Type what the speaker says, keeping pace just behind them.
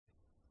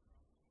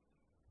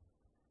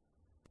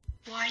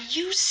Why,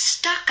 you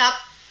stuck-up,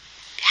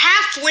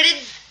 half-witted,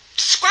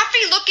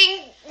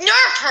 scruffy-looking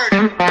nerve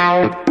herder.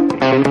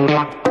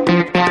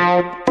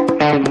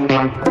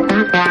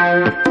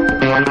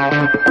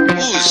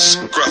 Who's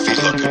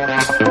scruffy-looking?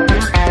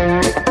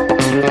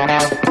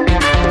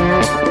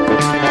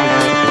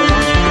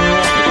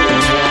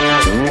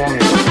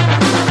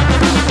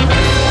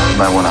 You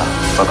might wanna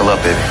buckle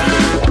up, baby.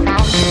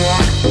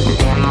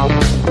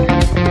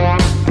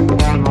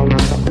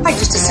 I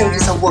just assumed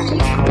it's a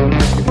Wookiee.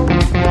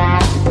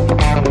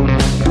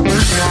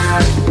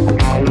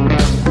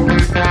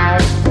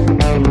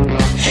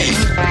 Hey,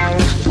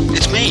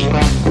 it's me.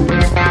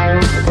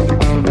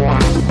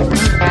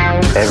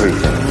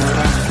 Everything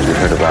you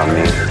heard about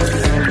me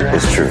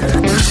is true.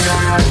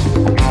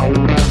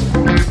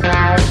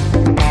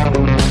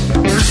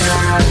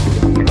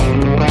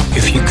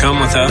 If you come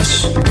with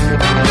us,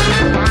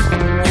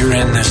 you're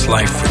in this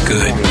life for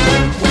good.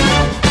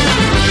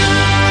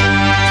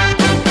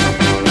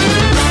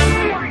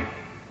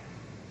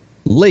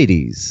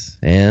 Ladies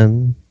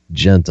and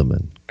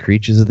gentlemen,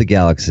 creatures of the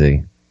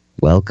galaxy,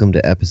 welcome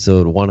to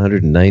episode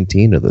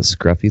 119 of the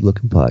Scruffy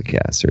Looking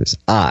Podcasters.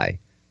 I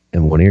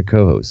am one of your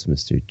co-hosts,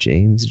 Mr.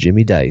 James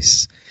Jimmy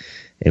Dice.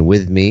 And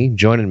with me,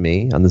 joining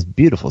me on this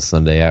beautiful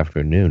Sunday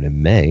afternoon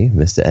in May,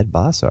 Mr. Ed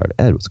Bossard.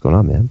 Ed, what's going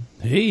on, man?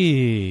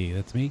 Hey,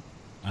 that's me.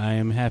 I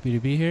am happy to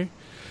be here.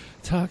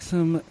 I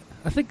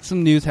think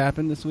some news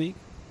happened this week,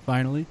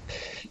 finally.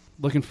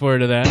 Looking forward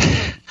to that.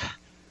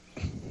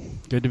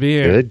 Good to be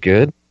here.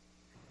 Good.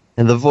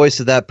 And the voice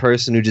of that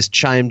person who just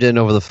chimed in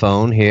over the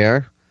phone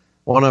here,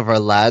 one of our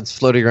lads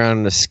floating around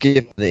in a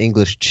skiff in the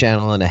English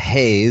Channel in a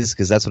haze,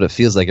 because that's what it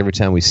feels like every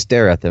time we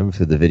stare at them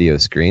through the video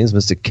screens,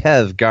 Mr.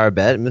 Kev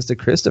Garbett and Mr.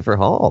 Christopher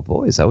Hall.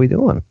 Boys, how we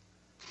doing?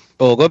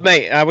 Oh, good,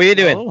 mate. How are you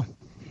doing? Oh.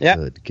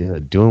 Yeah.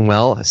 Good. Doing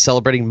well.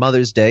 Celebrating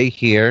Mother's Day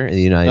here in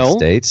the United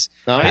States.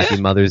 Nice.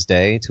 Happy Mother's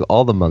Day to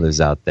all the mothers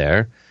out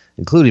there,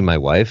 including my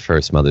wife.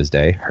 First Mother's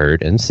Day,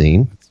 heard and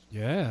seen.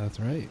 Yeah, that's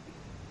right.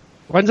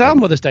 When's our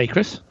Mother's Day,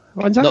 Chris?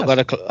 When's I ours?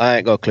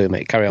 ain't got a clue,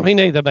 mate. Carry on. Me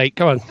neither, mate.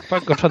 Come on.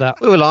 Thank God for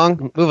that. Move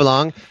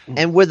along.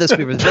 And with us,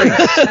 we have a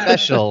very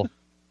special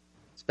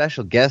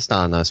guest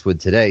on us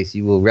with today. So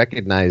you will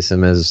recognize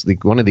him as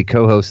one of the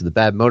co-hosts of the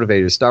Bad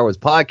Motivators Star Wars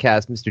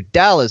podcast, Mr.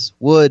 Dallas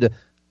Wood.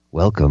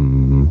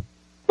 Welcome.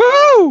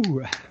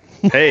 Woo!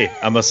 Hey,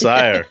 I'm a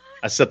sire.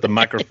 I set the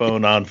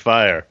microphone on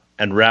fire,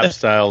 and rap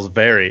styles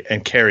vary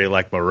and carry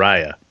like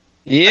Mariah.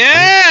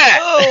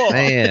 Yeah!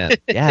 Man,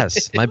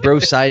 yes. My bro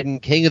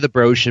Sidon, king of the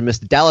broshin,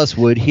 Mr. Dallas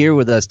Wood, here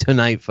with us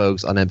tonight,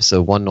 folks, on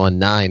episode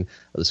 119 of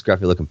the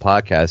Scruffy Looking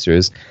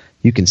Podcasters.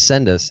 You can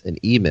send us an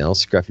email,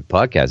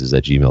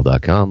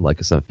 scruffypodcasters@gmail.com.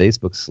 Like us on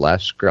Facebook,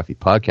 /Scruffy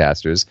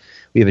Podcasters.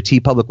 We have a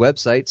TeePublic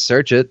website.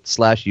 Search it,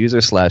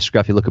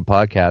 /user/Scruffy Looking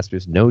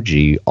Podcasters. No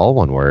G, all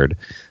one word.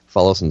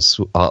 Follow us on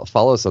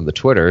the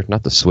Twitter,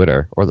 not the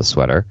Switter or the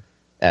sweater,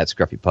 at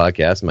Scruffy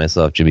Podcast.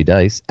 Myself, Jimmy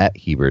Dice, at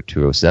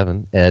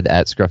Hebert207. Ed,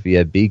 at Scruffy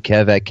Ed B.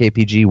 Kev, at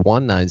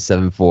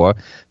KPG1974.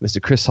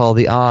 Mr. Chris Hall,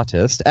 the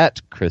artist,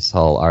 at Chris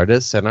Hall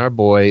Artist. And our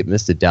boy,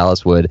 Mr.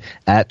 Dallas Wood,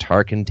 at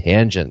Tarkin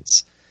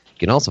Tangents. You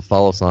can also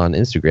follow us on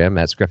Instagram,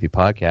 at Scruffy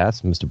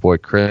Podcast. Mr. Boy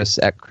Chris,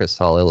 at Chris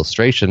Hall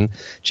Illustration.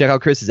 Check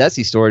out Chris's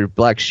Etsy store,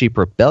 Black Sheep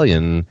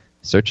Rebellion.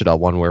 Search it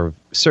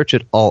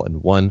all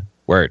in one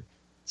word.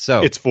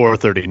 So It's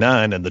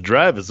 4:39, and the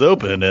drive is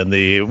open, and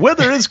the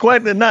weather is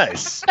quite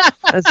nice.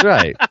 That's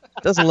right.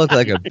 Doesn't look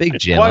like a big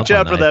jam. Watch up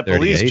out on for that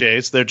police 938.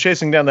 chase. They're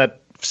chasing down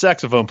that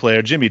saxophone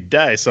player, Jimmy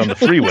Dice, on the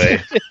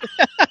freeway.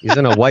 He's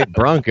in a white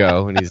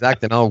Bronco, and he's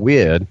acting all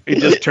weird. He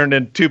just turned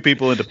in two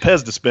people into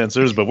Pez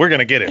dispensers, but we're going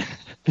to get him.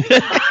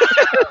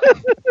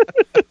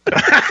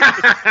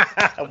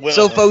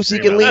 So, folks, you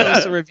can leave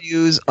us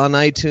reviews on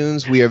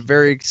iTunes. We are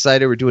very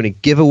excited. We're doing a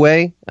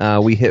giveaway.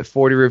 We hit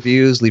 40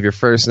 reviews. Leave your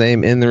first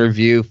name in the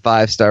review.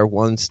 5-star,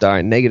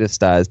 1-star, negative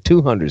stars,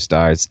 200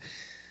 stars.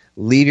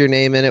 Leave your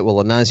name in it.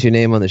 We'll announce your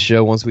name on the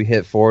show once we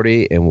hit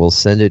 40, and we'll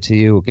send it to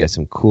you. We'll get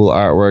some cool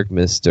artwork.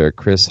 Mr.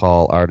 Chris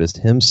Hall, artist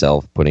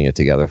himself, putting it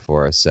together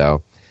for us.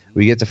 So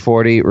we get to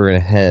 40, we're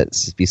going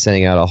to be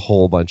sending out a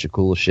whole bunch of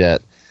cool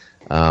shit.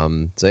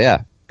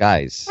 Yeah,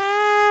 guys.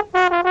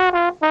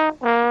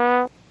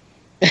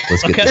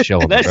 Let's get the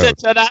show on the road. Listen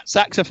to that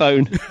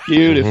saxophone.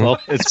 Beautiful.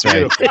 It's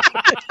Right. beautiful.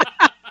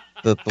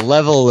 The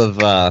level of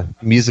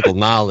musical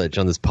knowledge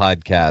on this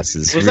podcast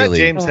is Was that really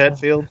James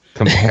Hetfield?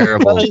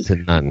 comparable to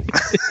none.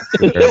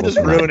 Just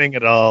ruining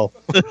it all.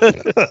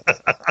 That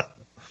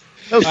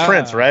was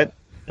Prince, right?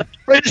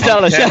 Prince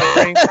Dallas.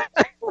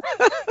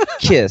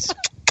 Kiss.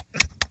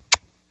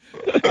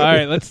 All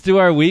right, let's do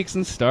our weeks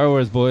in Star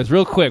Wars, boys.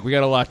 Real quick, we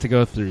got a lot to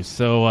go through.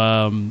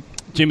 So,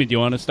 Jimmy, do you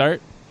want to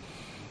start?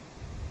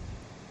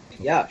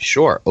 Yeah,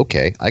 sure.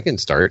 Okay, I can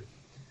start.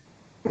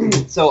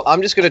 So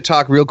I'm just going to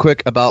talk real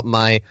quick about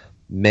my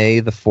May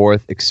the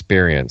 4th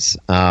experience.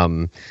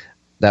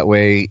 That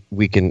way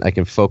I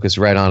can focus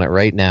right on it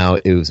right now.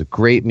 It was a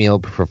great meal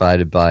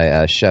provided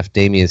by Chef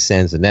Damian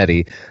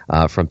Sanzanetti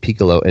from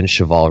Piccolo and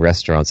Cheval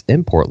restaurants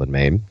in Portland,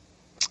 Maine.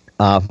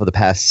 For the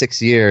past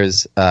 6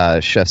 years,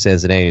 Chef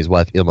Sanzanini's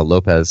wife, Ilma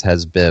Lopez,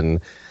 has been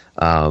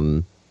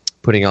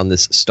putting on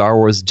this Star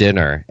Wars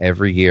dinner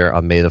every year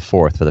on May the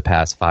 4th for the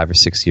past 5 or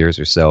 6 years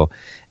or so.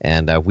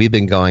 And we've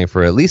been going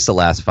for at least the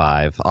last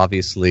 5.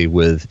 Obviously,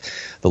 with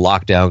the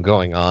lockdown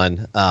going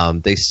on,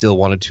 they still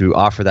wanted to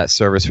offer that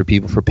service for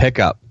people for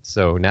pickup.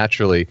 So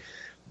naturally,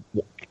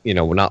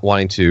 we're not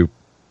wanting to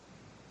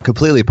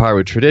completely part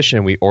with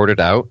tradition. We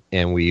ordered out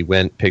and we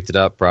went, picked it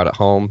up, brought it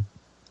home.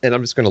 And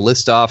I'm just going to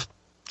list off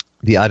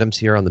the items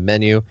here on the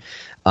menu.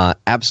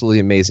 Absolutely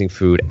amazing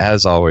food,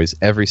 as always,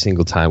 every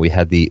single time. We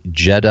had the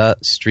Jeddah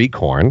street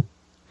corn,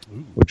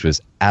 which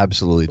was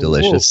absolutely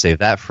delicious. Save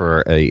that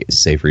for a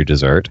savory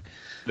dessert.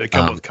 They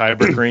come with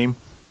Kyber cream.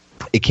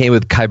 It came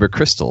with Kyber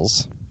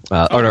crystals,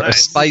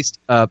 nice.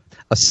 a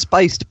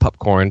spiced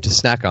popcorn to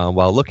snack on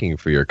while looking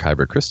for your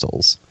Kyber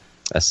crystals.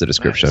 That's the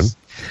description.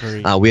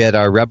 Nice. We had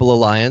our Rebel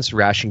Alliance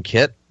ration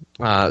kit,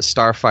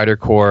 Starfighter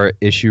Corps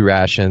issue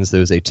rations. There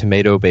was a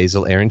tomato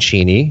basil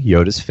arancini,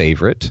 Yoda's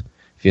favorite.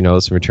 If you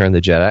notice from Return of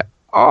the Jedi,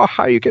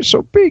 how you get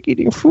so big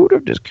eating food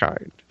of this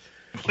kind.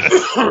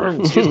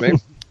 Excuse me.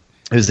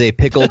 There's a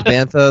pickled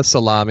bantha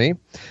salami,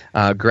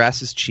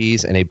 Grass's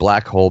cheese, and a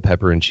black hole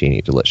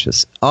pepperoncini.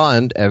 Delicious.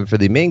 And for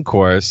the main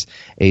course,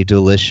 a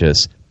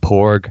delicious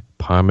pork,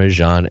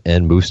 parmesan,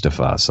 and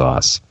Mustafa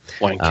sauce.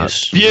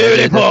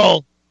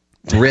 Beautiful.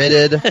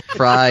 Breaded,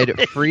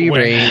 fried,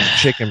 free-range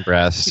chicken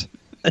breast,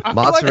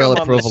 mozzarella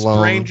I'm on the provolone.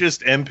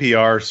 strangest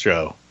NPR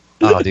show.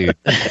 Oh, dude,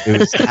 it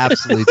was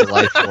absolutely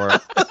delightful.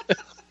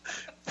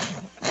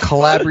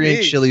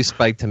 Calabrian chili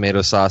spiked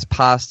tomato sauce,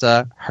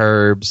 pasta,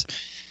 herbs.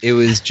 It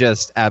was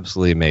just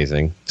absolutely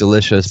amazing.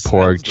 Delicious,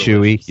 pork,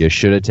 chewy. You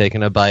should have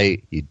taken a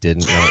bite. You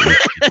didn't know.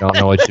 You don't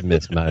know what you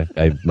missed, my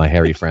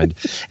hairy friend.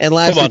 And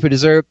lastly, for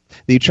dessert,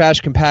 the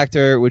trash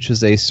compactor, which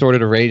was a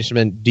sorted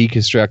arrangement,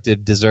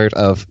 deconstructed dessert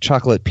of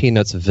chocolate,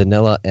 peanuts,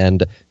 vanilla,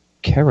 and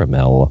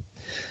caramel.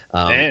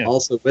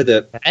 Also with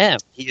it,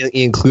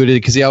 he included,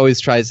 because he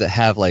always tries to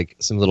have like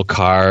some little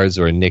cards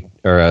or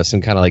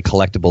some kind of like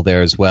collectible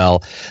there as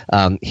well.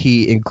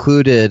 He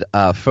included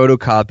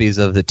photocopies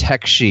of the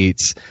tech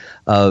sheets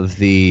of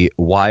the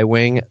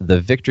Y-Wing,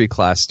 the Victory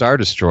class Star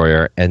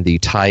Destroyer, and the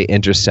TIE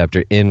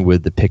Interceptor in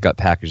with the pickup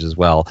package as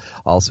well.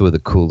 Also with a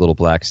cool little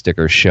black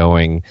sticker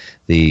showing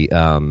the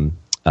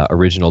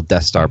original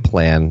Death Star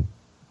plan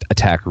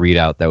attack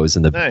readout that was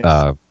in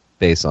the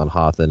base on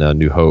Hoth and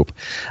New Hope.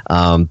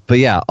 But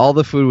yeah, all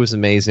the food was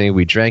amazing.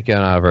 We drank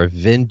out of our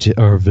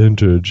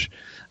vintage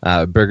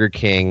Burger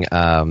King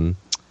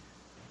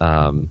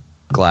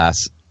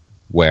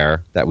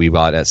glassware that we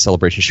bought at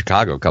Celebration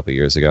Chicago a couple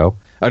years ago.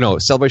 Oh no,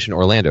 Celebration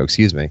Orlando,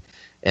 excuse me.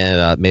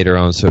 And made our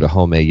own sort of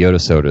homemade Yoda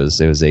sodas.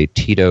 There was a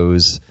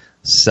Tito's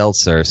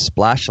seltzer,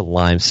 splash of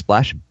lime,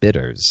 splash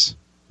bitters.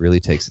 Really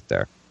takes it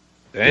there.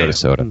 Damn. Yoda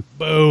soda.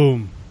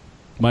 Boom.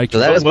 Mike, So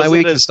that was my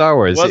week in Star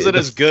Wars. Was it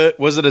as good?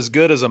 Was it as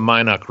good as a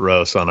Minok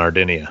roast on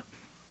Ardinia?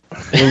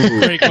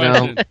 Great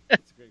question.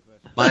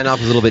 Mine off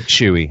was a little bit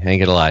chewy. I ain't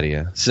gonna lie to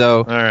you. So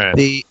All right.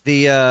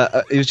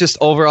 it was just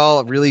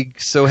overall really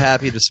so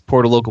happy to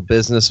support a local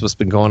business. What's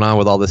been going on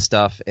with all this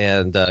stuff,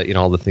 and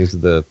all the things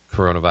with the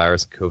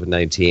coronavirus,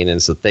 COVID-19,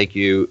 and so thank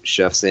you,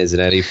 Chef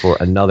Sanzanetti, for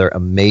another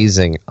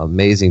amazing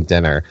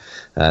dinner.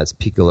 It's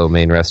Piccolo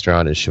Main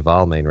Restaurant and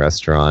Cheval Main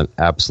Restaurant.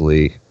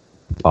 Absolutely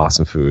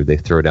awesome food. They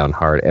throw down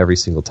hard every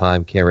single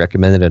time. Can't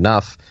recommend it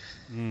enough.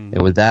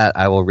 And with that,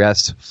 I will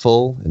rest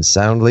full and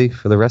soundly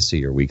for the rest of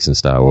your weeks in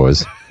Star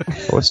Wars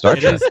or Star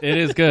Trek. It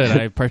is good.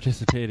 I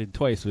participated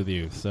twice with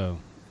you, so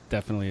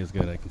definitely is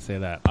good. I can say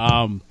that.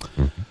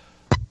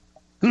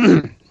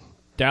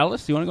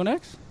 Dallas, you want to go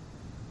next?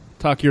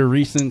 Talk your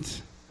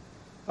recent...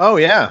 Oh,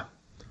 yeah.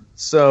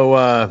 So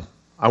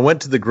I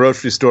went to the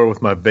grocery store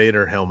with my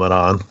Vader helmet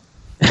on.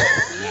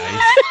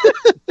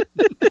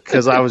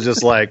 Because I was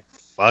just like,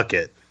 fuck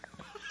it.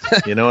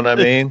 You know what I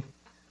mean?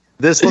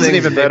 This thing's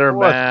even better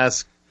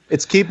mask.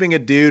 It's keeping a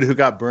dude who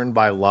got burned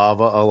by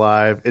lava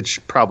alive. It's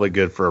probably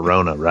good for a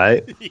Rona,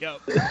 right?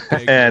 Yep.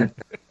 And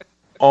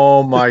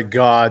oh my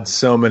God,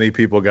 so many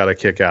people got a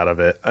kick out of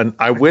it. And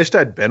I wished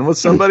I'd been with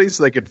somebody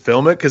so they could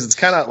film it, because it's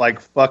kind of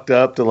like fucked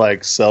up to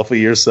like selfie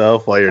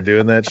yourself while you're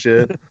doing that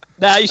shit.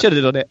 Nah, you should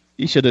have done it.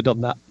 You should have done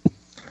that.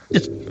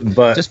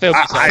 But Just film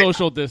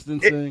Social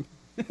distancing.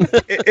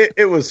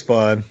 it was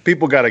fun.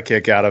 People got a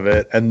kick out of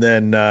it. And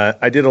then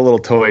I did a little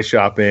toy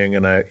shopping,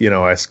 and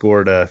I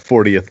scored a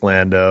 40th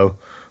Lando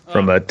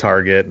from a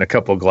Target and a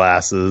couple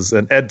glasses.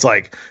 And Ed's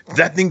like, "Did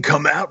that thing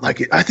come out?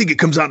 I think it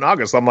comes out in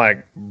August." I'm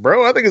like,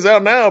 "Bro, I think it's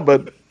out now,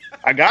 but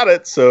I got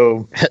it."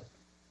 So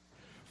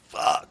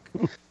fuck.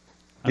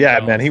 Yeah,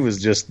 man, he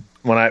was just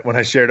when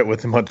I shared it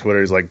with him on Twitter,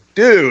 he's like,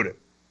 "Dude,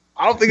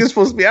 I don't think it's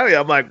supposed to be out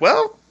yet." I'm like,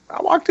 "Well,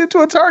 I walked into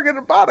a Target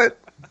and bought it.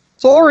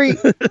 Sorry.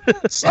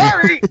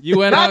 You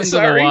went Not out into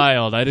sorry. the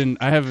wild. I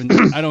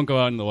don't go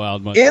out in the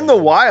wild much. In the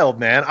wild,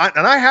 man.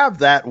 I have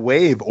that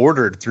wave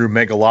ordered through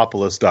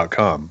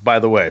megalopolis.com. By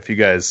the way, if you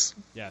guys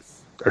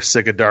Yes. are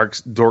sick of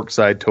Dork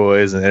Side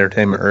Toys and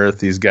Entertainment Earth,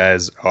 these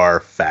guys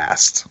are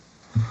fast.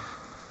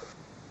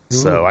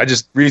 So I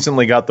just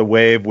recently got the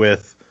wave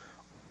with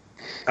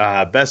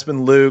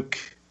Bespin Luke.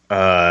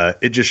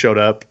 It just showed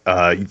up.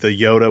 The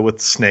Yoda with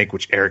the snake,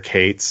 which Eric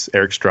hates.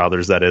 Eric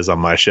Strothers, that is, on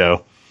my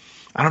show.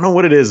 I don't know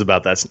what it is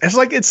about that.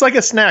 It's like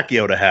a snack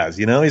Yoda has,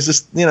 you know? He's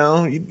just, you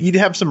know, you'd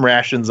have some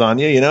rations on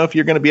you, you know? If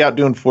you're going to be out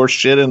doing force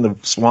shit in the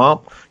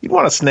swamp, you'd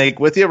want a snake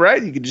with you,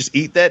 right? You could just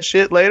eat that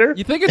shit later.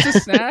 You think it's a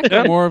snack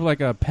or more of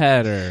like a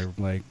pet or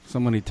like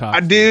someone he talks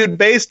to? Dude,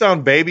 based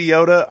on Baby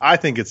Yoda, I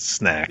think it's a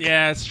snack.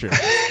 Yeah, that's true.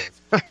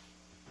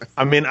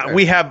 I mean,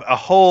 we have a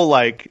whole,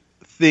 like,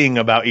 thing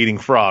about eating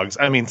frogs.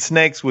 I mean,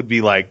 snakes would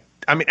be like,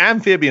 I mean,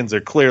 amphibians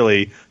are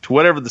clearly, to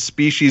whatever the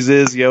species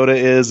is, Yoda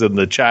is, and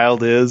the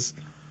child is,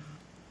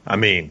 I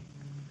mean,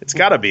 it's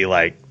got to be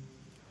like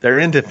they're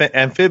into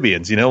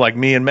amphibians, you know, like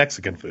me and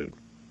Mexican food.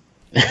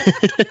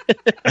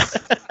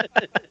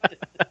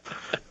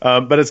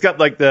 But it's got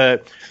like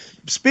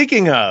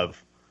speaking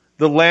of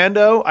the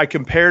Lando, I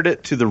compared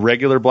it to the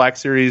regular Black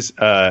Series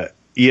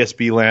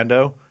ESB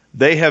Lando.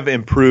 They have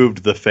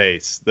improved the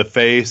face. The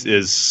face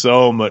is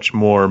so much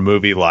more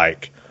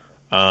movie-like.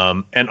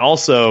 And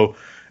also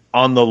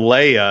on the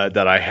Leia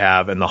that I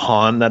have and the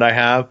Han that I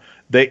have,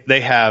 they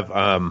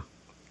have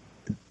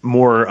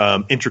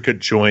more intricate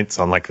joints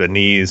on like the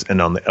knees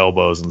and on the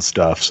elbows and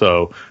stuff.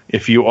 So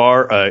if you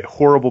are a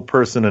horrible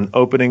person and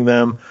opening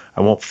them,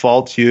 I won't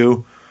fault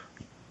you.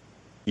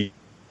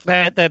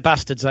 They're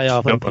bastards, they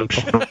are. Them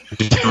people.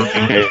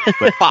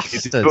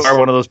 Bastards. You are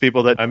one of those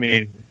people that, I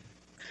mean...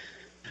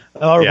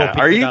 Yeah.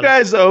 Are you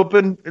guys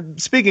open?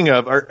 Speaking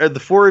of, are the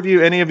four of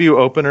you, any of you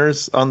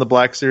openers on the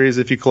Black Series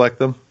if you collect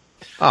them?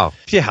 Oh,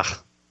 yeah.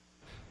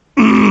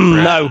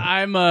 No.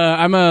 I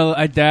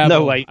dabble.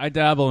 No, wait. I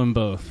dabble in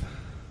both.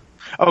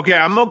 Okay,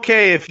 I'm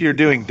okay if you're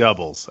doing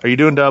doubles. Are you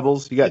doing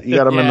doubles? You got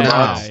them in the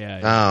box? Yeah.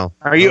 Oh.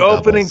 Are you No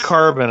opening doubles.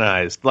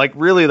 carbonized? Like,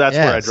 really, that's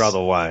where I Yes. draw the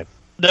line.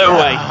 No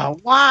way.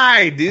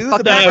 Why, dude?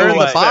 Fuck, I burn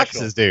the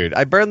boxes, dude.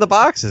 I burn the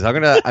boxes. I'm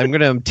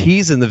gonna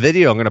tease in the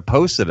video. I'm gonna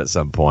post it at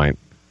some point.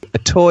 A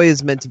toy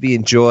is meant to be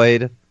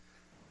enjoyed.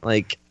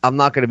 Like, I'm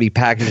not going to be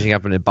packaging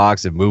up in a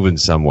box and moving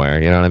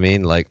somewhere. You know what I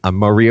mean? Like, I'm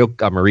Marie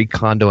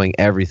Kondoing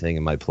everything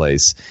in my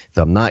place. If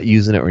I'm not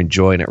using it or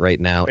enjoying it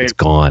right now, it's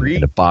gone.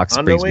 And a box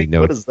brings me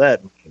no. What does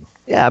that mean?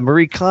 Yeah,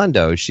 Marie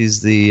Kondo.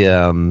 She's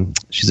a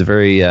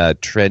very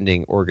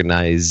trending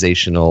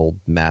organizational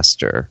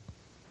master.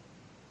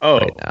 Oh,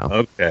 right now.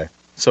 Okay.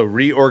 So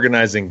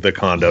reorganizing the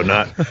condo,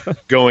 not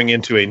going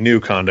into a new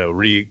condo,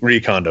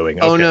 re-condoing.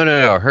 Okay. Oh,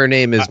 no. Her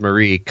name is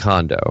Marie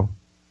Kondo.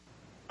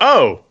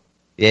 Oh,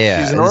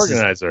 yeah. she's an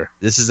organizer.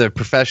 This is a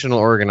professional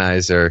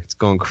organizer. It's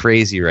going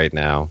crazy right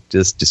now.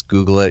 Just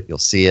Google it. You'll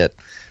see it.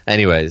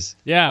 Anyways,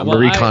 Yeah, I'm well,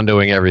 Marie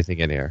Kondoing everything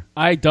in here.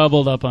 I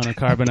doubled up on a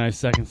carbonized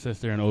second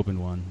sister and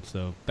opened one,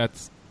 so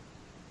that's.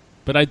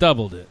 But I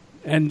doubled it,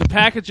 and the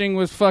packaging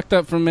was fucked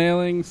up from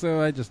mailing,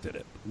 so I just did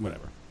it.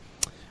 Whatever.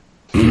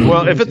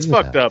 Well, if it's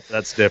fucked up,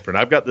 that's different.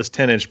 I've got this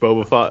 10-inch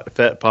Boba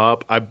Fett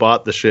pop. I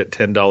bought the shit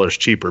 $10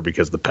 cheaper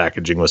because the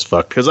packaging was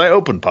fucked. Because I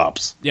open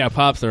pops. Yeah,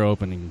 pops are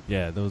opening.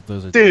 Yeah,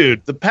 those are.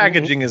 Dude, the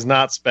packaging is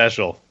not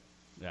special.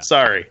 Yeah.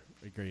 Sorry.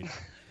 Agreed.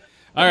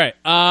 All right.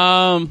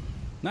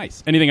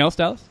 Nice. Anything else,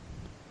 Dallas?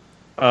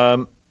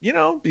 You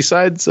know,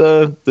 besides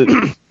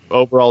the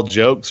overall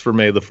jokes for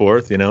May the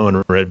 4th, you know,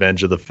 and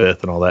Revenge of the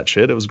 5th and all that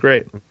shit, it was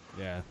great.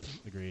 Yeah,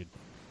 agreed.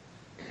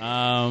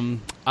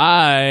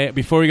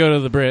 Before we go to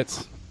the Brit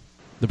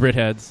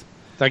heads.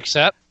 Thanks,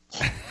 Seth.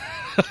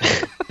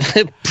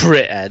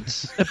 Brit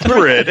heads.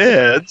 Brit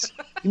heads.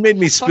 You made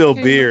me spill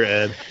beer,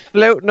 Ed.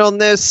 Floating on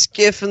their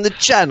skiff in the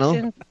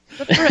channel.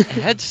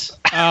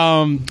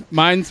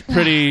 Mine's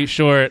pretty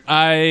short.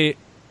 May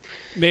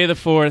the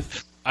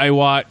 4th, I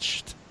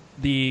watched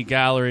the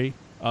gallery,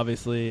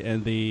 obviously,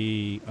 and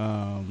the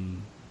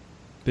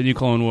new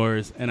Clone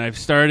Wars, and I've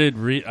started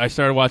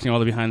watching all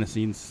the behind the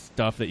scenes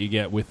stuff that you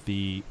get with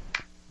the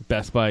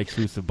Best Buy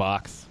exclusive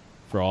box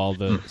for all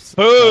the.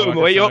 Boom!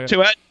 What are you up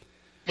to, Ed?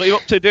 What are you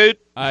up to, dude?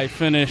 I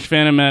finished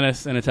Phantom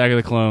Menace and Attack of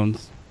the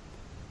Clones.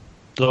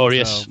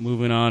 Glorious. So,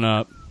 moving on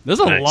up. There's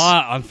a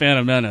lot on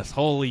Phantom Menace.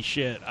 Holy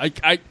shit!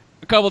 I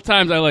a couple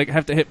times I like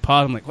have to hit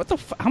pause. I'm like, what the?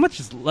 How much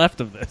is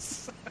left of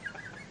this?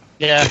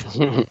 Yeah.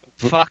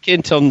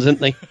 Fucking tons, isn't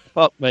they?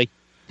 Fuck me.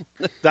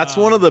 That's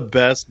one of the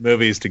best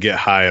movies to get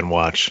high and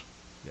watch.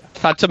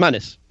 Phantom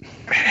Menace.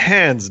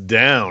 Hands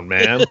down,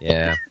 man.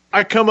 Yeah.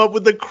 I come up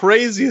with the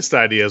craziest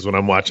ideas when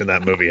I'm watching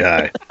that movie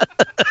high.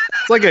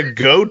 It's like a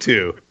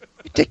go-to.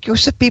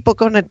 Ridiculous, are people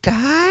gonna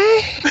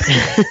die?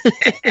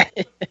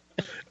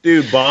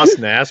 Dude, Boss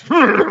Nass.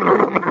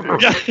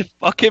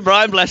 Fucking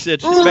Brian Blessed.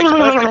 This makes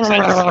perfect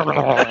sense.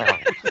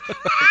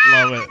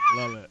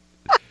 Love it.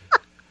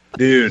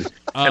 Dude,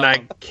 and I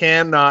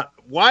cannot...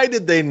 Why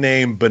did they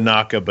name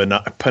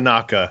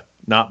Panaka,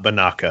 not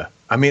Banaka?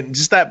 I mean,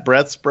 just that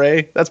breath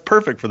spray, that's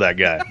perfect for that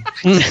guy.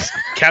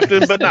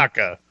 Captain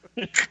Banaka.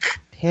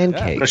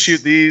 Pancakes. I'm gonna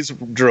shoot these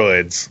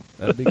droids.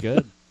 That'd be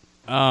good.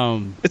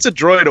 It's a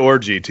droid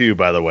orgy, too,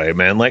 by the way,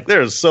 man. Like,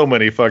 there's so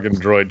many fucking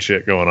droid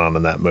shit going on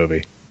in that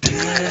movie.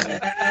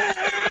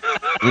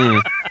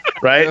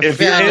 Right?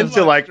 If you're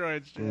into, like...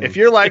 If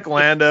you're like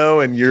Lando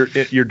and you're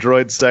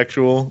droid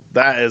sexual,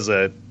 that is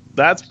a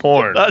That's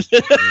porn.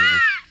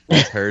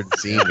 Turd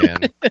scene, man.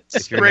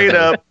 Straight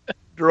up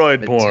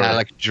droid porn.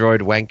 Metallic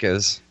droid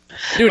wankers.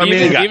 Dude, I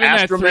mean, you got even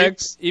that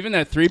Astromechs, even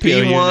that 3PO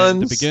unit at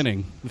the P1s.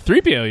 beginning. The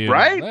 3PO unit.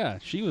 Right? Yeah,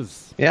 she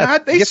was... Yeah,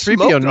 God, they you get 3PO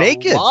smoked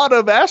naked. a lot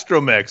of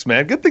Astromechs,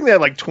 man. Good thing they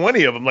had like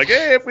 20 of them. Like,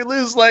 hey, if we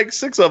lose like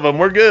 6 of them,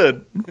 we're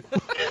good.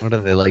 What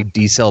are they, like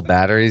D-cell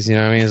batteries? You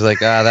know what I mean? It's like,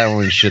 that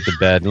one shit the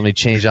bed. Let me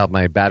change out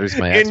my batteries,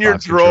 my In Xbox your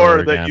drawer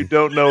controller that again. you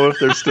don't know if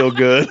they're still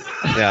good.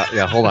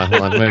 Yeah, hold on.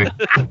 Wait.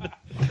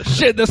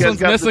 Shit, this You guys one's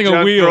got the missing a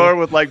junk wheel. drawer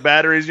with like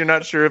batteries. You're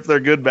not sure if they're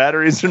good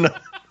batteries or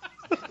not.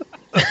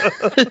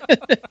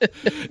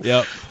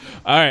 Yep.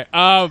 All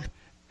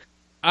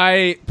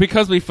right.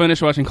 Because we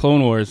finished watching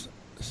Clone Wars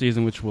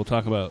season, which we'll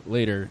talk about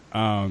later,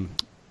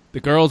 the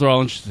girls are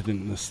all interested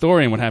in the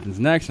story and what happens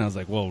next, and I was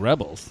like, well,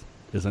 Rebels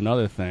is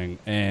another thing.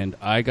 And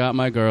I got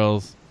my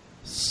girls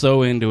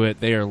so into it.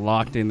 They are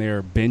locked in. They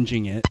are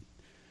binging it.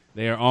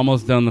 They are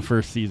almost done the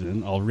first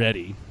season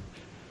already.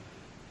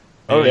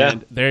 Oh, yeah.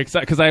 And they're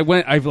excited because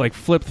I've like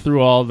flipped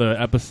through all the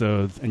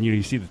episodes, and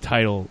you see the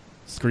title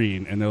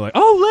screen, and they're like,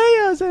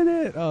 "Oh, Leia's in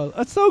it. Oh,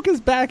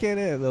 Ahsoka's back in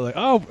it." They're like,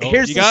 "Oh,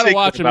 Here's you the gotta secret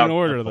watch them in about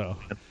order, Rebels.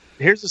 though."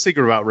 Here's the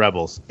secret about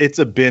Rebels. It's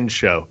a binge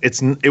show.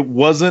 It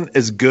wasn't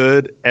as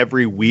good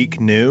every week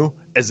new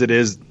as it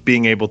is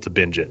being able to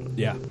binge it.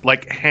 Yeah,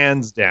 Like,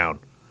 hands down.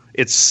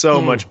 It's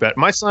so much better.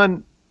 My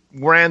son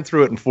ran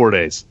through it in 4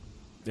 days.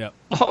 yeah,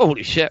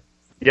 Holy shit.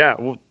 Yeah,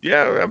 well,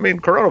 yeah, I mean,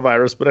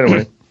 coronavirus, but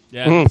anyway.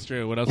 yeah. That's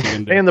true. What else are you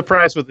gonna do? Paying the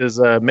price with his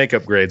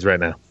makeup grades right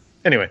now.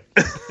 Anyway.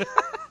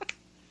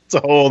 It's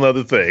a whole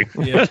nother thing.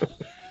 Yeah.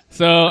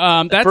 So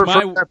that's For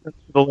my reference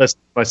to the list,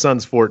 my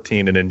son's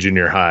 14 and in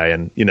junior high,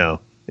 and, you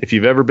know, if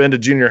you've ever been to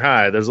junior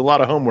high, there's a lot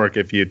of homework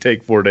if you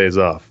take 4 days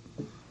off.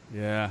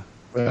 yeah.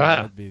 Wow.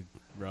 That'd be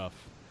rough.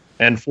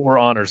 And 4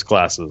 honors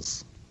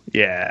classes.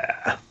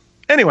 Yeah.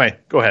 Anyway,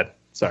 go ahead.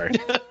 Sorry.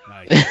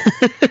 Nice.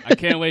 I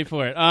can't wait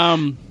for it.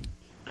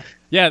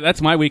 Yeah,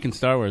 that's my week in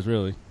Star Wars.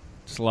 Really,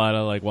 just a lot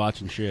of like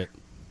watching shit.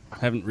 I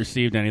haven't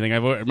received anything.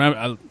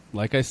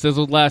 Like I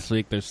sizzled last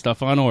week. There's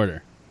stuff on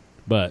order,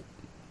 but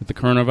with the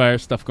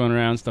coronavirus stuff going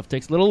around, stuff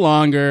takes a little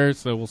longer.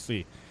 So we'll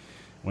see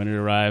when it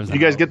arrives.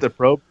 Did you guys get the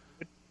probe?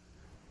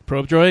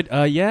 Probe Droid?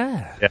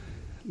 Yeah. Yeah.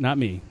 Not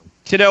me.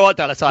 Do you know what,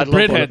 Dallas? I'd The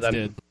love one Britheads of them.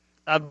 did.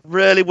 I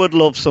really would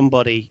love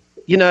somebody,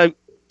 to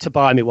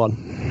buy me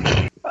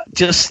one.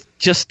 Just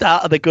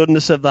out of the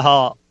goodness of the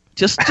heart.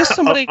 Just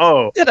somebody,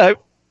 Oh.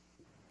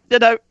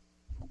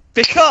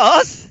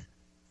 because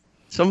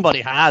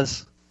somebody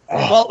has.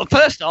 Well,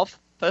 first off,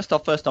 I've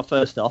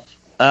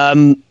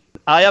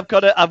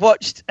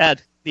watched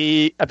Ed,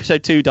 the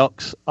episode 2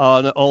 docs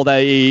on all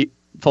the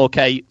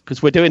 4K,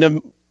 because we're doing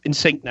them in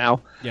sync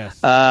now. Yes.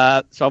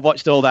 So I've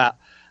watched all that.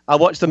 I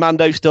watched the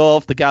Mando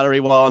stuff, the gallery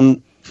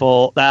one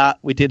for that.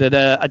 I did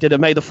a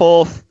May the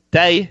 4th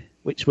day,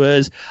 which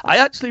was, I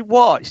actually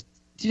watched.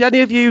 Did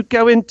any of you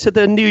go into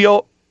the New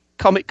York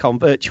Comic Con,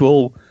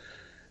 virtual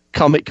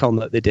Comic Con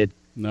that they did?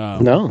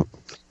 No.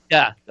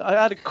 Yeah, I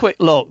had a quick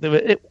look.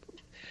 They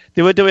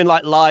were doing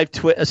like live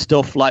Twitter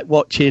stuff, like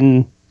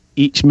watching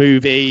each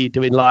movie,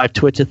 doing live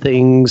Twitter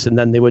things, and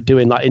then they were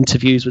doing like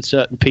interviews with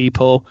certain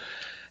people.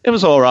 It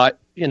was all right,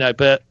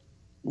 but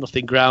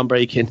nothing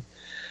groundbreaking.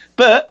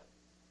 But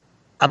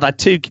I've had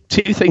two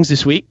things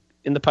this week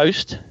in the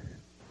post.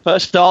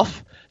 First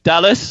off,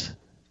 Dallas,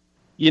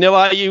 you know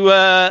how you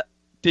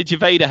did your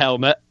Vader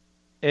helmet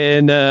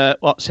in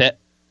what's it?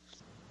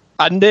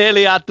 I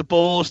nearly had the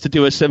balls to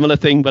do a similar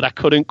thing, but I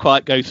couldn't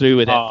quite go through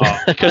with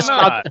it. Because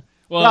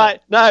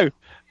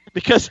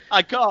because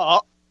I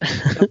got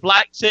a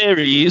Black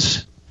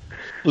Series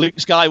Luke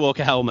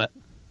Skywalker helmet.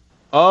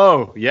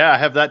 Oh, yeah, I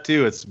have that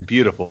too. It's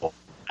beautiful.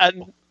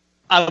 And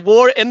I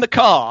wore it in the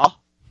car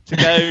to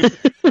go.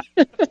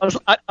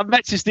 I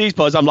messaged these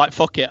boys. I'm like,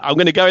 fuck it. I'm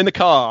going to go in the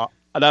car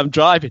and I'm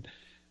driving.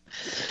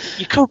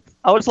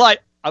 I was like,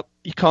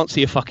 you can't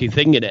see a fucking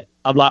thing in it.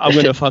 I'm like, I'm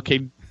going to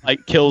fucking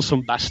kill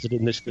some bastard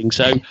in this thing.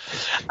 So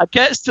I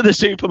get to the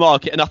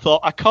supermarket and I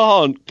thought, I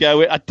can't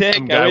go. I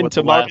didn't go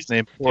into my last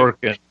name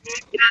Porkins.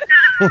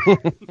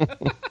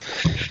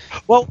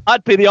 Well,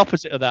 I'd be the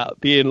opposite of that,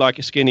 being like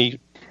a skinny.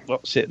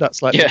 What's it?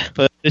 That's like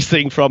this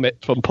thing from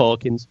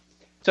Porkins.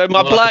 So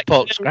my black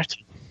pork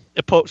scratching.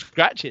 A pork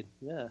scratching.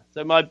 Yeah.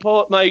 So my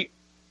Luke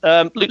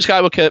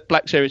Skywalker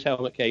Black Series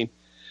helmet came,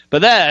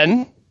 but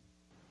then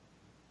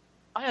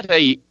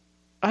I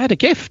had a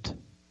gift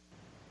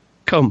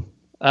come.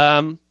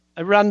 A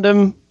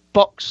random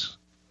box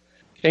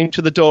came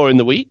to the door in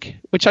the week,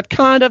 which I'd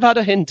kind of had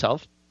a hint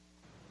of.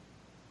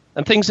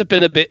 And things have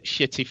been a bit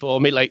shitty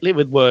for me lately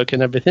with work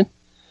and everything.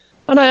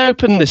 And I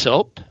opened this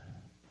up,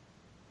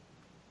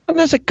 and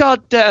there's a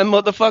goddamn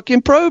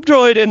motherfucking probe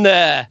droid in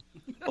there.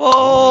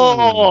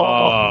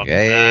 Oh,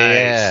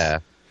 Yeah.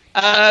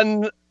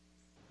 and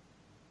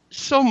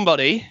some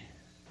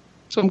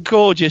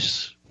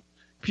gorgeous,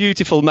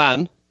 beautiful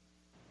man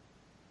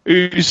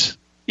who's,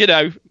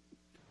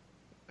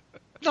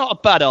 not a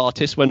bad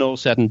artist when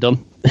all's said and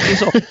done.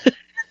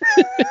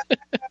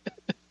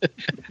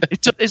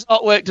 His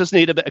artwork does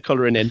need a bit of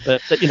colouring in,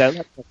 but let's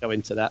not go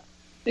into that.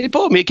 He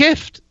bought me a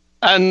gift,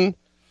 and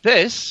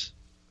this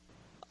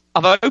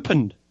I've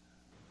opened.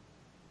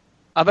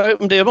 I've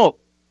opened him up,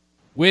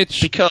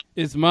 Which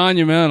is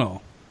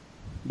monumental,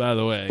 by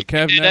the way.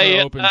 Kev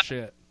never opened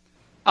shit.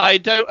 I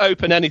don't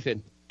open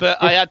anything,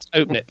 but I had to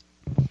open it.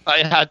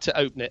 I had to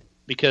open it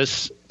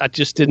because I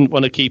just didn't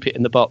want to keep it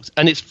in the box,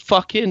 and it's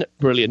fucking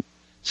brilliant.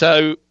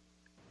 So,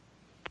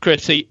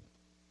 Chrissy,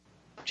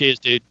 cheers,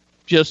 dude.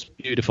 Just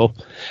beautiful.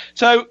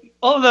 So,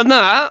 other than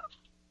that,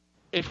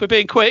 if we're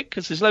being quick,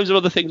 because there's loads of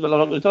other things we're not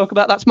going to talk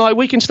about, that's my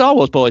week in Star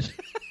Wars, boys.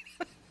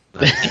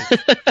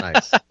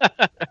 Nice.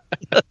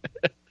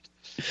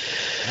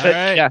 All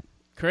right. Yeah.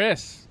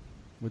 Chris.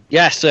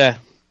 Yes, sir.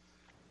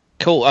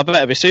 Cool. I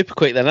better be super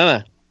quick then,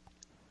 haven't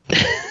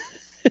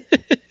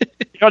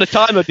You're on a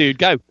timer, dude.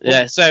 Go.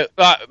 Yeah, so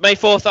May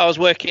 4th I was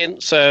working,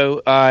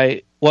 so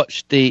I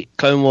watched the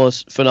Clone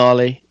Wars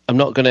finale. I'm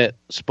not going to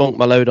spunk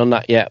my load on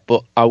that yet,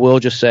 but I will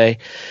just say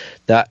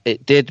that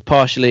it did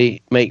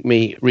partially make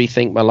me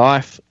rethink my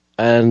life,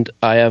 and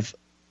I have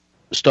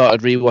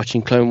started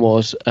rewatching Clone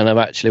Wars, and I've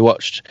actually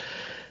watched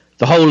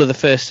the whole of the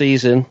first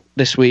season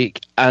this week,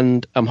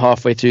 and I'm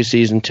halfway through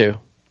season 2.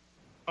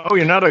 Oh,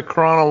 you're not a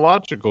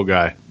chronological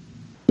guy.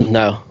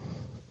 No.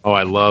 Oh,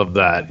 I love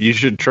that. You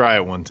should try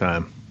it one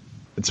time.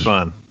 It's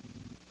fun.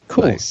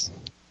 Cool. Nice.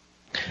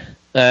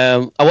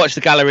 I watched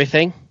the gallery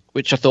thing,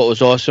 which I thought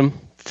was awesome.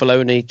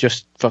 Filoni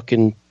just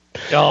fucking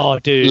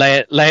dude.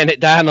 laying it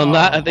down on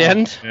that at the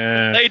end.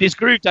 Yeah. Laid his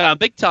groove down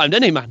big time,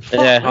 didn't he, man? Fuck.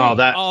 Yeah. Oh,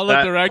 that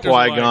the director's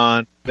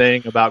Qui-Gon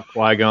thing about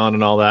Qui-Gon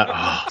and all that.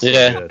 Oh, so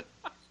Yeah. good.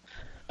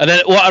 And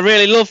then what I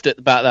really loved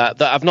about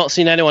that I've not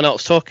seen anyone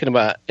else talking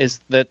about, is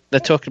that they're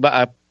talking about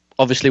how,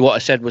 obviously what I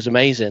said was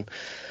amazing.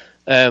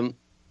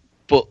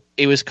 But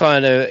he was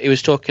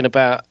talking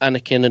about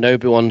Anakin and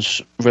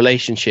Obi-Wan's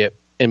relationship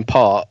in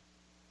part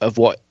of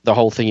what the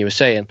whole thing he was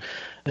saying.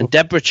 And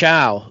Deborah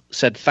Chow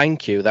said,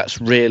 "Thank you.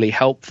 That's really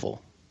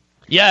helpful."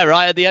 Yeah,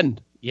 right at the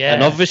end. Yeah.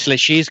 And obviously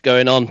she's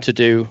going on to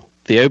do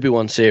the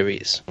Obi-Wan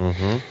series.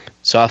 Mm-hmm.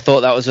 So I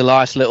thought that was a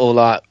nice little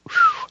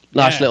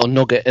little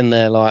nugget in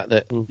there, like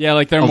that. Yeah,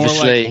 like they're more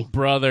Obviously- like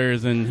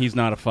brothers, and he's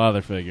not a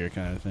father figure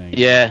kind of thing.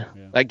 Yeah,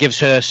 that gives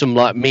her some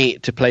like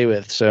meat to play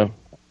with. So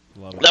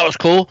Love it. that was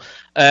cool.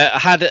 I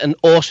had an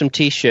awesome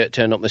T-shirt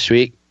turn up this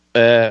week.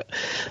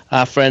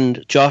 Our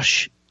friend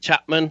Josh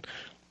Chapman,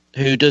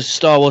 who does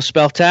Star Wars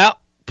Spelt Out,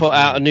 put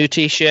out a new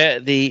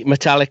T-shirt, the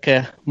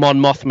Metallica Mon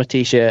Mothma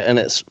T-shirt, and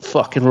it's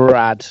fucking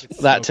rad.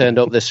 That turned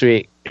up this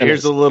week. And Here's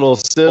it's a little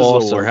sizzle.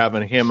 awesome. We're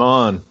having him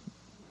on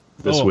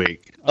this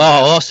week.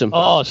 Oh, awesome.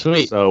 Oh,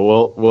 sweet.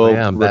 So we'll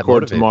yeah, on Bad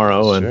record Motivators,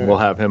 tomorrow, and sure. we'll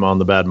have him on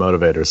the Bad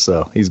Motivators.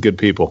 So he's good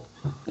people.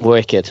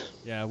 Wicked.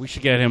 Yeah, we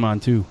should get him on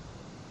too.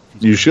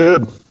 You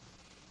should.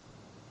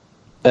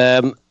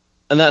 And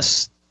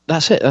that's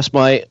it. That's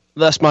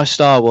my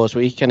Star Wars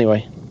week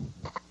anyway.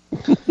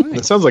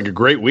 That sounds like a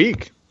great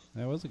week.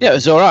 That was a Yeah, it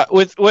was all right.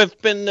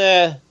 We've been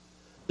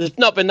there's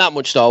not been that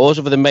much Star Wars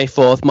other than May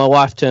 4th. My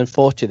wife turned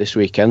 40 this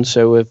weekend,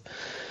 so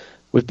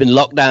we've been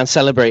locked down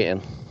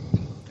celebrating.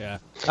 Yeah.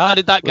 How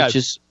did that go? Which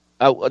is,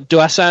 do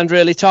I sound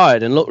really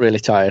tired and look really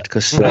tired?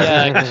 Because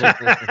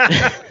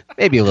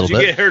Maybe a little Did you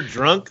bit. get her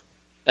drunk?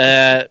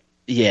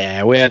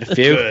 yeah, we had a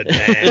few. Good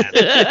man.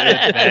 Good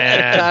man.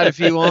 Had a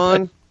few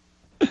on.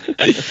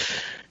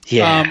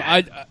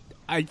 Yeah.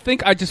 I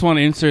think I just want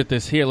to insert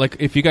this here. Like,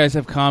 if you guys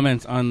have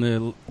comments on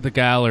the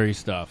gallery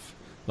stuff,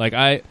 like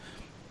I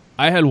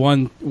had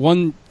one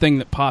thing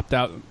that popped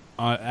out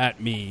at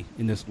me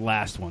in this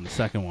last one, the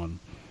second one,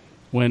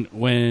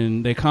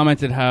 when they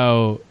commented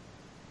how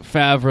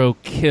Favreau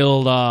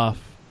killed off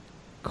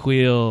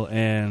Queel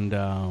and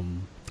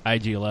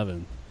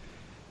IG-11.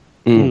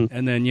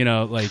 And then,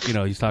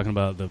 he's talking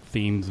about the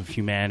themes of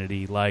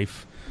humanity,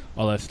 life,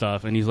 all that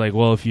stuff. And he's like,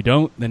 well, if you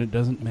don't, then it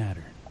doesn't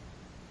matter.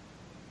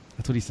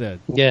 That's what he said.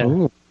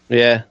 Yeah.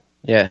 Yeah.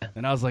 Yeah.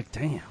 And I was like,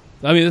 damn.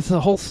 I mean, it's a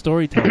whole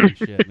storytelling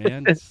shit,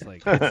 man. It's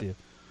like,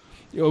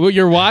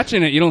 you're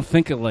watching it, you don't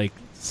think it, like,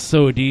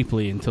 so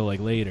deeply until, like,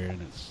 later.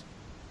 And it's,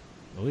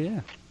 oh, yeah.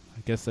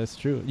 I guess that's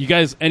true. You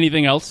guys,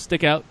 anything else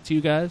stick out to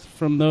you guys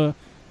from the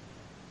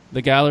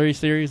gallery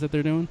series that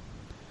they're doing?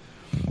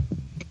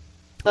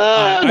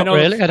 I know,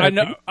 really. I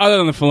know, other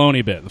than the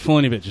Filoni bit. The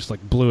Filoni bit just,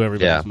 like, blew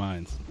everybody's Yeah.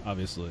 minds,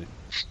 obviously.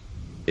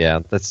 Yeah,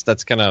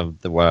 that's kind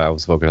of what I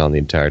was focusing on the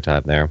entire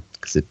time there,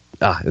 because it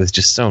was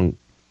just so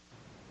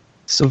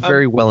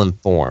very well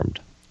informed.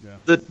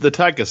 The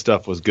Taika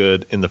stuff was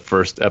good in the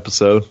first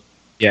episode,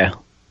 Yeah.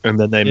 and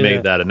then they Yeah.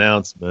 made that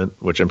announcement,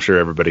 which I'm sure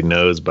everybody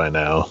knows by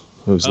now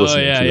who's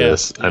listening to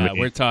this. Yeah, I mean,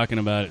 we're talking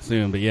about it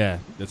soon, but yeah,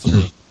 that's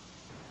true.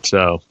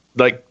 so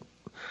like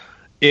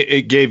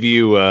it gave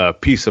you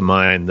peace of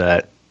mind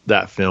that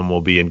film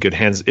will be in good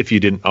hands if you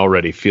didn't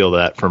already feel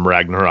that from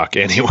Ragnarok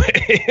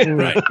anyway.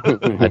 Right.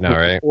 I know,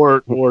 right?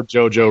 or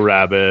Jojo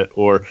Rabbit,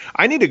 or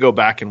I need to go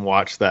back and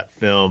watch that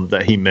film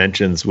that he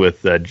mentions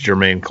with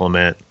Jermaine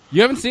Clement.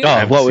 You haven't seen I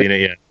it? haven't seen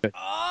it yet.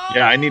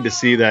 Yeah, I need to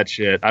see that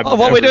shit. I've Oh,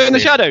 what we never do in the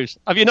seen it. shadows?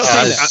 Have you not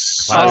seen it?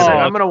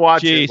 I'm going to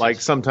watch Jesus. it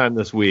like sometime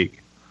this week.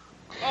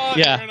 Oh,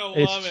 Yeah, you're gonna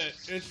it's love it.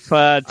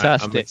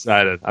 Fantastic. I'm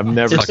excited. I've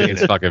never seen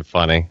It's it. fucking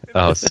funny.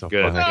 Oh, so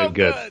Good, funny.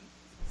 good.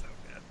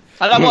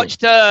 And I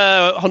watched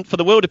Hunt for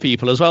the Wilder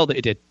People as well that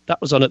he did. That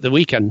was on at the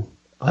weekend.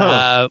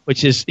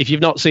 Which is, if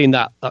you've not seen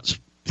that, that's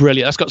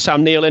brilliant. That's got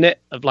Sam Neill in it.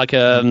 Of like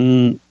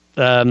he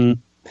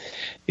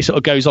sort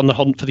of goes on the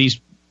hunt for these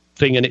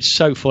thing, and it's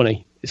so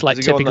funny. It's like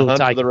Does he go on typical the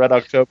hunt for the Red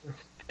October?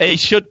 He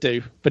should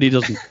do, but he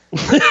doesn't.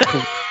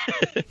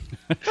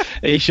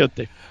 He should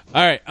do.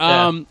 All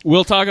right.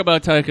 We'll talk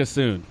about Taika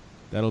soon.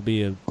 That'll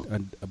be a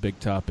big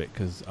topic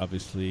because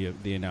obviously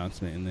of the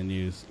announcement in the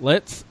news.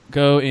 Let's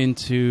go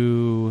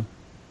into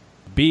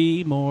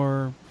Be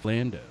More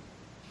Lando.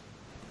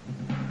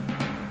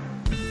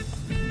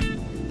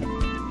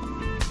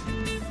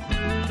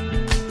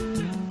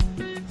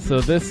 So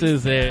this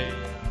is a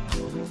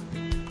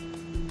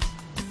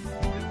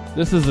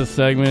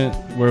segment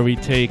where we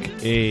take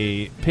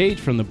a page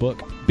from the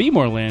book Be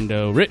More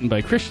Lando, written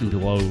by Christian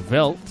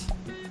Lovelt.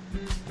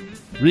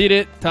 Read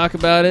it, talk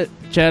about it,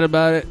 chat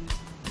about it.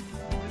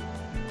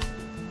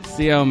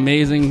 See how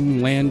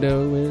amazing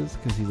Lando is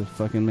because he's a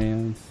fucking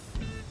man.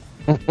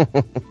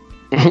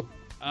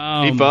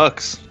 He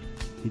bucks.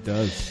 He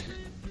does.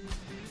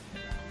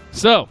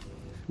 So,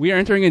 we are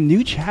entering a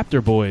new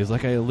chapter, boys,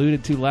 like I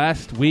alluded to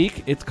last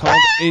week. It's called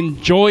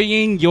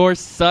Enjoying Your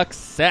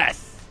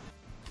Success.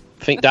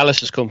 I think Dallas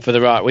has come for the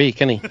right week,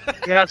 hasn't he?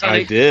 Yeah,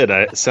 I did.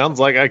 It sounds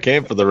like I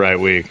came for the right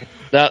week.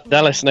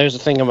 Dallas knows a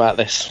thing about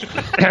this.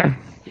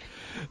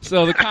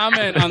 So the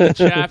comment on the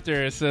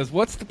chapter says,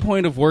 what's the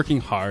point of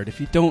working hard if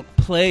you don't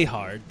play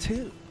hard,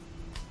 too?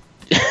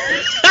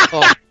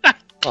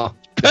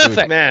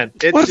 perfect. Man,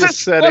 it's What's just this-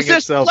 setting what's this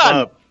itself plan?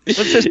 up. What's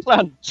his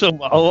plan?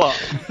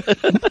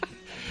 What?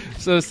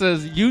 So it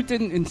says, you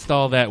didn't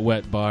install that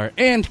wet bar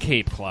and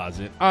cape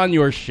closet on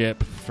your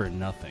ship for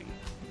nothing.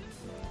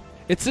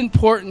 It's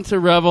important to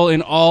revel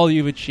in all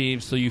you've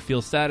achieved so you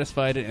feel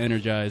satisfied and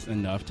energized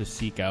enough to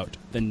seek out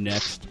the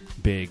next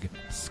big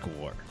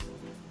score.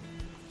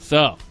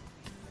 So,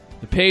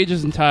 the page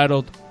is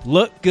entitled,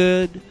 Look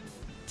Good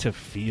to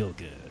Feel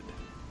Good.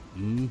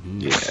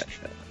 Mm-hmm.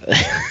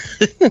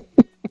 Yeah.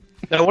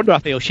 No wonder I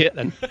feel shit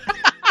then.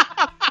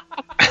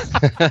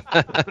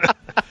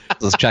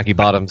 Those Jackie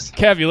Bottoms.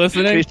 Kev, you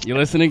listening? You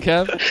listening,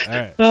 Kev?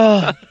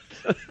 All right.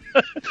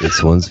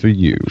 This one's for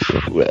you.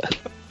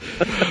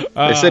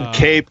 They said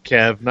cape,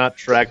 Kev, not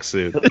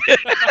tracksuit.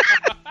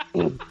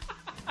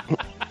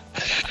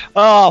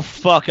 Oh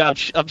fuck!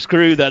 I'm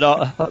screwed. Then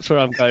that's where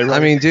I'm going. Wrong. I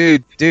mean,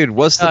 dude,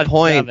 what's the God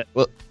point? damn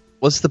it.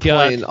 What's the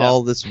God point in damn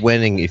all this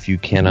winning if you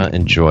cannot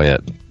enjoy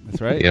it?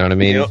 That's right. You know what I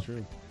mean? Yep.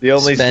 The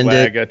only Spend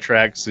swag a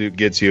tracksuit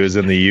gets you is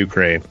in the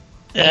Ukraine.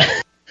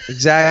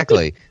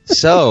 Exactly.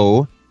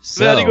 So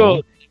Very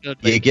good.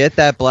 you get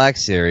that Black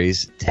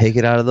Series, take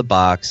it out of the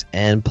box,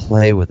 and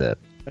play with it.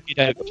 You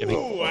don't, Jimmy.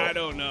 Ooh, I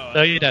don't know.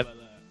 No, you don't.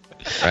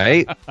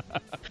 Right?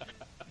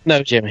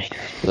 No, Jimmy.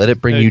 Let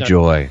it bring No, you no.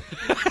 joy.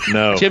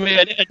 No. Jimmy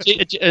and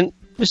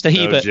Mr.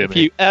 Hebert, Jimmy. if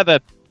you ever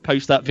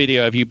post that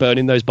video of you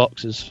burning those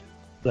boxes,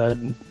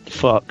 then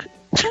fuck.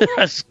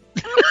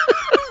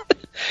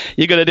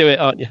 You're gonna do it,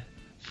 aren't you?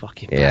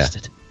 Fucking Yeah.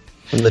 bastard.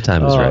 When the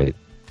time is Oh. right.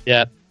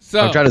 Yeah. So,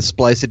 I'm trying to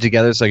splice it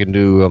together so I can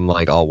do them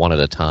like all one at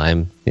a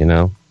time, you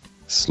know?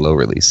 Slow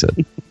release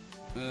it.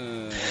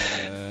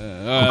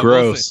 we'll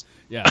Gross. see.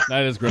 Yeah,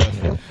 that is gross.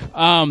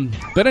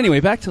 But anyway,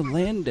 back to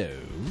Lando.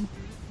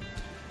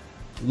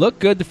 Look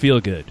good to feel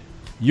good.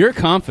 You're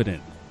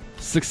confident,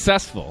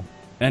 successful,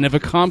 and have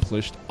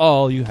accomplished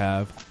all you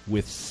have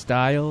with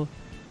style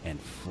and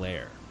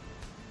flair.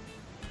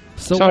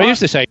 So Sorry, why- who's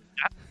this aimed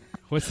at?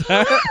 What's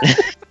that?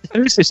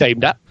 Who's this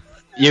aimed at?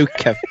 You,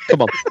 Kev.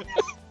 Come on.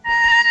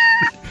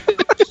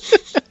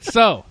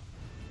 So,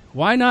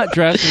 why not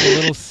dress with a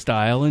little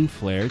style and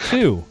flair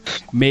too?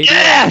 Maybe,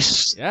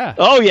 Yes! yeah,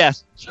 Oh,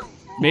 yes.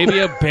 maybe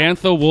a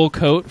bantha wool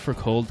coat for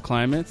cold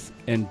climates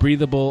and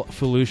breathable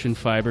Felucian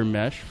fiber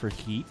mesh for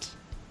heat.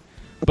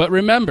 But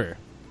remember,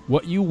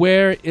 what you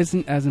wear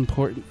isn't as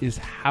important as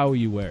how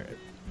you wear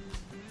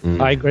it.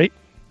 I agree.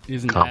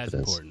 Isn't as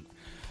Confidence. important.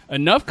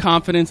 Enough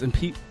confidence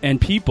and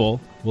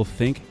people will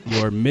think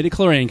your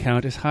midichlorian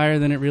count is higher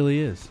than it really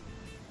is.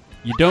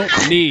 You don't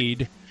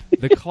need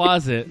the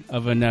closet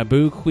of a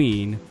Naboo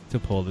queen to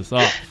pull this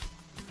off.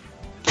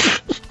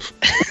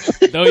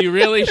 Though you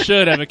really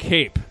should have a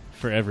cape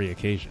for every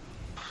occasion.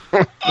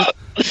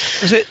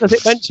 Does it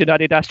mention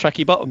Adidas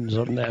tracky bottoms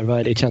on there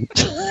by any chance?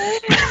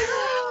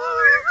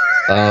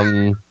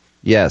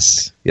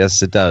 Yes,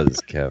 it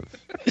does, Kev.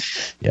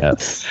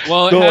 Yes.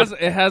 Well, Go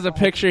it has a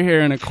picture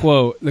here and a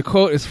quote. The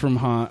quote is from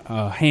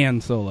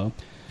Han Solo.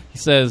 He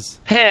says,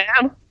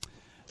 Ham.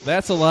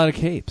 "That's a lot of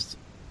capes,"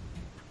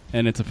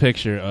 and it's a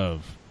picture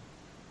of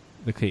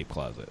the cape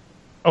closet.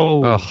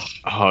 Oh.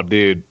 Oh,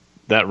 dude,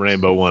 that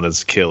rainbow one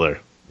is killer.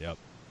 Yep.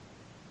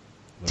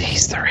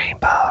 Taste the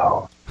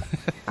rainbow.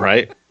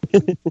 Right?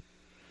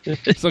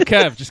 So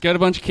Kev, just got a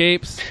bunch of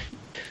capes.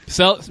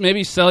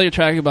 Maybe sell your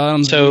tracky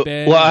bottoms. So, on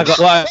eBay. what I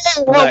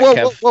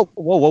got.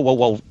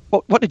 Whoa.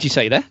 What did you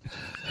say there?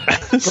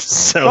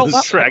 So Well,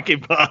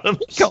 tracky bottoms.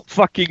 Got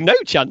fucking no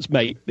chance,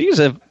 mate. These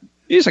are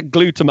You're just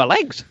glued to my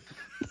legs.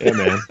 Yeah,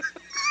 man.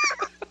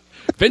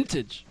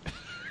 Vintage.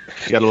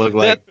 You got to look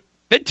like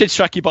Vintage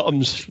tracky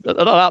bottoms. They're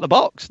not out of the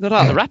box. They're not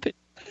out of the wrapping.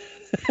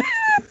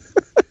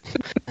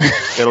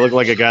 got to look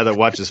like a guy that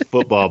watches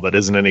football but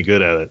isn't any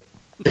good at it.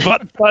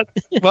 But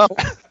well,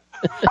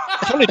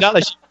 funny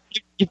Dallas,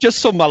 you've just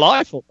summed my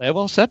life up there.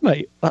 Well said,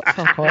 mate. That's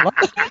I quite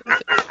like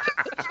that.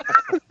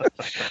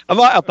 I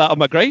might have that on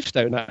my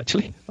gravestone,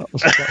 actually. That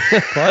was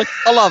quite.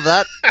 I love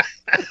that.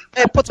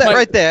 Hey, put that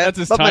right there. That's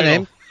his Put my title.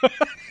 name.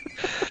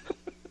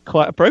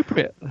 Quite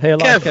appropriate. Here,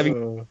 like Kev,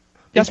 Kevin.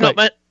 Yes,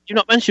 You've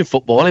not mentioned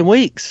football in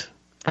weeks.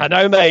 I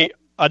know, mate.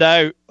 I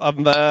know.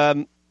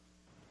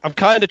 I'm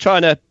kind of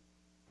trying to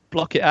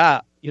block it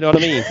out. You know what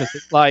I mean? Because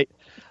it's like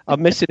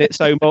I'm missing it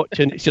so much,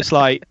 and it's just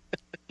like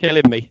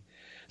killing me.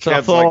 So Kev's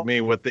I thought, like me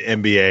with the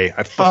NBA.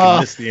 I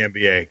fucking miss the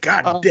NBA.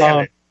 God damn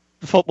it.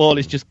 Football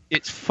is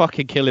it's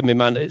fucking killing me,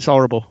 man. It's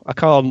horrible. I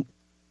can't.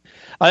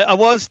 I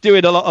was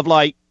doing a lot of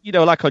like on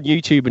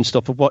YouTube and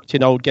stuff of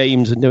watching old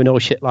games and doing all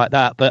shit like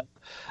that, but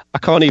I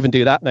can't even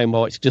do that no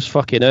more. It just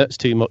fucking hurts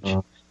too much.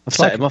 I've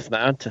set him off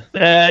now, haven't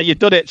I? You've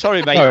done it.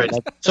 Sorry, mate.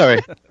 Sorry.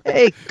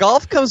 Hey,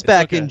 golf comes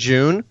back in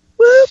June.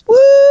 Whoop,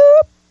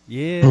 whoop.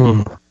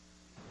 Yeah.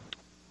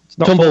 It's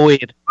not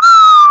Tumbleweed.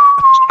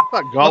 I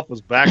thought golf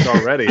was back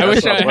already. I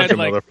wish saw I a bunch had, of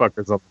like-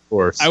 motherfuckers on the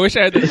course. I wish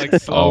I had the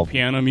slow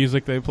piano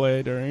music they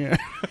play during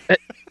it.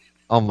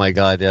 Oh my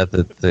god, yeah.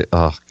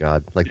 Oh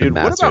god, like Dude,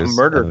 the what Masters. about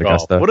murder and golf?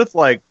 Augusta. What if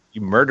like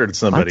you murdered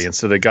somebody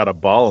instead of got a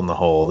ball in the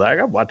hole? I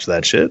gotta watch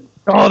that shit.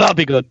 Oh, that'd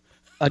be good.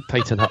 I'd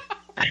pay to that.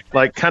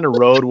 Like kind of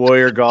road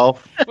warrior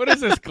golf. What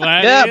is this,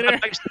 Yeah, Gladiator?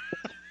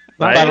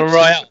 Right? Battle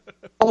Royale.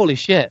 Holy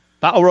shit.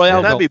 Battle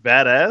Royale. That'd be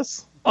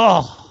badass.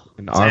 Oh,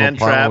 And Arnold Sand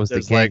Palmer trap, was the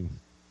there's, king. like,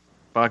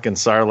 Fucking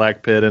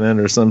Sarlacc pit in it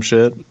or some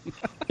shit.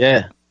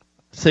 Yeah.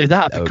 so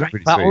that'd That be would be great.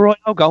 pretty Battle sweet.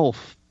 Royale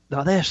golf.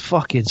 Now there's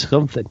fucking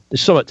something.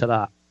 There's something to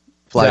that.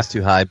 Flies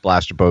too high,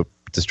 blaster boat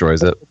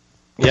destroys it.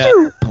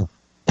 Yeah.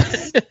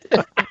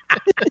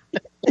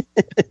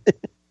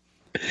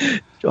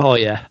 Oh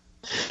yeah.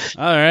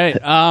 All right.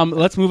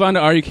 Let's move on to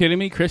Are You Kidding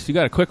Me? Chris, you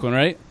got a quick one,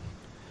 right?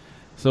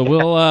 So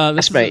we'll...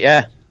 Yes, mate,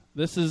 yeah.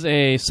 This is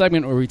a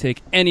segment where we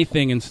take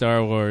anything in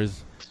Star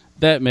Wars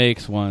that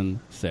makes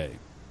one say.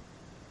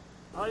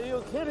 Are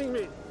you kidding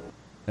me?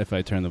 If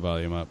I turn the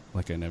volume up,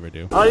 like I never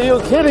do. Are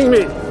you kidding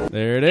me?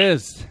 There it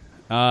is.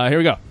 Here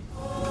we go.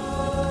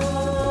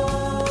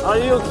 Are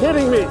you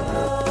kidding me?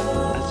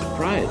 A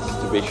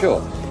surprise, to be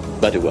sure,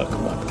 but a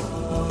welcome one.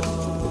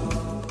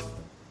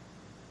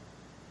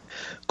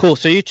 Cool.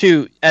 So you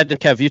two, Ed and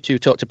Kev, you two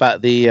talked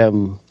about the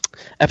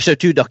episode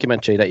 2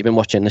 documentary that you've been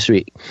watching this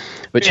week,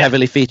 which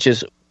heavily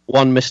features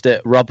one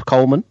Mr. Rob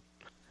Coleman.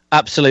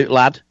 Absolute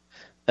lad.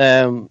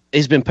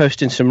 He's been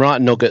posting some right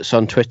nuggets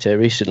on Twitter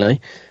recently,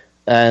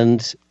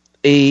 and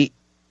he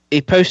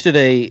posted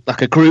a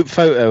group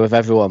photo of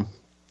everyone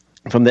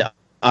from the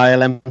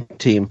ILM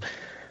team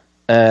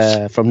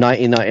from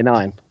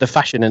 1999. The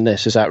fashion in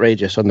this is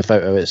outrageous on the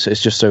photo. It's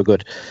just so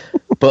good.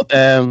 But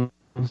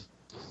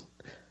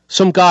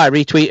some guy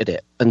retweeted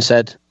it and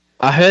said,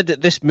 I heard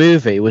that this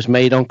movie was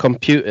made on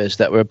computers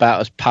that were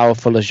about as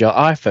powerful as your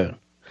iPhone.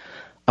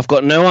 I've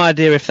got no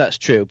idea if that's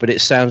true, but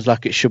it sounds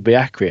like it should be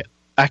accurate.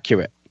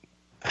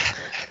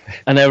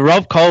 And then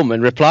Rob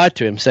Coleman replied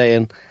to him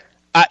saying,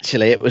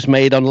 actually, it was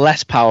made on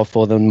less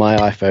powerful than my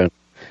iPhone.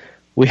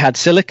 We had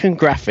Silicon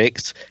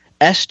Graphics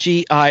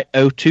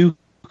SGI-O2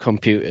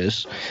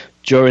 computers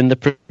during the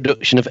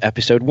production of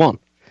episode 1.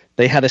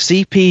 They had a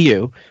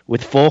CPU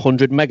with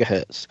 400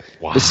 megahertz.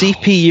 Wow. The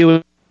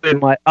CPU in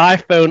my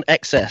iPhone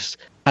XS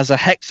has a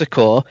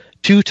hexa-core,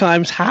 2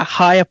 times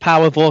higher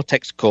power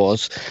vortex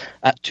cores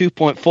at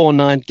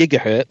 2.49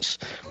 gigahertz,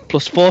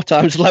 plus 4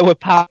 times lower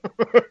power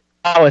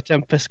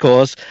Tempest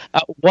cores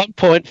at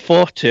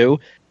 1.42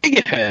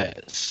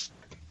 gigahertz.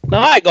 Now,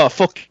 I ain't got a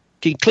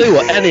fucking clue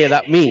what any of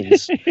that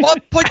means.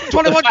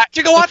 1.21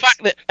 gigawatts? The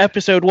fact that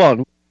episode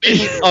 1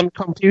 is on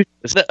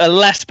computers that are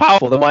less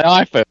powerful than my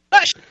iPhone.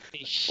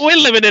 We're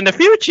living in the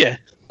future.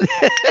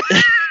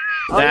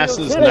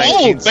 NASA's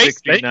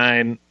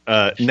 1969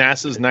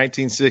 NASA's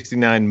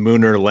 1969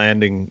 Lunar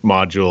landing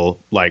module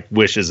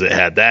wishes it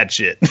had that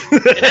shit.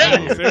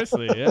 Yeah,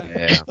 seriously,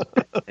 yeah.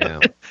 Yeah.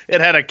 It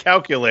had a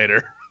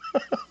calculator.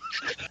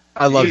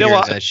 I love You know hearing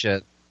what? that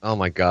shit. Oh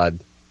my god.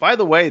 By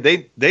the way,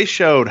 they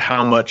showed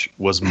how much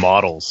was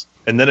models,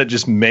 and then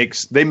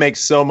they make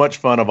so much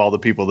fun of all the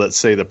people that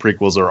say the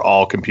prequels are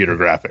all computer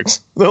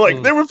graphics. They're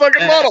like, they were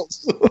fucking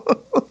models.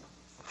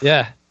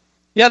 Yeah.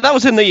 Yeah, that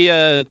was in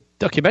the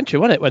documentary,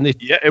 wasn't it? When they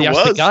it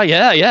asked the was. guy,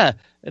 yeah.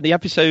 In the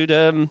episode,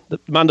 the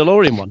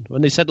Mandalorian one,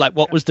 when they said,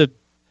 what was the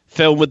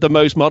film with the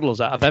most models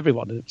out of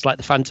everyone? And it's like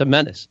The Phantom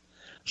Menace.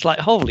 It's like,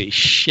 holy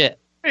shit.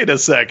 Wait a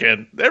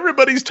second.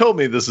 Everybody's told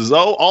me this is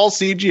all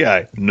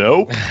CGI.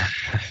 Nope.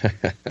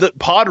 The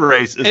pod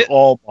race is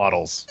all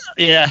models.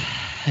 Yeah.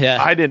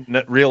 I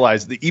didn't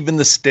realize that even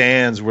the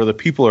stands where the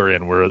people are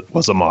in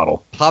was a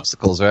model.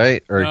 Popsicles,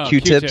 right? Or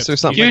Q-tips or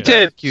something like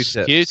that.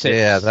 Q-tips.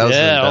 Yeah, that was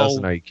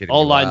an Are You Kidding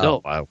all Me? lined Wow,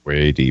 up. Wow,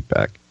 way deep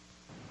back.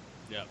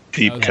 Yeah.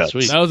 Deep cuts.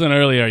 That was an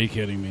early Are You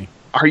Kidding Me?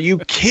 Are you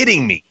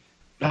kidding me?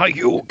 Are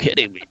you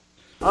kidding me?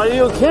 Are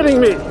you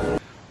kidding me?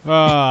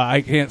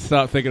 I can't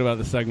stop thinking about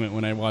the segment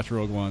when I watch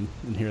Rogue One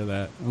and hear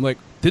that. I'm like,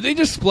 did they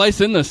just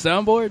splice in the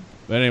soundboard?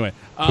 But anyway,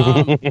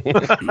 that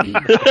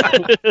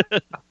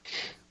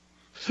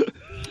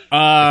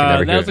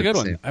was a good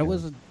one.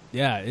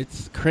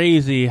 It's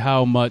crazy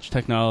how much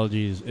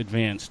technology's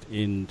advanced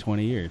in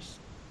 20 years.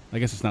 I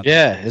guess it's not.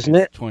 Yeah, isn't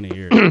it? 20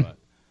 years. But.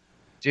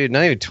 Dude,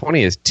 not even 20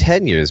 years,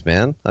 10 years,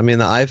 man. I mean,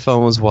 the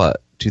iPhone was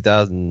what,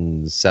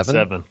 2007?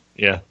 7,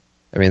 yeah.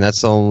 I mean,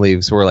 that's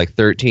only, so we're like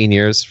 13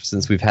 years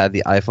since we've had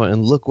the iPhone,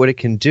 and look what it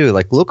can do.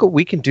 Like, look what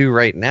we can do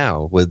right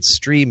now with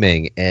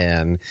streaming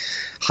and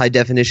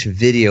high-definition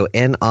video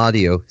and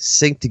audio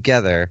synced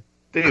together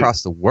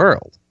across the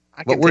world.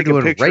 I can take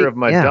a picture of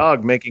my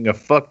dog making a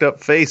fucked up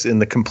face in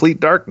the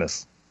complete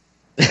darkness.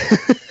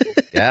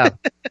 Yeah.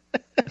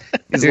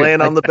 He's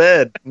laying on the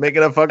bed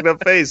making a fucked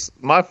up face.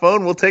 My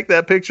phone will take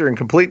that picture in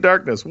complete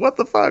darkness. What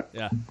the fuck?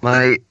 Yeah.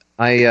 My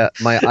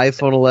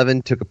iPhone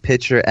 11 took a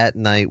picture at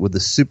night with the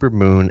super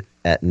moon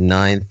at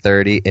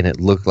 9:30, and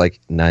it looked like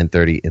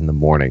 9:30 in the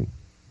morning.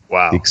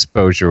 Wow. The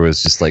exposure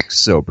was just like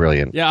so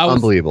brilliant. Yeah,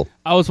 unbelievable.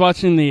 I was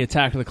watching the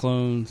Attack of the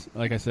Clones,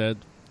 like I said,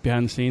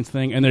 behind the scenes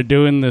thing, and they're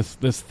doing this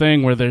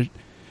thing where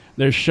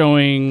they're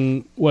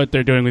showing what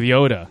they're doing with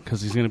Yoda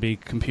because he's going to be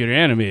computer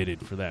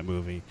animated for that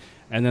movie.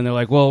 And then they're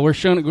like, "Well, we're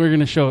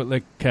going to show it."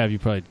 Like Cav, you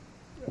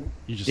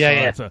just saw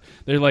it. So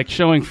they're like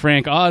showing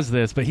Frank Oz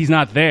this, but he's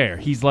not there.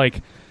 He's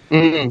like,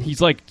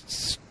 he's like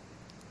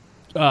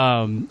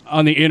on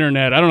the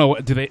internet. I don't know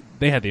what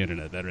they had the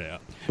internet that right.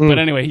 But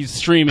anyway, he's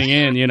streaming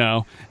in,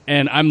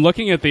 and I'm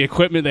looking at the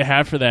equipment they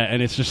have for that,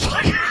 and it's just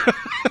like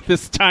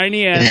this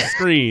tiny ass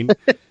screen.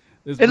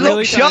 It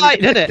looks shy,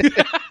 doesn't it?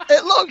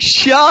 It looks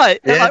shy.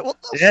 Yeah. Like,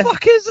 what the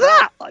fuck is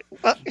that? Like,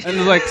 what? And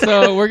it's like,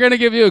 so we're gonna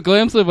give you a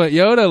glimpse of what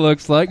Yoda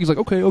looks like. He's like,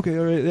 okay, all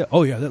right, yeah.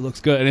 Oh yeah, that looks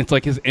good. And it's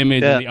like his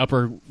image in the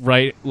upper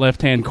right,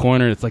 left hand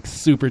corner. It's like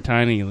super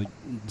tiny. Like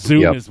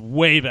zoom is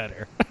way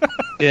better.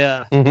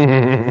 Yeah. Do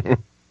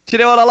you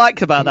know what I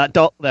like about that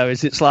doc though?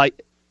 Is it's like,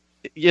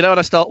 when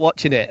I start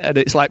watching it, and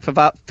it's like for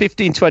about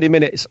 15-20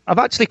 minutes, I'm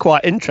actually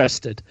quite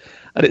interested.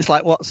 And it's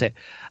like, what's it?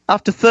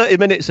 After 30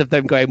 minutes of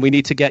them going, we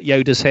need to get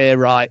Yoda's hair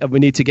right, and we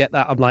need to get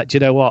that, I'm like, do you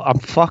know what? I'm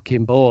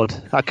fucking bored.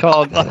 I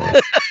can't.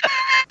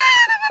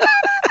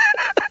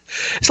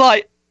 It's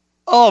like,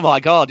 oh my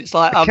God. It's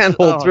like, I can't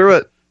hold through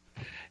it.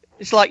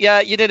 It's like, yeah,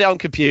 you did it on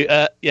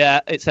computer.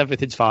 Yeah,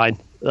 everything's fine.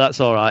 That's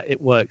all right.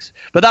 It works.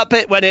 But that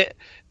bit when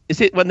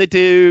they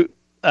do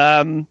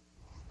the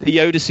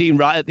Yoda scene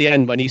right at the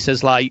end when he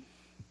says, like,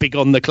 big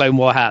on the Clone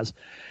War has.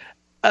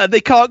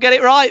 They can't get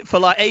it right for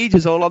like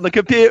ages all on the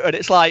computer, and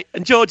it's like,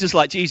 and George is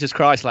like, Jesus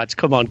Christ, lads,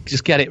 come on,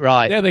 just get it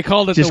right. Yeah, they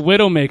called it the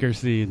Widowmaker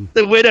scene.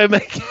 The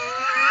Widowmaker.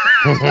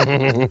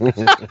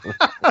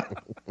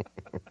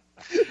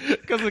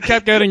 Because it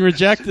kept getting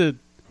rejected.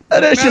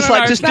 And it's just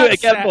just do it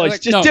again, boys.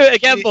 Just do it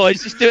again,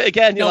 boys. Just do it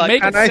again. You're like,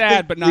 make it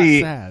sad, but not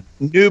sad.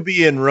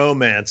 Nubian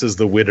romance is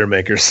the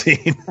Widowmaker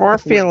scene. More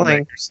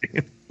feeling.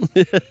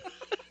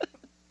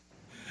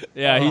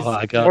 Yeah, he's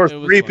or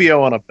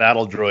 3PO on a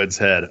battle droid's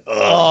head.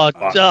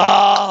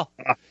 That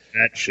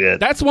shit.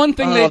 That's one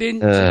thing they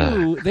didn't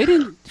do. They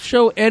didn't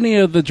show any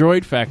of the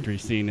Droid Factory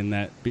scene in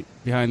that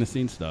behind the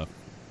scenes stuff.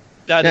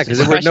 Yeah, because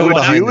there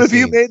would if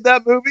you made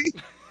that movie.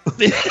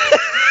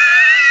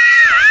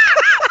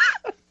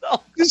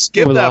 Just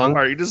skip that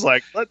part. You're just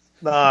like, let's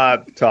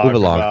not talk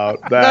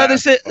about that. No,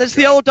 there's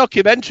the old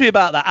documentary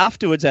about that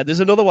afterwards.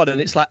 There's another one,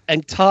 and it's like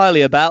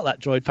entirely about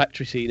that Droid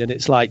Factory scene, and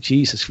it's like,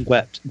 Jesus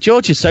wept.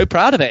 George is so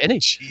proud of it, isn't he?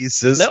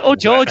 Jesus. Little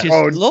George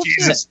loves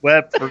Jesus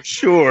wept for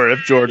sure if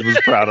George was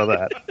proud of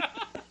that.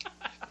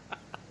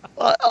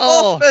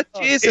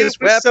 Jesus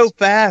it was so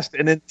fast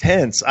and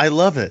intense. I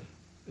love it.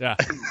 Yeah.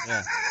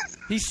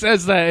 He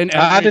says that in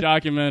every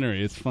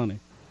documentary. It's funny.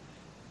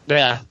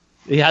 Yeah,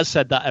 he has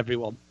said that,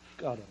 everyone.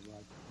 God,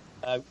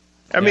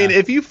 I mean,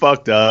 if you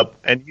fucked up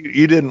and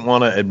you didn't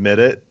want to admit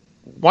it,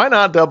 why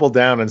not double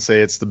down and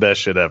say it's the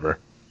best shit ever?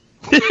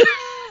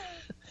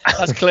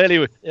 That's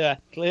clearly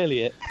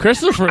it.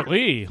 Christopher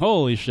Lee,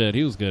 holy shit,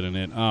 he was good in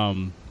it.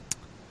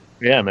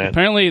 Yeah, man.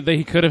 Apparently,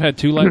 he could have had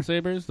two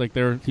lightsabers. Like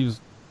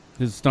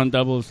his stunt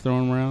double was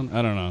throwing around.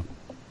 I don't know.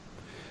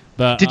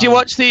 But did you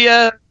watch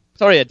the?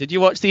 Did you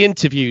watch the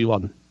interview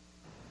one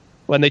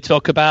when they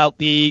talk about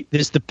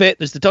there's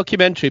the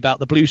documentary about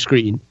the blue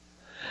screen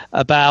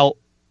about.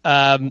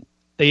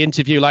 They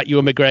interview like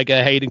Ewan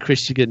McGregor, Hayden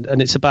Christensen,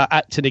 and it's about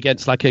acting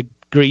against like a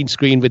green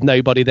screen with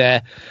nobody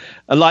there.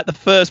 And like the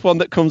first one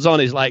that comes on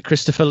is like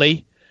Christopher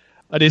Lee,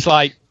 and it's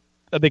like,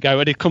 and they go,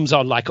 and it comes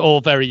on like all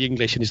very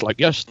English, and he's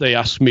like, yes, they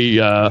asked me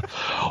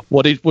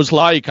what it was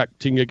like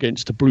acting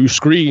against a blue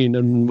screen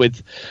and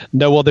with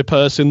no other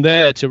person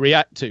there to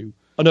react to.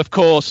 And of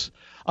course,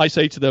 I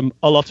say to them,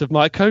 a lot of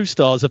my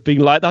co-stars have been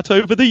like that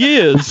over the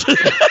years.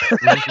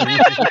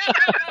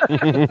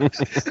 And then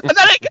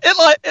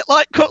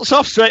it cuts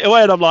off straight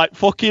away, and I'm like,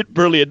 fucking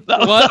brilliant.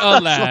 What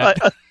a lad.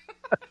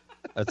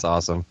 That's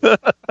awesome.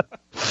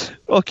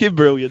 Fucking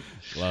brilliant.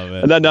 Love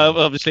it. And then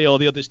obviously all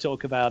the others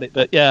talk about it.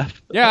 But yeah,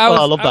 Yeah,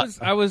 I love that.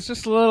 I was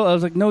just a little. I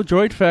was like, no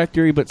Droid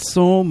Factory, but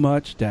so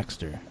much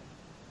Dexter.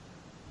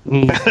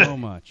 So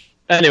much.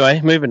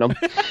 Anyway, moving on.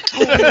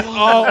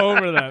 All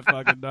over that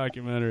fucking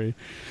documentary.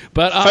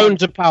 But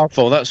Phones are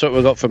powerful. That's what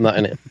we got from that,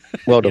 innit?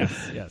 Well done.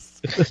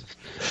 Yes.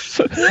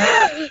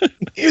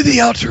 Near the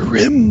outer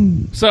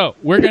rim. So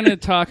we're going to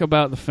talk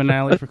about the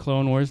finale for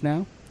Clone Wars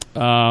now,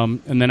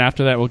 and then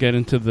after that, we'll get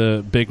into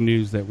the big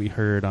news that we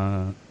heard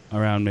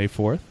around May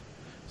 4th.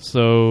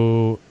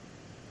 So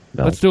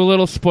let's do a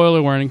little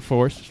spoiler warning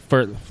first.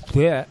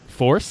 That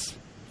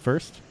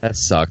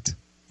sucked.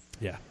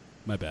 Yeah,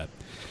 my bad.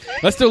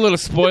 Let's do a little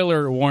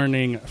spoiler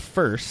warning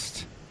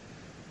first,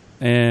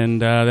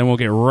 and then we'll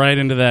get right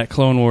into that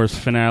Clone Wars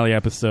finale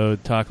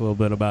episode, talk a little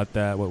bit about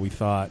that, what we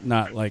thought.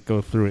 Not like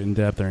go through it in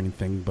depth or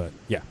anything, but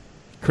yeah.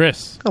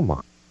 Chris. Come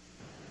on.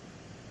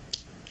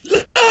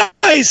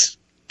 Lies!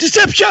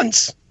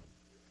 Deceptions!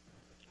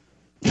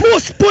 More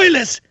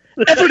spoilers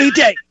every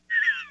day!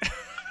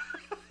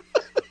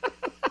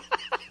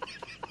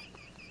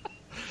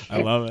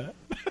 I love it.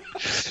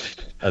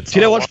 Do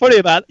you know what's funny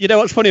about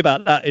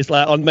that is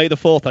like on May the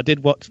 4th I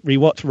did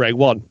rewatch Rogue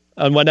One,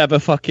 and whenever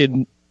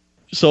fucking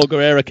Saw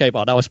Gerrera came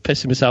on, I was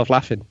pissing myself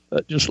laughing.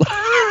 Just like,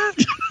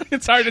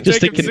 it's hard to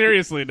take him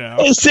seriously now.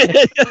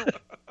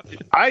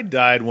 I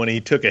died when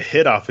he took a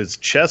hit off his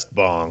chest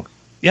bong.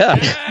 Yeah.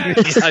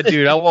 Yeah,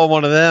 dude, I want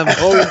one of them.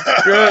 Holy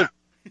shit.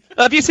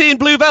 Have you seen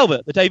Blue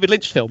Velvet, the David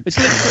Lynch film? It's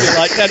literally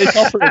like Dennis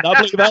Hopper in that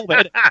Blue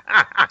Velvet.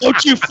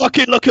 Don't you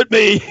fucking look at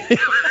me!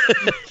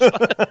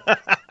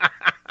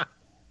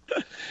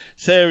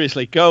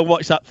 Seriously, go and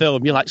watch that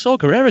film. You're like, Saw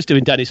Gerrera's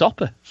doing Dennis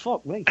Hopper.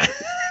 Fuck me.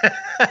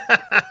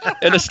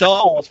 In a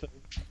Star Wars film.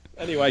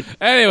 Anyway,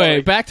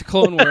 sorry. Back to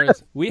Clone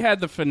Wars. We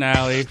had the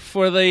finale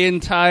for the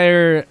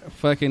entire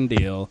fucking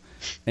deal,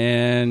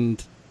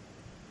 and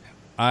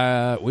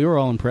we were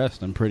all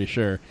impressed, I'm pretty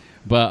sure.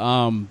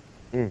 But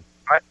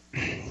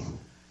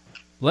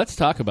let's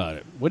talk about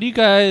it. What do you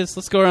guys...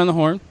 Let's go around the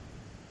horn.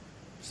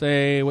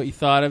 Say what you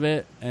thought of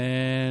it,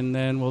 and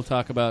then we'll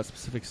talk about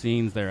specific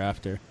scenes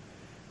thereafter.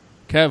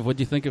 Kev, what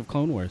do you think of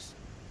Clone Wars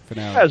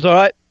finale? That was all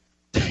right.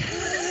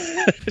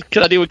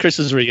 Can I deal with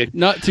Chris's reading?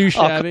 Not too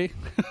shabby.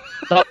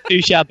 Not too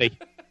shabby.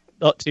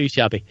 Not too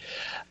shabby.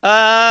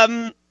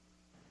 I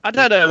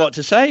don't know what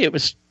to say. It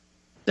was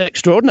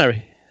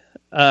extraordinary.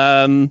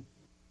 I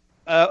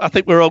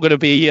think we're all going to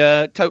be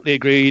totally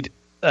agreed.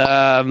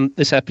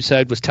 This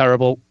episode was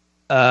terrible.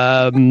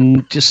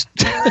 Just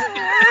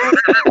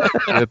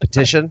a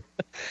petition?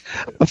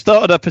 I've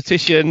started a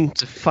petition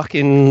to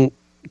fucking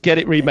get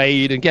it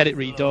remade and get it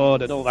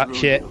redone and all that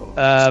shit.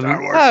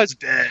 Star Wars is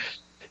dead.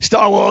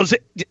 Star Wars,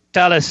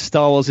 Dallas,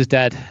 Star Wars is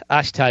dead.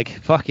 Hashtag,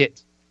 fuck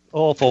it.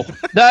 Awful.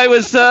 No, it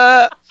was...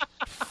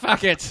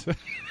 fuck it.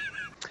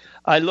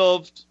 I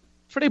loved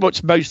pretty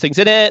much most things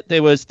in it.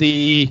 There was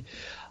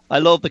I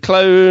love the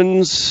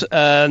clones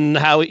and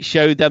how it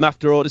showed them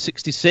after Order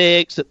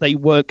 66 that they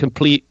weren't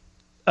completely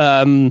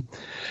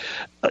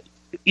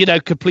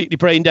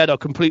brain dead or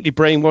completely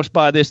brainwashed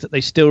by this, that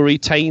they still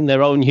retain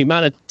their own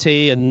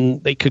humanity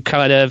and they could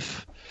kind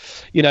of,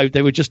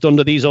 they were just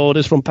under these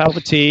orders from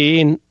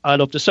Palpatine. I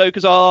loved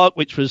Ahsoka's arc,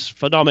 which was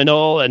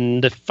phenomenal,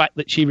 and the fact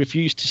that she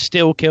refused to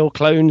still kill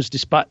clones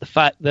despite the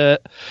fact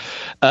that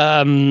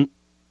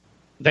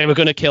they were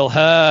going to kill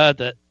her,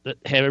 that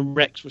her and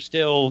Rex were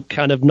still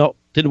kind of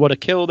didn't want to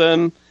kill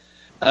them.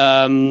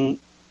 The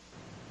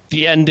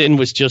ending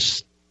was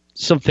just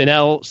something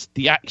else.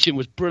 The action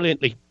was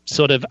brilliantly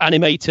sort of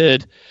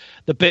animated.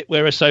 The bit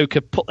where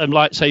Ahsoka put them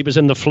lightsabers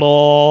in the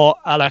floor,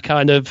 a la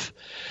kind of,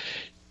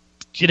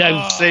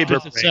 saber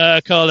breaks.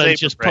 Circle and saber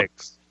just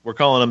breaks. We're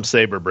calling them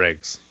saber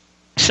breaks.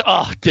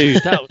 Oh, dude,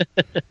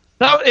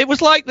 it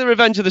was like the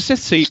Revenge of the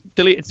Sith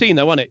deleted scene,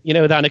 though, wasn't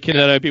it? With Anakin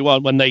and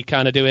Obi-Wan when they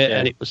kind of do it,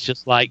 and it was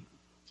just like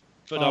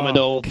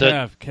phenomenal.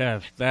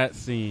 Kev, that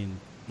scene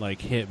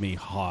hit me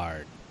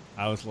hard.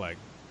 I was like,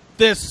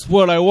 "This is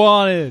what I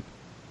wanted."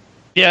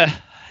 Yeah.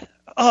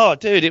 Oh,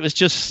 dude, it was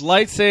just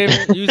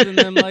lightsaber using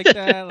them like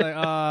that.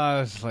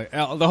 It's like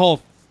the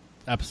whole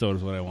episode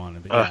is what I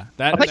wanted. But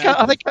yeah,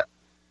 I think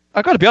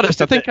I got to be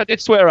honest. I think I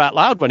did swear out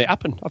loud when it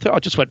happened. I think I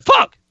just went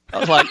 "fuck." I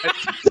was like,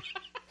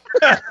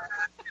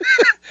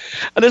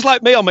 and it's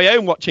like me on my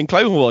own watching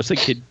Clone Wars,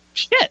 thinking,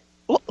 "Shit,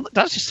 did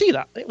I just see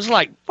that?" It was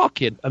like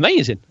fucking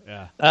amazing.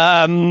 Yeah.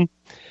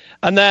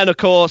 And then of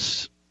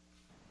course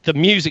the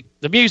music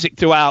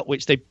throughout,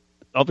 which they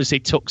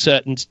obviously took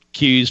certain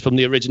cues from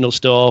the original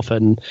stuff,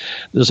 and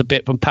there's a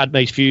bit from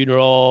Padme's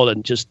funeral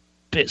and just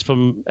bits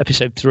from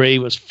episode 3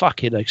 was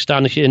fucking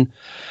astonishing.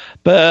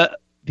 But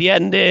the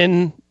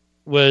ending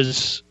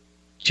was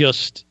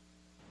just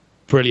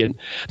brilliant.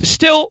 There's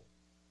still,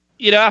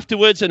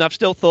 afterwards, and I've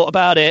still thought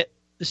about it,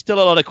 there's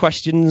still a lot of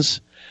questions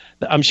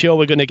that I'm sure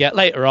we're going to get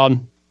later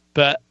on,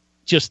 but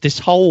just this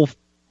whole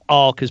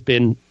arc has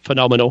been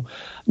phenomenal.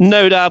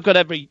 No doubt, I've got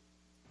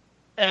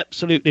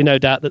absolutely no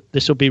doubt that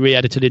this will be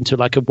re-edited into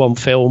a one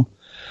film,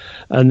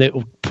 and it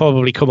will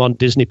probably come on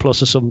Disney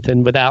Plus or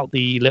something without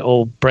the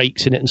little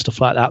breaks in it and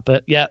stuff like that.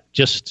 But yeah,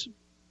 just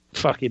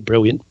Fucking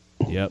brilliant.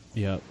 Yep.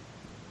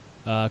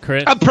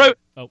 Chris?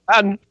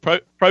 And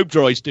probe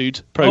droids,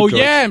 dude. Probe droids.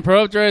 Yeah, and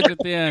probe droids at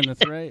the end.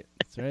 That's right.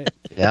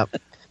 Yep.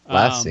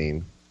 Last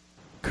scene.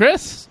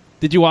 Chris,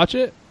 did you watch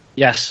it?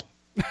 Yes.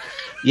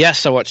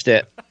 Yes, I watched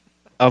it.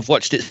 I've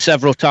watched it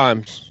several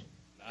times.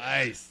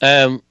 Nice.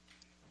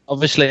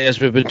 Obviously, as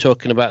we've been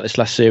talking about this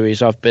last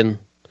series, I've been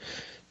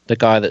the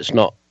guy that's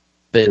not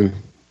been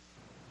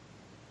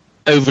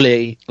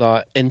overly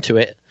into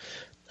it.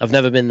 I've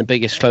never been the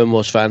biggest Clone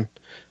Wars fan,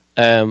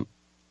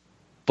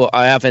 but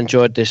I have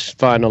enjoyed this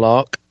final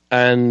arc,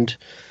 and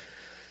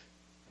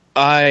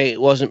I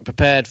wasn't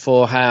prepared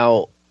for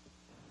how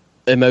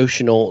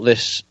emotional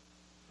this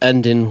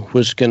ending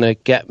was going to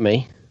get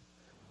me,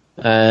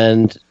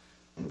 and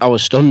I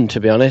was stunned, to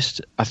be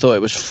honest. I thought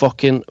it was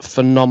fucking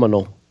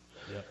phenomenal.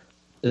 Yep.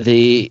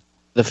 The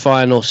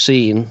final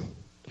scene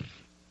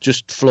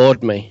just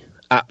floored me,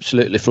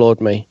 absolutely floored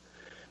me.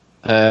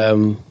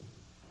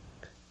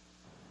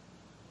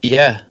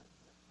 Yeah,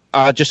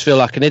 I just feel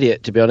like an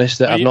idiot, to be honest,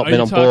 that I've not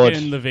been on board. Are you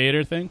talking the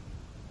Vader thing?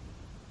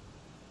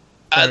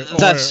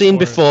 That scene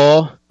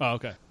before. Oh,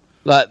 okay.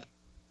 Like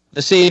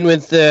the scene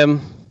with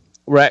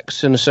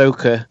Rex and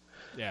Ahsoka,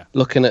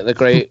 looking at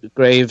the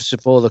graves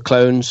of all the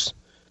clones,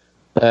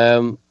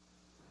 and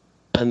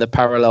the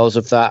parallels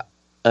of that,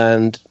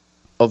 and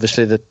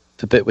obviously the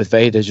bit with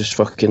Vader just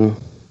fucking.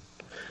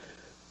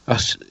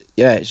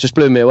 It just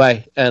blew me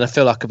away, and I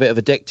feel like a bit of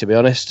a dick, to be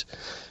honest,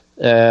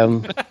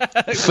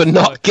 for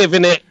not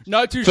giving it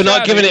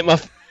my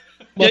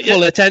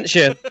full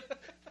attention,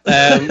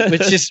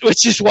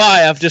 which is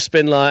why I've just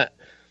been like,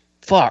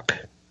 fuck,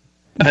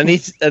 I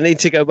need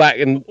to go back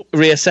and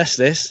reassess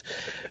this,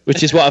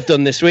 which is what I've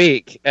done this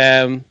week.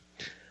 And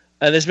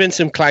there's been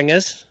some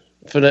clangers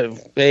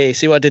hey,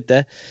 see what I did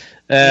there,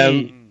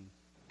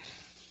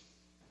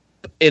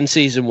 in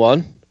season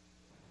 1,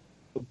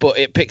 but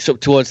it picks up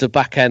towards the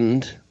back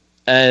end.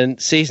 And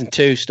season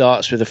 2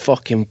 starts with a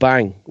fucking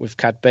bang with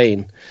Cad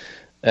Bane,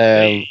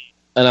 and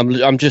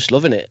I'm just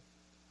loving it.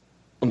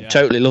 I'm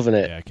totally loving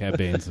it. Yeah, Cad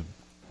Bane's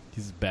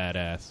he's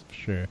badass for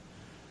sure.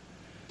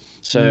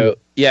 So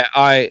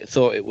I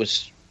thought it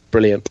was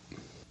brilliant.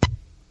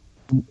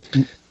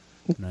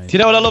 Nice. Do you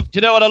know what I love? Do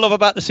you know what I love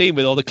about the scene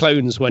with all the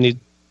clones when he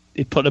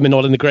put them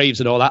all in the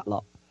graves and all that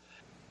lot?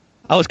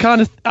 I was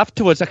kind of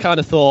afterwards. I kind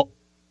of thought,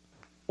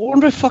 I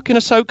wonder if fucking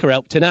Ahsoka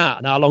helped him out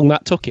and how long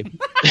that took him.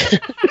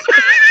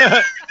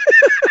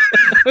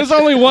 There's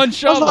only one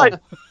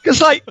shot.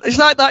 Because it's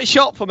like that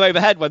shot from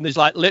overhead when there's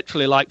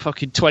literally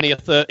fucking 20 or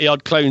 30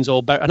 odd clones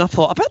all buried, and I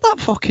thought, I bet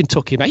that fucking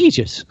took him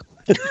ages.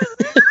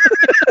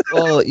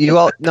 Well,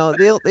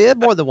 they had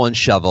more than one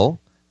shovel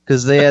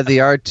because they had the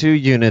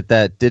R2 unit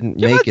that didn't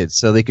make it,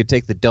 so they could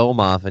take the dome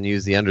off and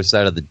use the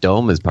underside of the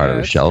dome as part of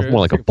a shovel,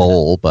 more like a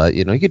bowl. But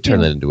you could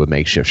turn that into a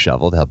makeshift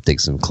shovel to help dig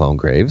some clone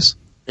graves.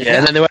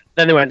 Yeah, and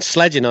then they went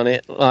sledging on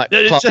it, like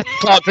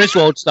Clark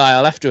Griswold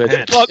style afterwards.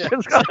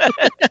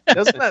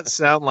 Doesn't that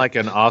sound like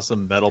an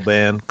awesome metal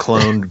band,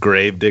 Cloned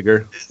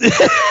Gravedigger?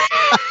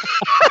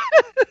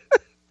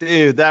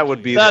 Dude, that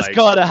would be That's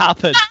gotta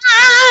happen.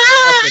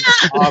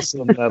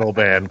 Awesome metal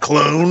band,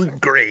 Cloned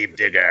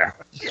Gravedigger.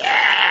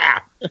 Yeah!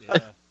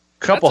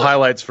 Couple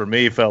highlights for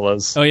me,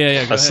 fellas. Oh,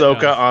 yeah.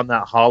 Ahsoka on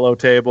that hollow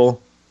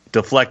table,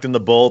 deflecting the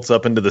bolts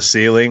up into the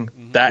ceiling.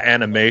 Mm-hmm. That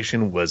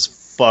animation was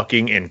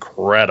fucking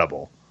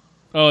incredible.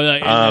 Oh,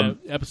 in the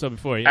episode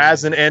before. Yeah.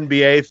 As an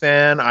NBA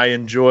fan, I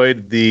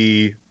enjoyed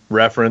the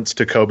reference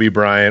to Kobe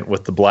Bryant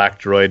with the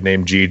black droid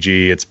named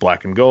Gigi. It's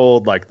black and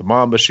gold, like the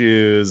Mamba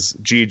shoes.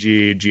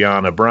 Gigi,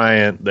 Gianna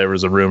Bryant. There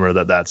was a rumor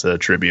that that's a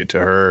tribute to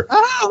her.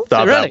 Oh,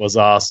 thought really? that was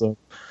awesome.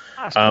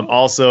 Cool.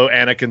 Also,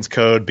 Anakin's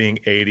code being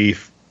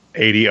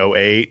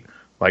 8008.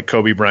 Like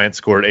Kobe Bryant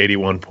scored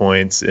 81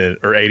 points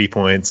or 80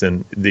 points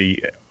in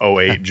the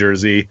 08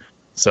 jersey.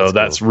 So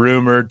that's cool.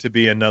 Rumored to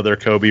be another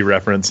Kobe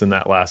reference in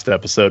that last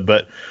episode.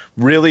 But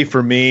really,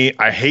 for me,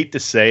 I hate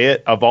to say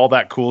it, of all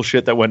that cool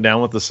shit that went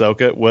down with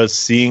Ahsoka, was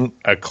seeing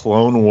a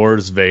Clone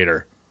Wars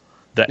Vader.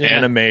 The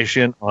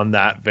animation on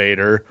that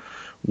Vader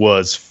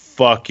was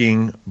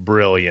fucking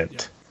brilliant.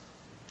 Yeah.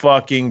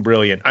 Fucking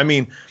brilliant. I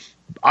mean,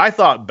 I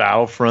thought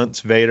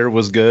Battlefront's Vader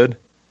was good.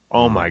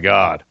 Oh, my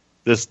God.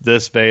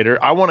 This Vader,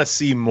 I want to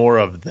see more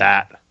of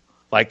that.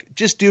 Like,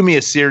 just do me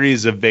a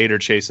series of Vader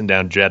chasing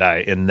down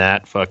Jedi in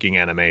that fucking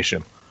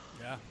animation.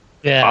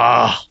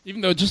 Yeah.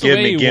 Even though just the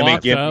way he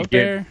walked out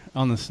there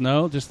on the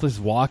snow, just this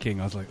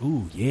walking, I was like,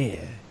 ooh, yeah.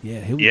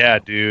 Yeah,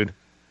 dude.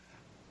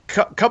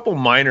 Couple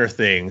minor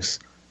things.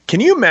 Can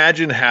you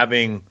imagine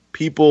having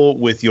people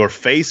with your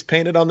face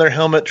painted on their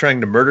helmet trying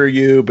to murder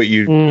you, but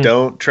you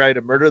don't try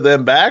to murder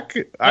them back?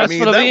 I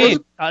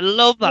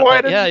love that.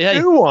 Quite a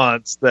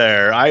nuance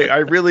there. I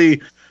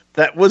really...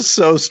 That was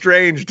so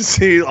strange to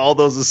see all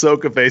those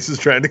Ahsoka faces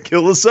trying to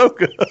kill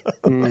Ahsoka.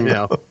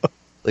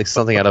 Like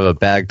something out of a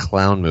bad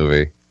clown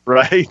movie.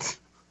 Right?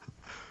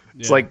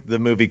 It's like the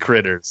movie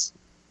Critters.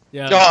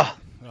 Yeah.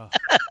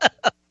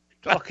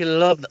 Fucking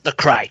love the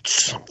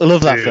Crites. I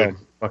love that film.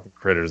 Fucking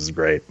Critters is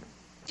great.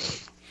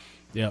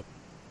 Yep.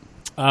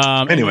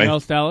 Anything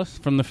else, Dallas,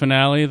 from the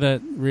finale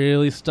that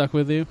really stuck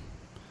with you?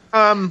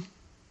 I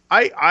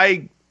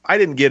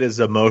didn't get as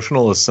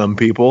emotional as some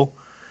people,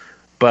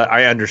 but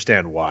I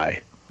understand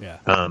why.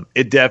 Yeah.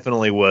 It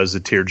definitely was a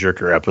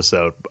tearjerker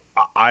episode.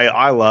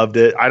 I loved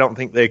it. I don't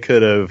think they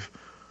could have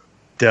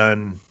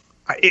done.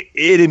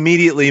 It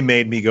immediately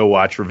made me go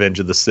watch Revenge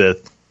of the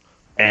Sith,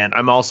 and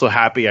I'm also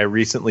happy I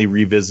recently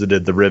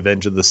revisited the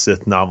Revenge of the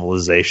Sith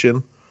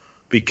novelization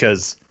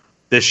because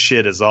this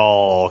shit is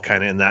all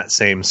kind of in that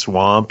same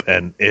swamp,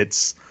 and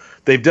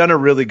they've done a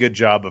really good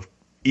job of,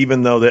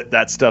 even though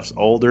that stuff's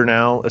older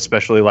now,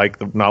 especially like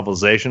the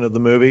novelization of the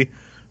movie,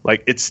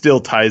 like it still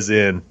ties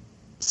in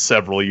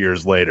several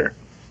years later.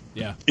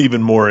 Yeah.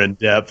 Even more in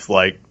depth.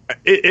 Like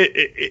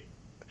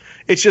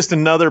it's just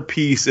another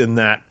piece in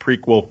that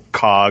prequel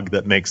cog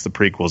that makes the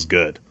prequels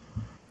good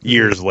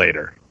years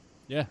later.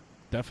 Yeah,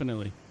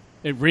 definitely.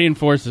 It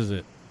reinforces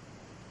it.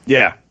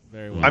 Yeah.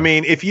 Very well. I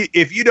mean, if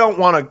you don't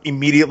want to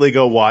immediately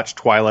go watch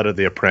Twilight of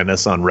the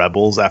Apprentice on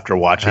Rebels after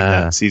watching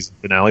that season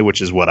finale,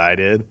 which is what I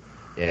did.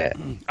 Yeah.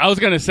 I was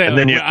going to say, and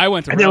like, then I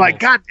went to and Rebels. they're like,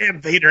 God damn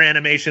Vader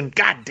animation.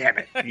 God damn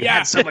it. You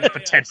had so much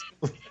potential.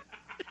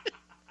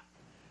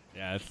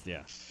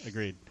 Yeah,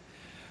 agreed.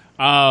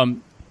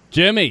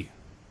 Jimmy.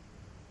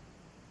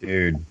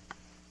 Dude.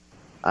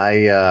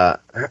 I,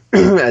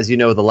 as you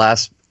know,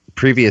 the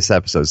previous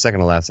episode,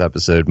 second to last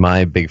episode,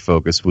 my big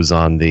focus was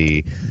on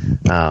the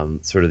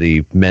sort of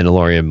the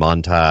Mandalorian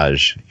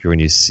montage when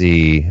you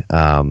see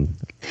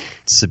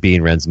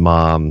Sabine Wren's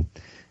mom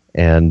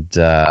and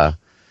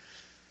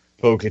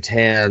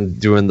Bo-Katan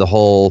doing the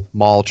whole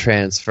Maul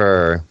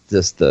transfer.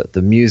 Just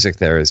the music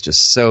there is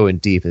just so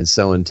deep and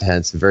so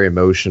intense and very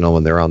emotional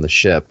when they're on the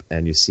ship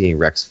and you're seeing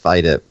Rex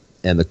fight it,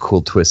 and the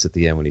cool twist at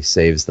the end when he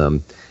saves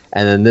them.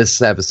 And then this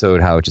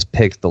episode, how it just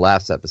picks, the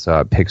last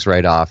episode, it picks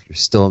right off. You're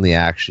still in the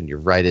action. You're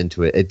right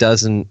into it. It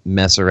doesn't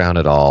mess around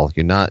at all.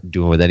 You're not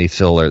doing with any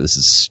filler. This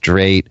is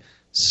straight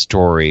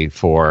story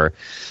for,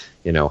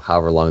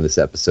 however long this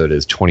episode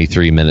is,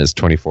 23 minutes,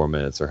 24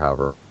 minutes, or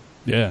however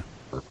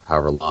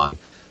long.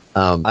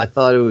 I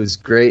thought it was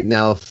great.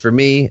 Now, for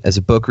me, as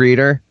a book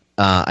reader,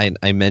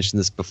 I mentioned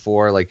this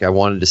before, like I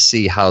wanted to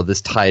see how this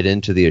tied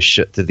into the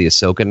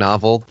Ahsoka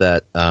novel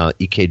that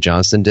E.K.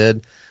 Johnston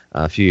did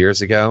a few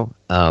years ago.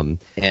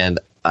 And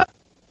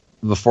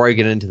before I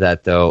get into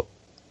that, though,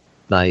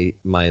 my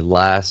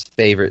last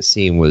favorite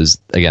scene was,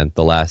 again,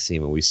 the last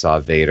scene when we saw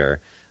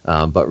Vader.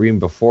 But even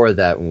before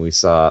that, when we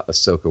saw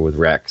Ahsoka with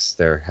Rex,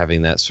 they're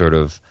having that sort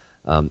of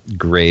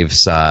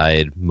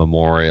graveside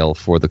memorial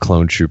for the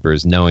clone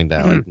troopers, knowing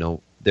that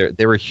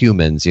they were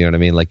humans. You know what I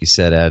mean? Like you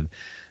said, Ed,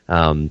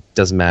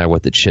 doesn't matter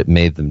what the chip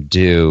made them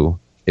do.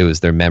 It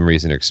was their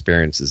memories and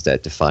experiences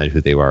that defined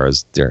who they are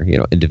as their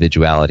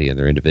individuality, and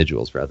their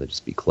individuals rather than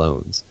just be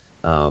clones.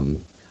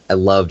 I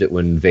loved it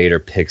when Vader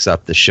picks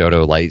up the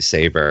Shoto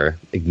lightsaber,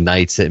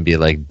 ignites it, and be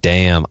like,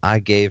 damn, I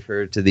gave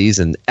her to these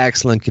in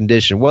excellent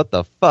condition. What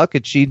the fuck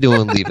is she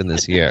doing leaving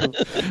this here?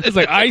 It's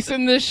like ice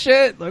in this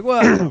shit? Like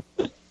what?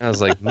 I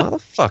was like,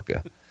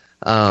 motherfucker.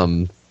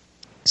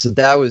 So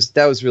that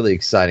was really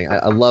exciting.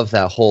 I love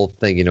that whole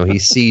thing. He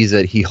sees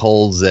it, he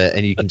holds it,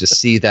 and you can just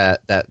see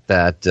that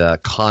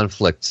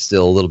conflict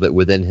still a little bit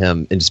within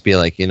him, and just be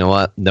like, you know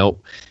what?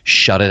 Nope,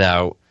 shut it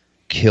out.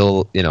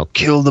 Kill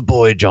the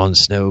boy, Jon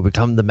Snow.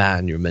 Become the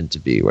man you're meant to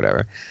be.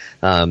 Whatever.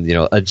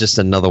 Just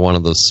another one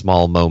of those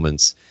small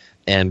moments,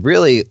 and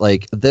really,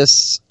 like,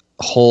 this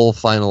whole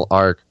final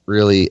arc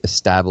really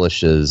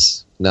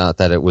establishes, not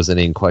that it wasn't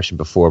in question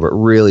before, but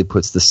really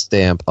puts the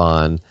stamp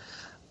on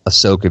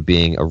Ahsoka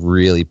being a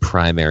really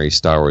primary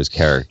Star Wars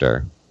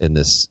character in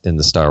the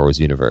Star Wars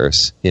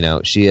universe.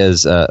 She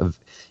is,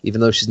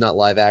 even though she's not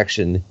live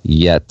action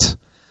yet,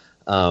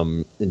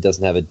 and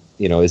doesn't have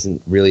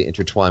isn't really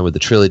intertwined with the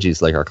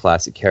trilogies like our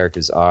classic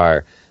characters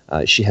are.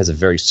 She has a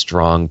very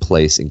strong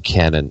place in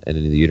canon and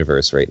in the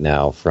universe right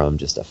now, from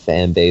just a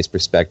fan base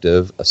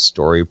perspective, a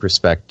story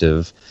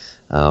perspective.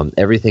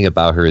 Everything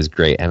about her is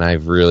great, and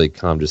I've really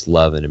come to just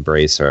love and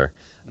embrace her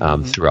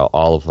throughout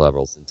all of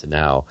Rebels into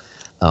now.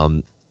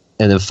 And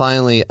then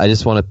finally, I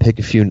just want to pick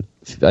a few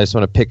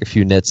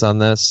nits on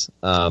this.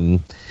 I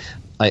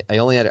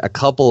only had a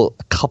couple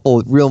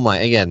real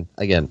again.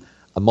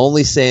 I'm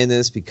only saying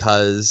this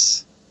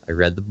because I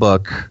read the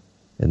book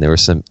and there were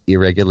some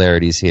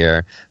irregularities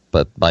here,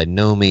 but by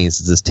no means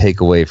does this take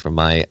away from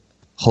my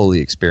holy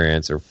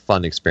experience or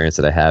fun experience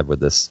that I had with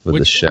this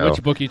show.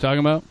 Which book are you talking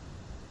about?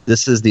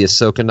 This is the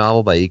Ahsoka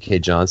novel by E.K.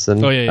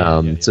 Johnston. Oh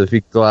yeah. So if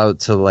you go out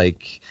to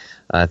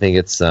I think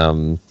it's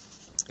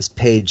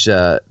page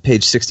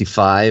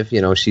 65,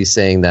 she's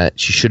saying that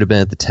she should have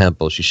been at the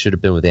temple. She should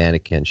have been with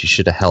Anakin. She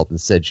should have helped.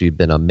 Instead, she'd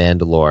been on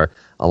Mandalore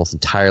almost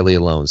entirely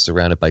alone,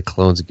 surrounded by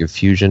clones of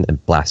confusion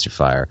and blaster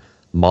fire.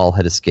 Maul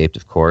had escaped,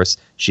 of course.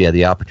 She had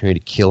the opportunity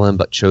to kill him,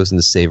 but chosen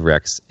to save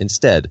Rex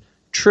instead.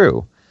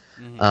 True.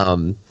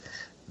 Mm-hmm.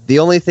 The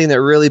only thing that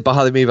really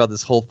bothered me about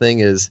this whole thing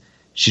is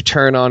she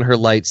turned on her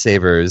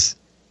lightsabers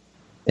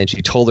and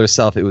she told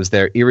herself it was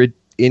their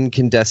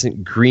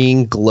incandescent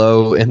green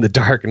glow in the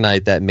dark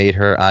night that made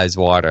her eyes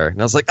water.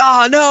 And I was like,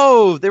 oh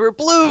no, they were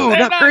blue,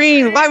 not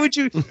green. Why would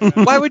you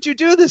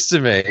do this to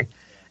me?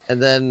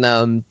 And then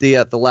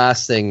the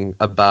last thing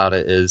about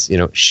it is,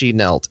 she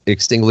knelt,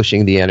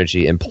 extinguishing the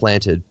energy, and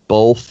planted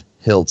both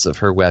hilts of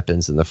her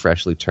weapons in the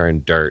freshly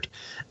turned dirt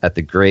at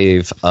the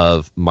grave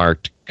of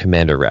marked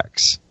Commander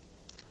Rex.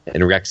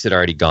 And Rex had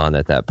already gone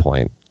at that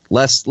point.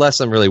 Less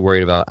I'm really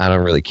worried about. I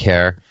don't really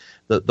care.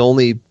 The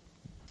only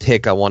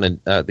pick I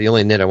want to, the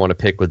only nit I want to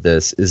pick with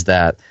this is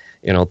that,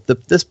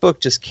 this book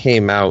just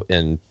came out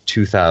in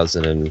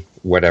 2000 and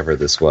whatever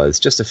this was,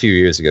 just a few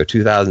years ago,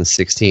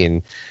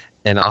 2016.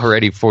 And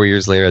already 4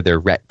 years later,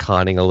 they're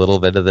retconning a little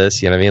bit of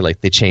this. You know what I mean?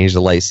 Like, they changed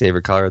the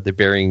lightsaber color. They're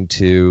burying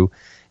 2.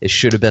 It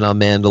should have been on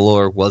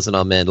Mandalore. Wasn't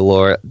on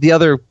Mandalore. The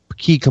other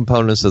key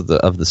components of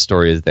the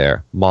story is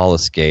there. Maul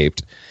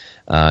escaped.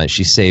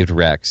 She saved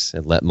Rex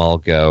and let Maul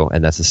go,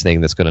 and that's this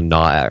thing that's going to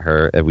gnaw at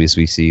her, as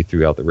we see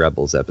throughout the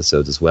Rebels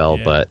episodes as well.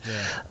 Yeah, but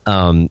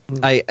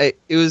it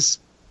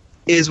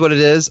is what it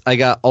is. I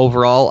got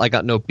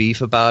no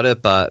beef about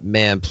it, but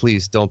man,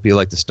 please don't be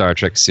like the Star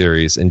Trek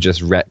series and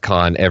just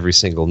retcon every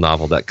single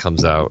novel that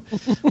comes out.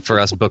 For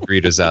us book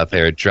readers out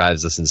there, it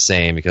drives us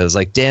insane because,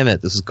 like, damn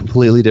it, this is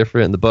completely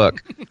different in the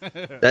book.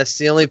 That's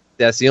the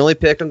only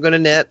pick I'm going to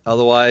net.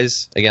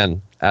 Otherwise,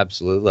 again,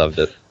 absolutely loved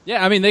it.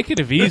 Yeah, I mean, they could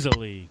have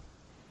easily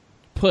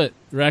put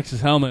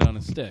Rex's helmet on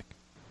a stick.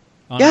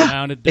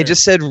 It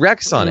just said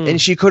Rex on it,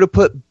 and she could have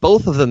put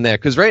both of them there.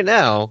 Because right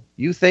now,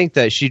 you think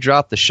that she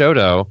dropped the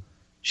Shoto,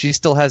 she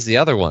still has the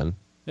other one,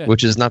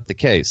 which is not the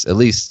case, at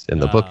least in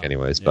the book,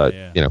 anyways. But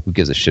who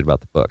gives a shit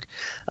about the book?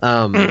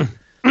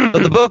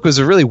 But the book was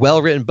a really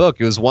well-written book.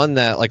 It was one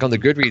that, like on the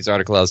Goodreads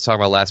article I was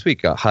talking about last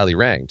week, got highly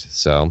ranked.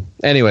 So,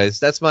 anyways,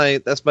 that's my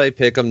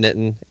pick. I'm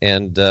knitting,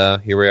 and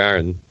here we are,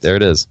 and there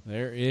it is.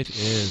 There it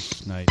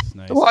is. Nice.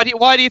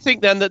 Why do you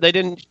think then that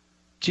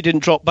she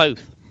didn't drop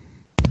both?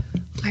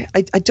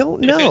 I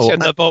don't know. If it's in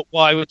the book,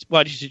 why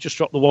did she just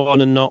drop the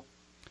one and not?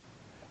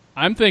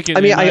 I'm thinking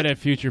they might have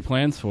future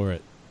plans for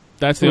it.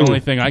 That's the only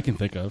thing I can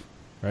think of,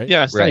 right?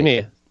 Yeah, same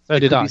here. There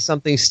could be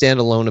something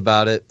standalone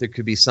about it. There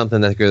could be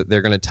something that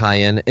they're going to tie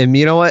in. And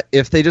you know what?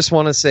 If they just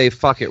want to say,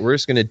 fuck it, we're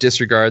just going to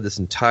disregard this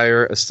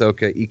entire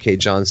Ahsoka E.K.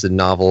 Johnston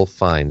novel,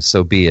 fine,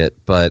 so be it.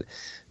 But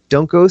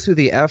don't go through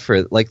the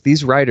effort. Like,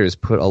 these writers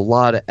put a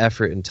lot of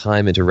effort and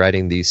time into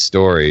writing these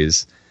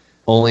stories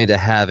only to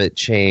have it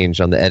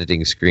change on the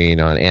editing screen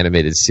on an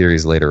animated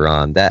series later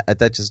on.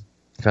 That just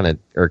kind of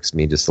irks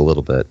me just a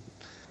little bit.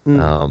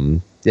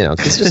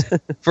 It's just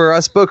for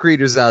us book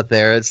readers out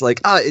there, it's like,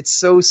 it's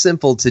so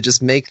simple to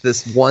just make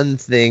this one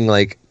thing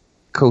like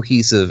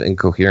cohesive and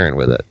coherent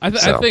with it. I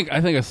think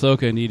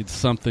Ahsoka needed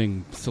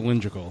something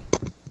cylindrical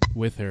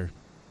with her.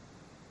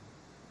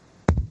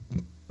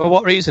 For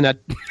what reason, Ed?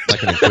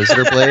 Like an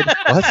Inquisitor blade?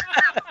 What?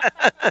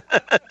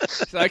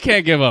 So I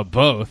can't give up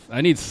both.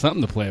 I need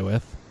something to play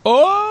with.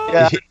 Oh,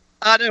 yeah.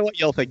 I know what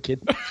you're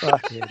thinking.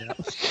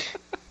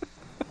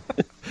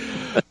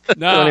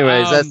 No,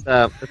 anyways,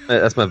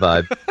 that's my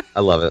vibe. I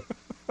love it.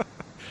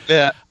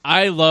 Yeah,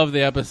 I love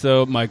the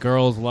episode. My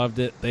girls loved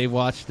it. They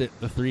watched it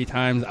the 3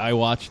 times I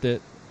watched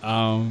it.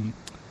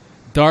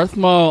 Darth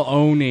Maul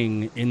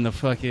owning in the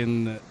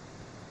fucking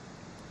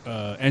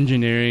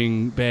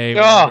engineering bay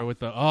with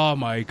the oh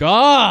my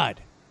god.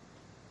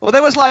 Well,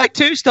 there was like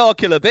 2 Star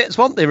Killer bits,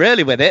 weren't they?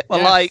 Really with it,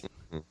 but like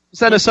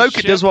then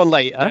Ahsoka does one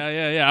later.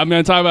 Yeah. I'm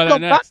going to talk about that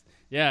next.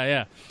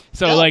 Yeah.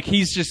 So, like,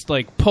 he's just,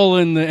 like,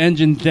 pulling the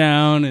engine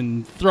down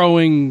and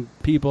throwing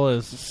people.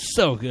 Is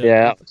so good.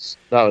 Yeah,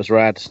 that was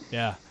rad.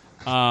 Yeah.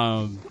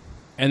 And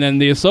then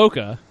the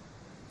Ahsoka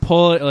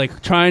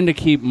trying to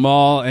keep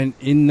Maul and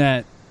in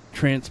that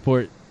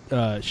transport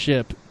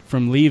ship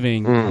from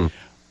leaving.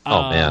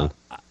 Man.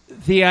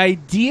 The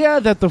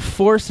idea that the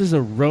Force is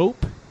a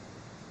rope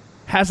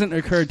hasn't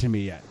occurred to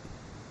me yet.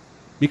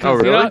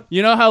 Because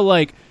you know how,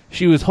 like,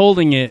 she was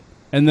holding it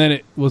and then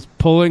it was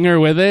pulling her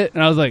with it?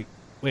 And I was like,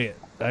 wait.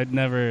 I'd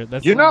never.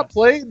 You not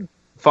played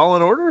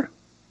Fallen Order?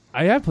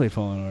 I have played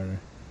Fallen Order.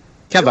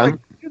 Come on, you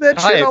do that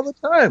shit all the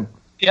time.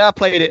 Yeah, I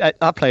played it.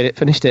 I played it.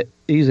 Finished it.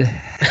 Easy.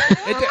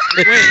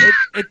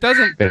 It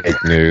doesn't. Fake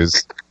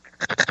news.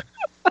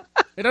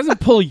 It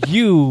doesn't pull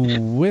you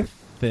with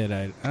it.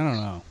 I don't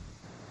know.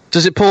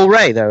 Does it pull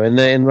Rey though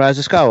in Rise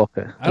of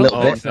Skywalker? I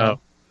don't think so.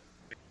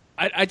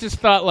 I just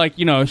thought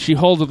she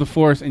holds with the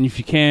Force, and if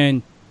you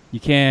can, you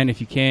can. If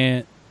you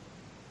can't.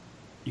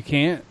 You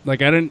can't?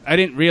 Like, I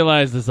didn't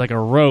realize there's like a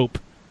rope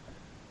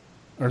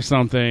or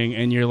something,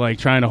 and you're like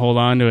trying to hold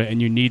on to it,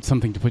 and you need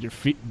something to put your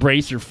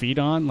brace your feet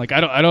on. Like,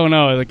 I don't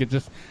know. Like,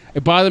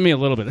 it bothered me a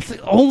little bit. It's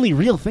the only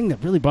real thing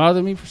that really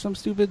bothered me for some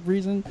stupid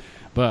reason.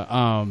 But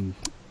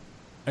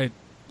it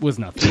was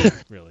nothing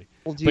really.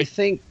 Well, do you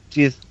think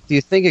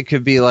it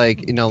could be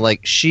like,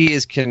 like she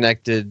is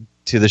connected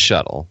to the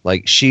shuttle,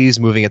 like she's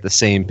moving at the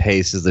same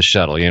pace as the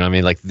shuttle, you know what I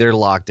mean? Like, they're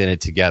locked in it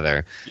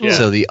together. Yeah.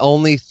 So the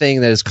only thing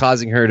that is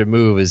causing her to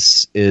move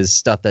is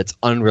stuff that's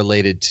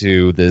unrelated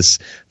to this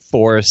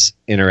Force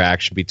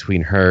interaction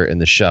between her and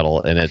the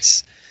shuttle, and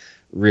it's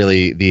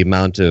really the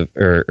amount of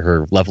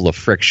her level of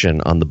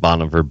friction on the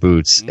bottom of her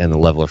boots and the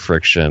level of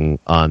friction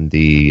on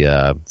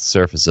the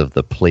surface of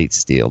the plate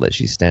steel that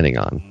she's standing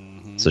on.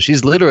 So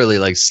she's literally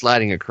like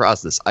sliding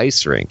across this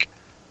ice rink.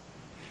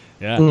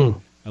 Yeah,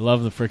 I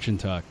love the friction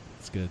talk.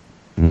 It's good.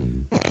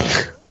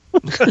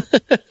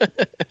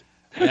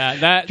 Yeah,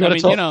 that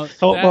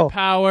that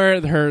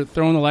power, her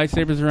throwing the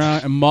lightsabers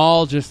around, and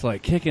Maul just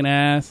like kicking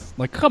ass.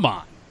 Like, come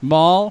on,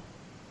 Maul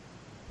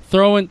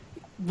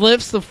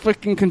lifts the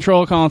freaking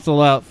control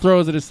console out,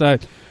 throws it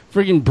aside,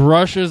 freaking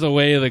brushes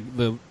away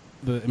the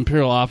the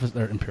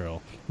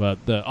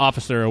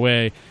officer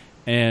away,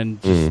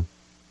 and just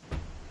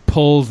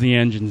pulls the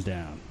engines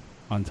down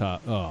on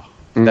top. Oh,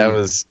 that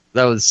was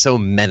so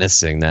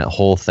menacing. That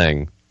whole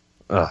thing.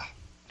 Ugh.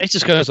 It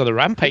just goes on the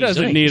rampage. He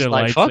doesn't need a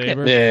like, fuck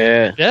lightsaber.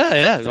 it.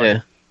 Yeah.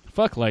 Like,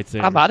 fuck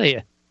lightsaber. I'm out of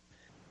here.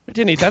 What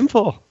do you need them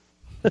for?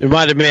 It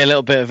reminded me a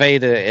little bit of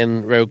Vader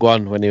in Rogue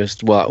One when he was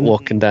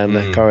walking down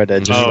the corridor,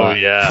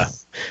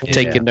 just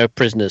taking no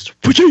prisoners.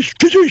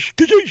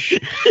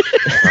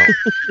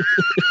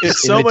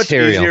 It's so much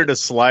easier to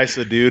slice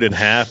a dude in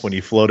half when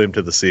you float him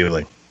to the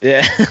ceiling.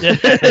 Yeah.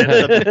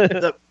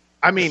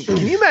 I mean, can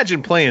you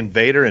imagine playing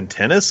Vader in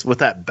tennis with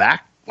that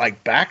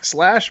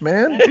backslash,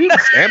 man?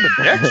 Dude's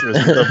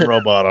ambidextrous with those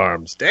robot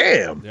arms.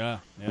 Damn. Yeah.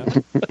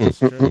 That's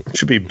true.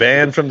 Should be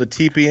banned from the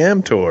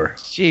TPM tour.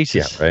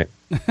 Jesus. Yeah, right.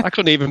 I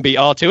couldn't even beat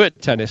R2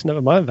 at tennis.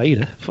 Never mind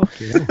Vader. Fuck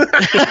you.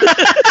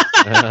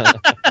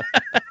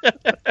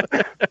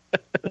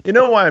 You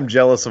know why I'm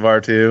jealous of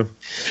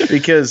R2?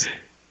 Because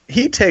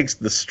he takes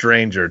the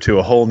stranger to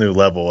a whole new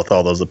level with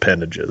all those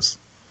appendages.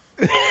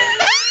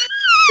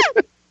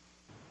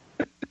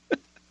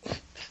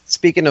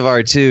 Speaking of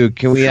R2,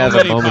 can we have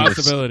a moment?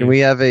 Possibilities. Can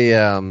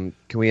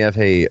we have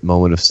a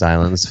moment of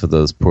silence for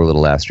those poor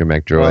little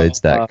astromech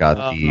droids that got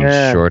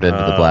the short end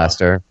of the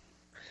blaster?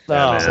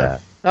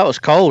 That was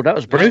cold. That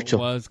was brutal.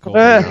 That was cold.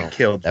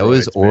 Killed that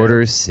was droids,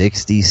 Order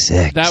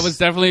 66. That was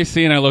definitely a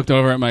scene I looked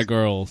over at my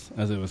girls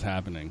as it was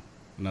happening.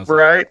 And I was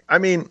right? I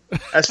mean,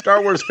 as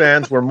Star Wars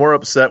fans, we're more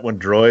upset when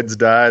droids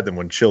die than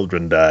when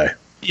children die.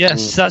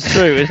 Yes, that's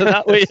true. Isn't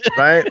that weird?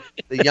 Right?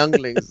 The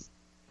younglings.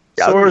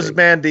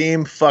 Swordsman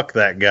Deem, fuck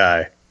that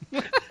guy.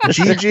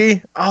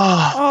 Gigi?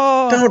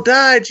 Oh, don't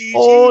die, Gigi.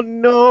 Oh,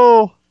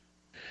 no.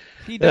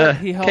 He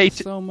helped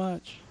so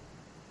much.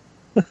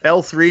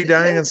 L3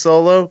 dying in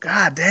Solo?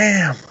 God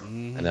damn.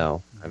 I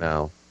know.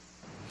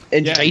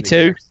 And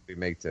K2. We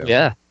make two.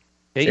 Yeah.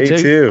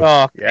 K2.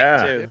 Oh,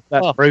 yeah. K2.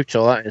 That's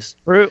brutal. That is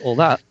brutal,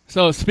 that.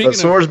 So, speaking of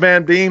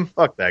Swordsman Deem,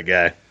 fuck that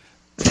guy.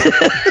 Fuck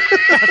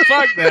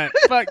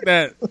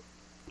that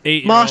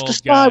 8-year-old Master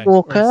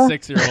Skywalker.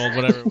 6-year-old,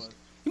 whatever it was.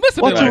 He must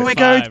have what been are we like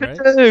 5, going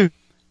right? to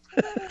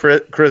do?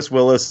 Chris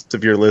Willis,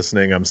 if you're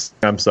listening, I'm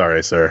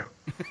sorry, sir.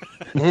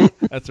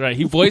 That's right.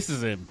 He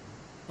voices him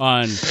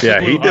on Yeah,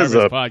 Blue he does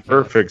Harvest a podcast.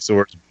 perfect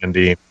Swordsman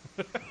Deem.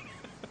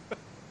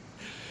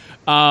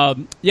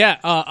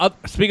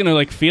 Speaking of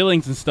like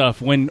feelings and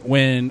stuff, when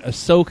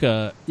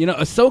Ahsoka,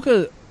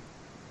 Ahsoka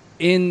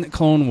in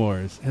Clone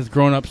Wars has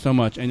grown up so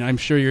much, and I'm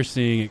sure you're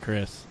seeing it,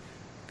 Chris,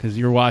 because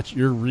you're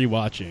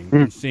rewatching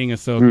and seeing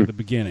Ahsoka at the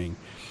beginning,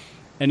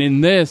 and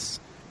in this,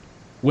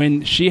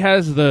 when she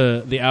has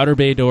the outer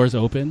bay doors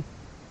open,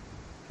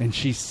 and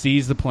she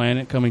sees the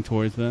planet coming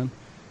towards them,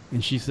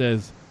 and she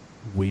says,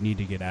 "We need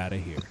to get out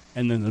of here,"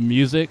 and then the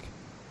music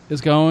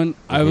is going.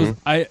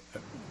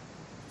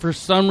 For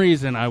some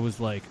reason, I was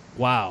like,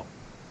 wow,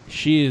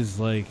 she is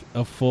like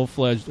a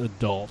full-fledged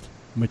adult,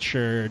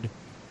 matured.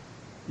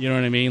 You know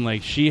what I mean?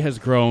 Like, she has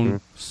grown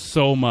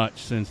so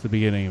much since the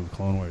beginning of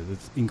Clone Wars.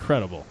 It's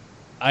incredible.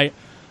 I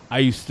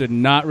used to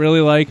not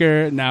really like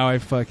her. Now I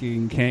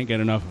fucking can't get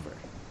enough of her.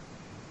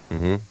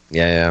 Mm-hmm.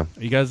 Yeah.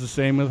 Are you guys the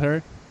same with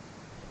her?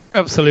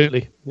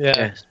 Absolutely.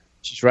 Yeah.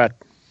 She's rad.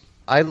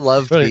 I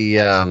love the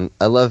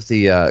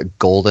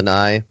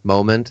GoldenEye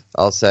moment,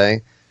 I'll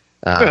say.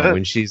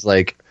 When she's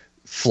like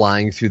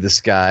flying through the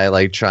sky,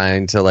 like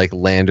trying to like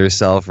land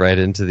herself right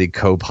into the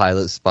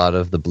co-pilot spot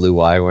of the blue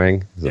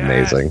Y-wing. It's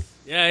amazing.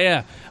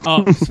 Yeah.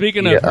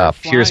 Speaking of her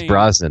Pierce flying,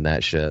 Brosnan,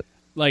 that shit.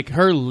 like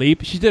her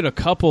leap, she did a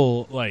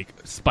couple like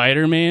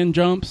Spider-Man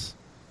jumps,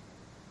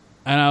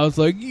 and I was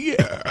like,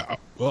 yeah.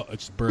 Well,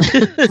 it's bird.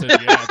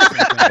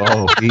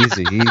 Oh,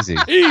 easy.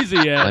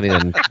 Yeah. I need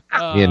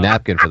a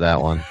napkin for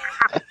that one.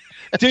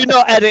 Do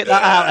not edit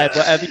that out, Ed.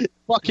 Whatever you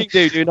fucking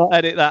do not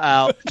edit that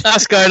out.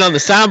 That's going on the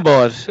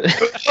soundboard.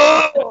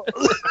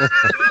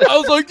 I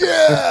was like,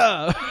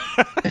 yeah.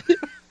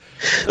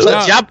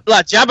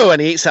 like Jabba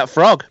when he eats that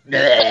frog.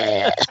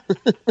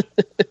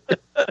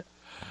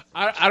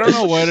 I don't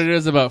know what it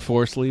is about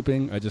Force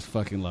sleeping. I just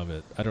fucking love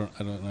it. I don't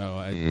know.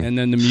 And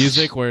then the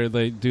music where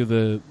they do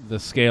the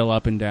scale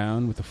up and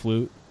down with the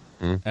flute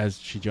as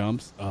she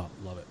jumps. Oh,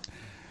 love it.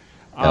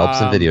 Helps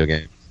in video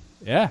games.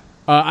 Yeah.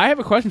 I have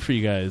a question for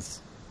you guys.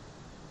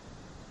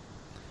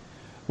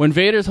 When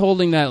Vader's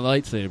holding that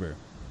lightsaber,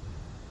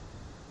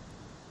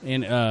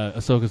 in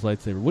Ahsoka's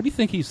lightsaber, what do you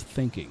think he's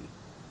thinking?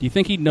 Do you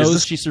think he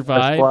knows she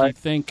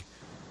survived? Do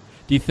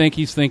you think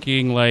he's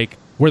thinking like,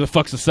 Where the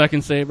fuck's the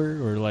second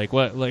saber? Or like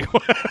what? Like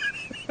what?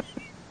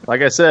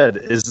 Like I said,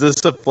 is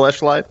this a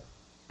fleshlight?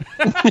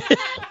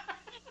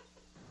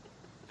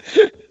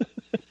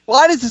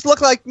 Why does this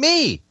look like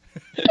me?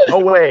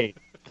 Oh wait,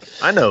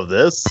 I know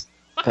this.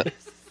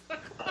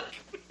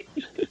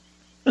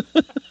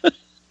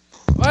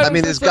 Why I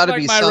mean, does there's this look got to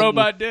like be my some.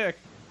 robot dick.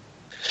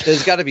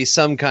 There's got to be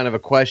some kind of a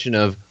question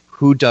of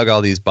who dug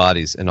all these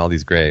bodies in all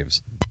these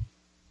graves.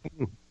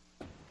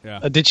 Yeah.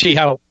 Did she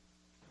help?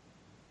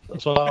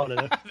 That's what I want to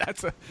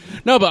know.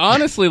 No, but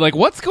honestly, like,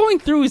 what's going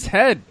through his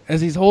head as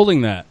he's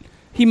holding that?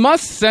 He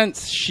must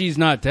sense she's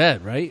not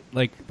dead, right?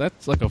 Like,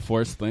 that's like a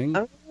forced thing.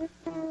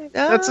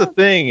 That's the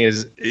thing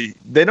is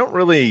they don't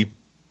really.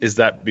 Is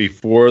that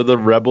before the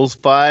Rebels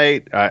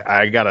fight?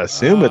 I gotta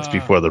assume it's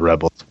before the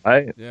Rebels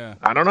fight. Yeah.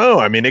 I don't know.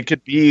 I mean, it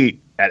could be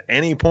at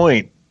any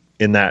point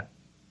in that.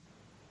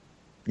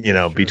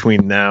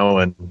 Between now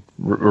and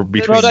or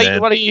between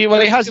then. Well,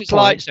 he has his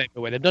lightsaber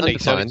with him, doesn't he?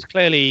 So fine. it's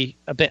clearly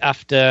a bit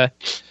after.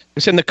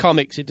 It's in the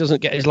comics. He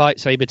doesn't get his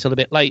lightsaber till a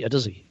bit later,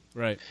 does he?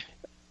 Right.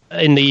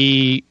 In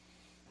the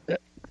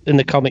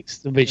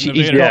comics, which In the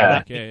he's Vader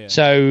not. comic, yeah.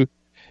 So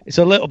it's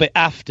a little bit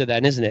after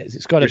then, isn't it?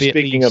 It's got to You're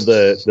be. speaking at of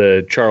least...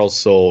 the Charles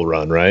Soule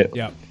run, right?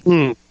 Yeah.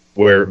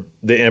 Where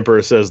the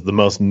Emperor says the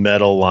most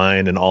metal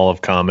line in all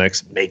of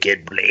comics: "Make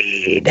it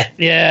bleed."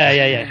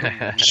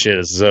 Yeah. Shit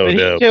is so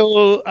But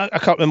dope. I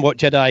can't remember what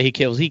Jedi he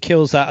kills. He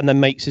kills that and then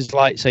makes his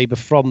lightsaber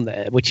from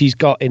there, which he's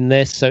got in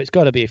this. So it's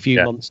got to be a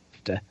few months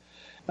after.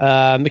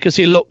 Because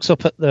he looks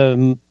up at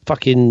the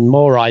fucking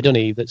Morai, doesn't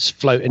he? That's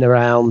floating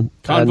around.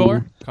 Convor?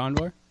 and-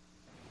 Convor?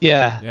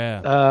 Yeah.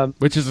 Yeah.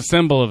 Which is a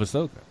symbol of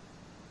Ahsoka.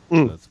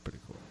 So that's pretty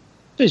cool.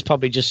 He's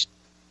probably just.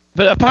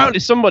 But apparently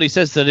somebody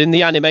says that in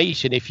the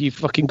animation, if you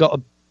fucking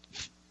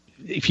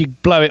if you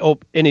blow it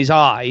up in his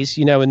eyes,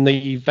 in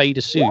the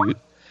Vader suit,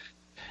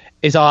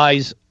 his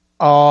eyes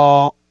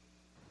are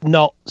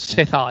not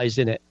Sith eyes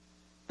in it.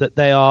 That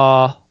they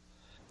are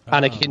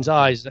Anakin's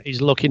eyes. That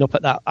he's looking up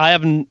at that. I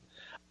haven't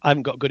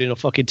got good enough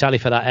fucking tally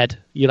for that, Ed.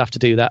 You'll have to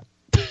do that.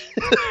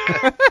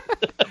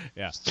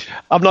 Yeah.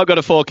 I've not got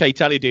a 4K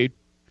tally, dude.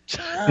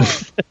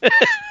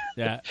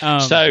 Yeah.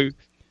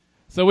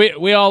 So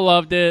we all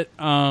loved it.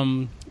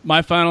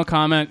 My final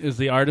comment is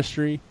the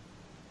artistry.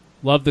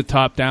 Love the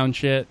top-down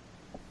shit.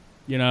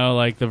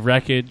 Like the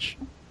wreckage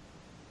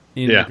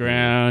in the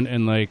ground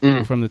and like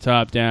from the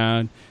top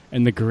down,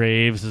 and the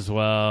graves as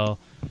well.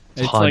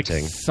 It's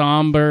haunting. like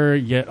somber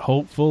yet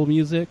hopeful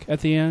music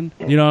at the end.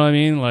 You know what I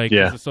mean? Like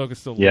Ahsoka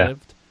still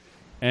lived,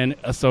 and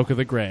Ahsoka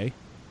the Grey.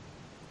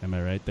 Am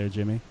I right there,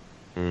 Jimmy?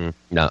 No,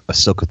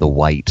 Ahsoka the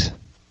White.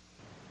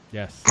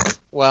 Yes.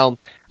 Well,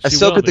 She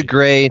will Ahsoka the be.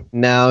 Grey,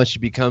 now she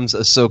becomes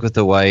Ahsoka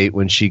the White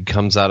when she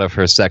comes out of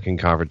her second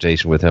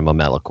confrontation with him on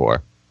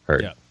Malachor.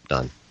 Yep.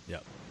 Done.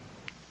 Yep.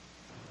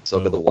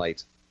 Ahsoka the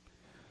White.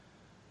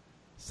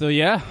 So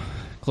yeah,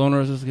 Clone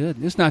Wars is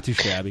good. It's not too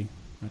shabby.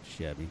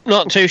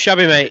 Not too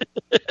shabby, mate.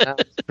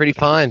 It's pretty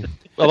fine.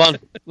 Come on.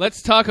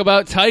 Let's talk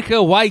about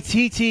Taika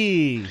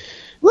Waititi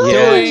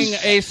Yes.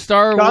 doing a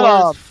Star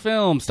Wars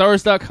film.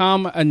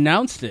 StarWars.com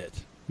announced it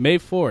May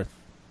 4th.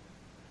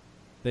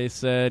 They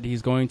said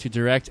he's going to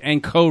direct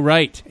and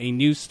co-write a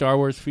new Star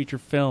Wars feature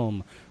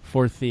film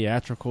for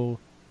theatrical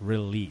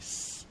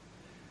release.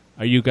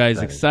 Are you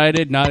guys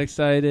excited? Not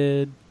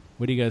excited?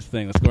 What do you guys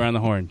think? Let's go around the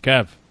horn.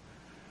 Kev.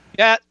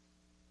 Yeah.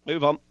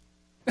 Move on.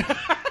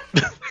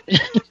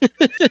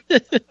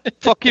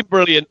 Fucking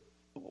brilliant.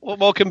 What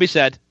more can be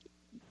said?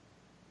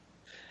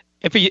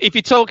 If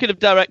you're talking of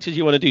directors,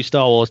 you want to do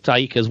Star Wars,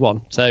 Taika's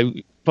one. So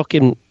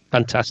fucking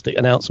fantastic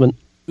announcement.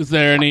 Is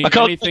there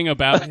anything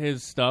about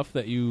his stuff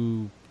that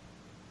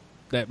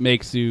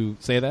makes you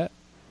say that?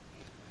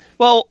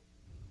 Well,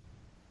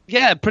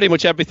 yeah, pretty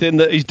much everything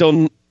that he's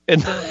done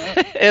in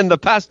in the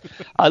past.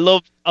 I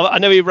know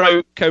he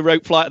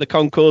co-wrote Flight of the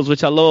Conchords,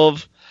 which I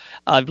love.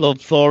 I've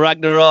loved Thor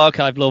Ragnarok.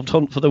 I've loved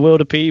Hunt for the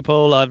Wilder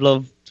People. I've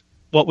loved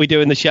What We Do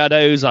in the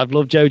Shadows. I've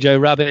loved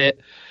Jojo Rabbit.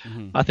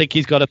 Mm-hmm. I think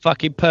he's got a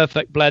fucking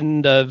perfect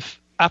blend of,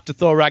 after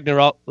Thor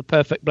Ragnarok, the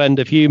perfect blend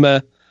of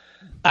humour,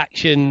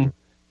 action.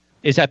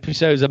 His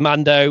episodes of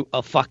Mando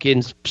are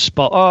fucking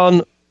spot on.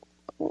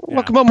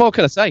 Yeah. What more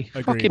can I say?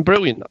 Agreed. Fucking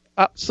brilliant.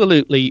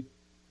 Absolutely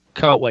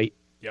can't wait.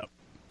 Yep.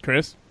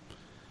 Chris?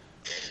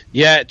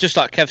 Yeah, just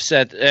like Kev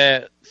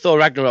said, Thor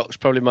Ragnarok's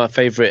probably my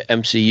favourite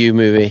MCU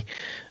movie.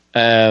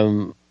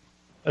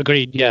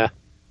 Agreed, yeah.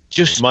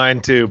 Just mine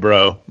too,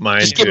 bro.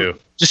 Mine too.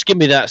 Just give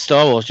me that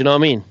Star Wars, do you know what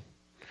I mean?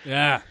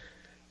 Yeah.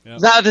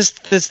 Yep.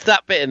 There's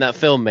that bit in that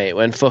film, mate,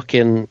 when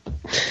fucking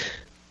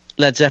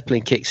Led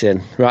Zeppelin kicks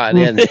in right at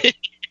the end.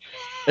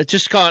 I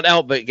just can't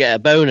help but get a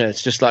boner.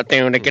 It's just like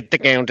down to get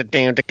down to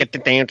down to get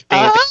down to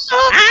down.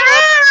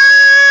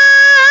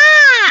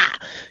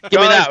 Give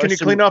me that. Can you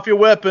clean off your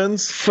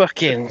weapons?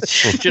 Fucking.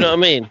 Do you know what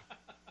I mean?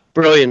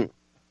 Brilliant.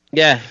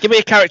 Yeah, give me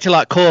a character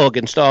like Korg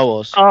in Star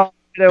Wars. Oh,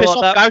 you know Piss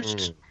what? off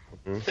ghosts.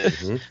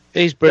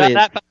 He's brilliant.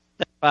 That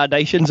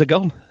foundations are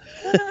gone.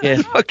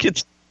 Yeah. Fucking.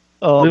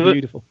 Oh,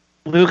 beautiful.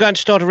 We were going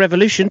to start a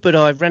revolution, but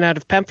I've run out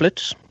of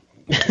pamphlets.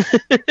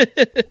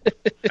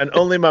 And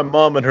only my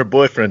mom and her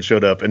boyfriend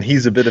showed up, and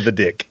he's a bit of a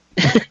dick.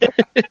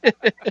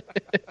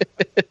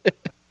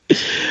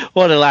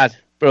 What a lad.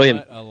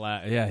 Brilliant. What a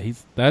lad. Yeah,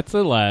 that's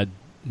a lad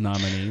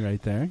nominee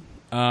right there.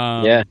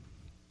 Yeah.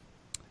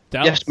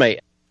 Dallas. Yes,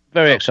 mate.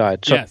 Very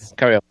excited. So, yes.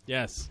 Carry on.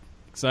 Yes.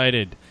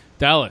 Excited.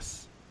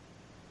 Dallas,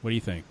 what do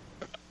you think?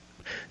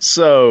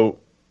 So,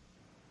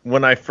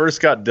 when I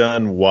first got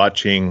done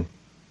watching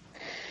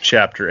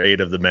Chapter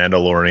 8 of The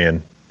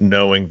Mandalorian,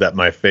 knowing that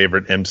my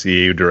favorite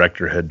MCU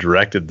director had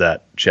directed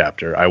that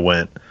chapter, I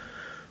went,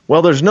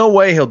 well, there's no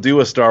way he'll do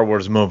a Star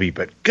Wars movie,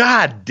 but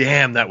god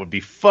damn, that would be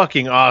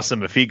fucking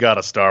awesome if he got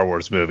a Star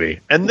Wars movie.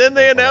 And then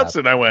they announced it,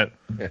 and I went,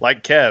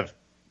 like Kev,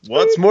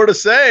 what's more to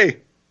say?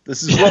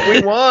 This is what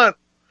we want.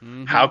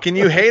 How can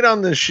you hate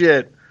on this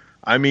shit?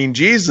 I mean,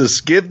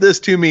 Jesus, give this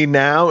to me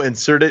now,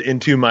 insert it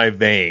into my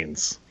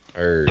veins.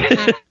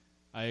 I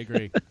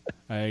agree.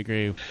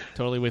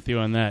 Totally with you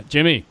on that.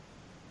 Jimmy,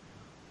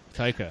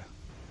 Taika.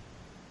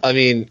 I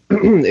mean,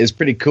 it's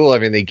pretty cool. I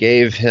mean, they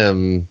gave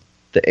him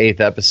the 8th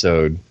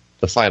episode,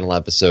 the final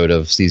episode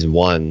of season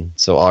 1.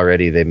 So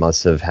already they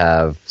must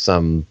have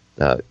some,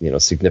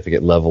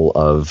 significant level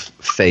of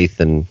faith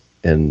and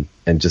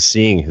just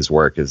seeing his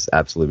work is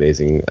absolutely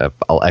amazing.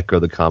 I'll echo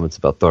the comments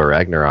about Thor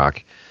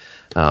Ragnarok.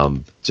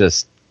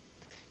 Just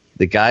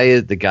the guy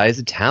is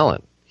a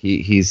talent.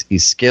 He's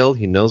skilled.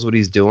 He knows what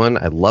he's doing.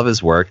 I love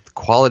his work. The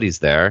quality's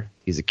there.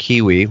 He's a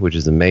Kiwi, which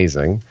is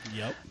amazing.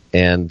 Yep.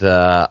 And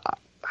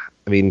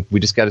I mean, we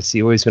just got to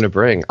see what he's going to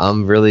bring.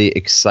 I'm really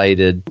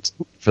excited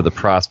for the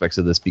prospects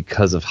of this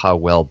because of how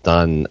well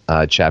done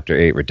Chapter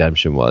 8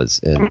 Redemption was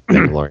in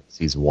Mandalorian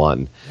Season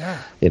 1.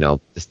 Yeah. You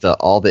know, just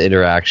all the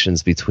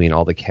interactions between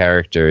all the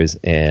characters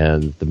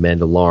and the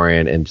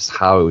Mandalorian and just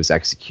how it was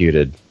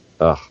executed.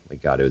 Oh, my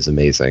God, it was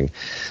amazing.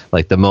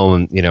 Like the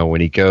moment,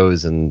 when he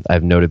goes, and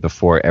I've noted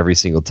before every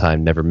single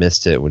time, never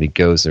missed it, when he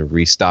goes and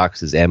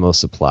restocks his ammo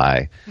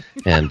supply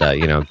and,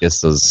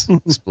 gets those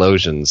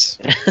explosions,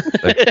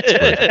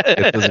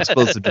 gets those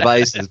explosive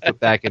devices put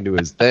back into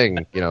his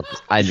thing.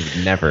 I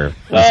never.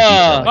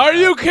 Are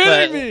you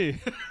kidding me?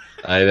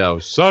 I know.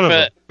 Son of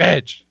a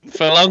bitch.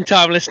 For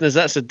long-time listeners,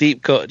 that's a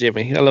deep cut,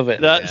 Jimmy. I love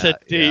it. That's a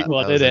deep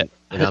one, isn't it?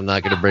 And I'm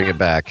not going to bring it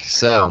back.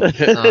 So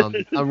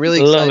I'm really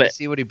excited to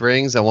see what he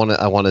brings. I want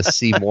to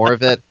see more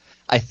of it.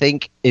 I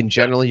think in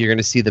general you're going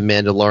to see the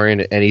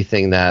Mandalorian,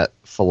 anything that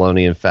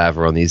Filoni and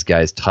Favreau and these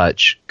guys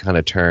touch kind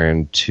of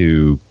turn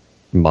to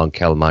Mon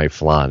Calamari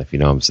flan, if you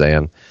know what I'm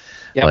saying.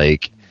 Yep.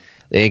 Like,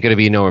 there ain't going to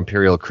be no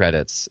Imperial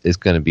credits. It's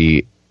going to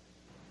be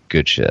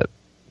good shit.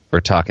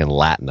 We're talking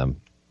Latinum.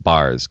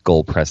 Bars,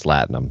 gold press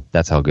Latinum.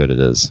 That's how good it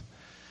is.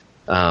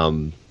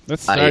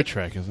 That's Star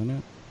Trek, isn't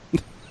it?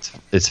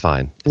 It's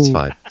fine. It's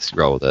fine. Just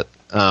roll with it.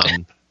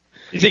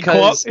 Is it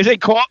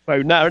co-op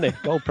mode now, isn't it?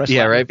 Gold press.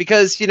 Yeah, right.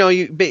 Because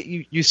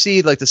you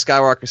see like the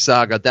Skywalker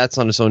saga. That's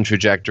on its own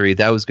trajectory.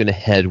 That was going to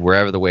head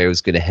wherever the way it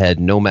was going to head,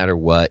 no matter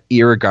what,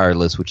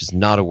 irregardless. Which is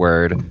not a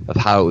word of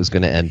how it was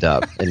going to end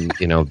up. And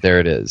there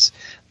it is.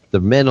 The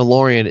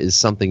Mandalorian is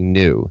something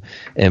new,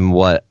 and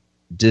what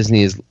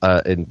Disney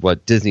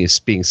is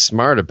being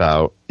smart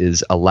about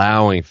is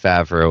allowing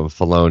Favreau and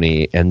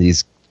Filoni and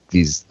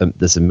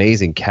this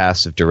amazing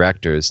cast of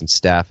directors and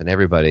staff and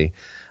everybody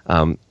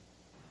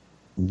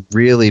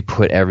really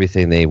put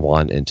everything they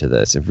want into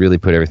this and really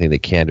put everything they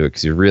can to it,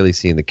 because you're really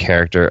seeing the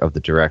character of the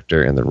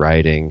director and the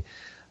writing.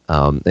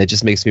 It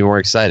just makes me more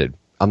excited.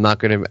 I'm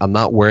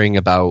not worrying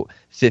about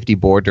 50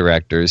 board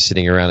directors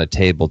sitting around a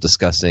table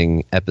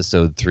discussing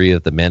episode 3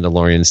 of The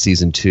Mandalorian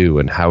season 2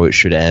 and how it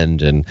should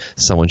end and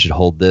someone should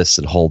hold this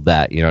and hold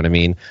that. You know what I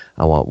mean?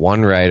 I want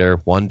one writer,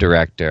 one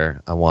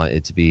director. I want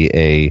it to be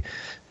a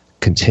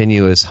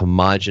continuous,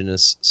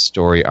 homogenous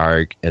story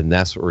arc, and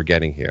that's what we're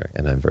getting here,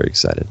 and I'm very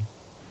excited.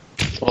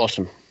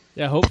 Awesome.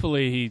 Yeah,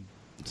 hopefully he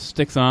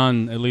sticks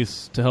on at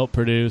least to help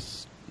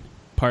produce,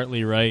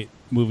 partly write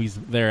movies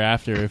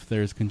thereafter if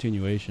there's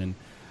continuation.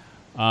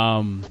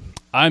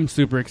 I'm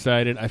super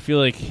excited. I feel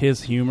like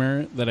his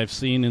humor that I've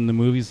seen in the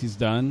movies he's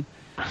done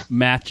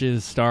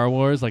matches Star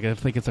Wars. Like, I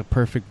think it's a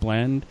perfect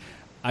blend.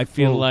 I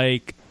feel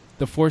like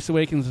The Force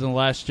Awakens and The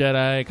Last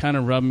Jedi kind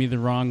of rubbed me the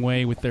wrong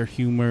way with their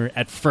humor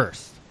at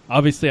first.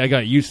 Obviously, I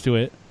got used to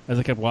it as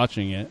I kept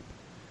watching it,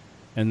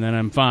 and then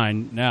I'm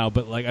fine now.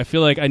 But like, I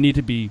feel like I need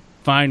to be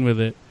fine with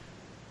it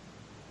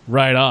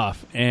right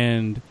off.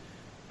 And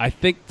I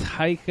think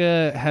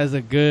Taika has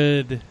a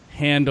good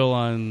handle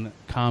on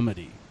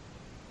comedy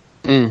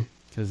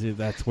because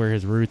that's where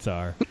his roots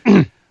are.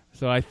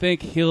 So I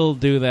think he'll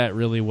do that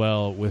really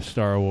well with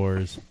Star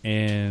Wars.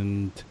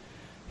 And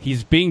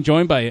he's being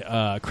joined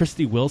by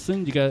Christy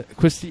Wilson. You got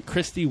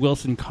Christy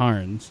Wilson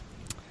Carnes.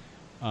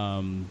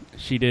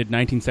 She did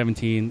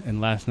 1917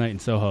 and Last Night in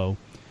Soho.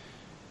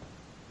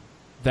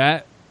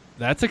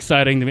 That's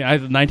exciting to me.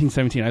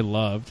 1917 I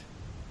loved.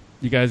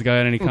 You guys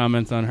got any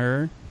comments on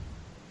her?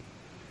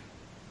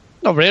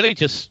 Not really,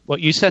 just what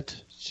you said.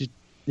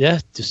 Yeah.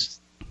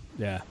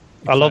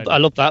 I love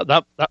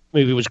that. That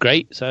movie was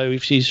great. So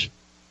if she's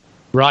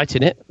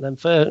writing it, then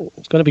it's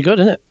going to be good,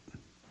 isn't it?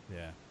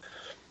 Yeah.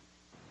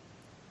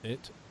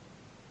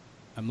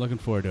 I'm looking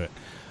forward to it.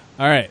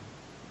 All right.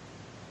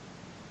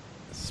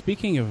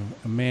 Speaking of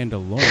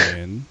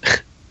Mandalorian,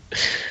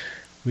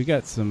 we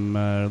got some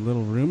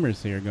little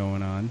rumors here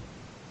going on.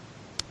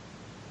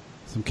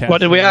 What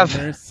did we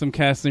have? Some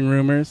casting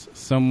rumors.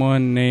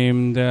 Someone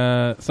named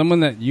someone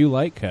that you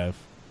like, Kev.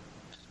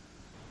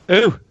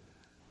 Who?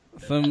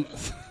 Some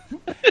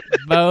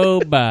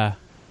Boba.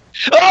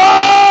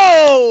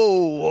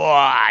 Oh,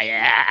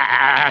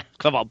 yeah!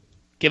 Come on,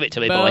 give it to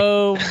me, boy.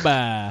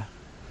 Boba.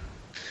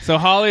 So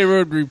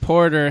Hollywood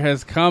Reporter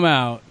has come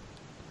out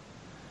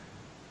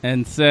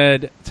and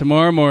said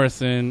Tamora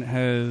Morrison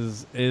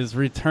is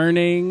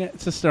returning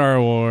to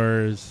Star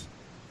Wars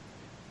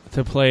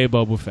to play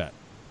Boba Fett.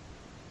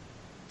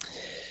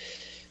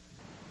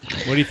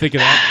 What do you think of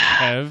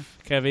that,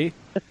 Kevy?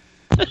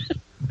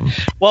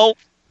 Well,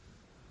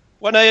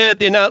 when I heard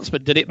the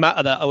announcement, did it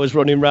matter that I was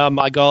running around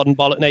my garden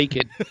bollock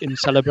naked in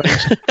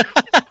celebration?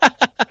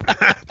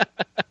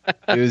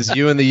 It was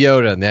you and the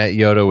Yoda, and that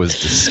Yoda was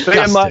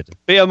disgusted.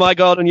 Via my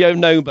garden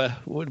Yonoba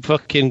would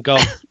fucking go.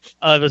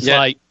 I was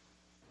like,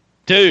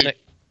 dude,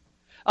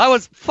 I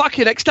was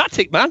fucking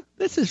ecstatic, man.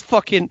 This is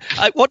fucking...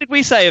 what did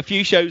we say a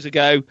few shows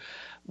ago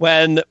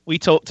when we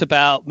talked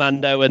about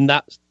Mando and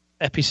that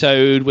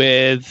episode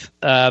with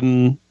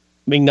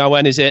Ming-Na,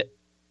 when is it?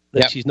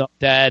 That she's not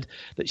dead,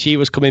 that she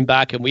was coming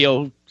back, and we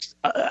all...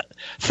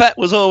 Fett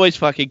was always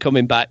fucking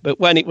coming back, but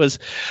when it was...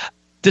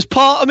 There's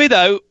part of me,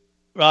 though,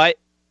 right,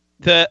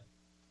 that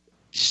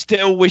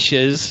still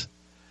wishes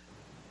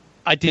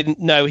I didn't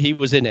know he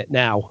was in it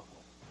now.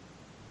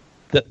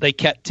 That they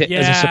kept it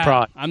as a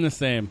surprise. I'm the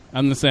same.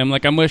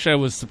 Like, I wish I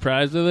was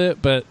surprised with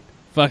it, but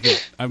fuck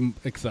it. I'm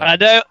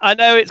excited. I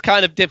know it's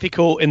kind of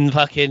difficult in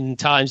fucking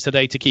times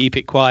today to keep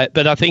it quiet,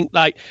 but I think,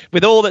 like,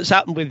 with all that's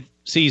happened with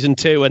season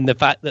 2 and the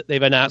fact that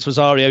they've announced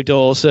Rosario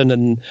Dawson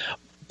and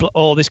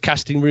all this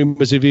casting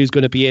rumours of who's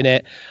going to be in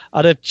it,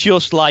 I'd have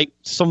just liked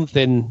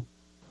something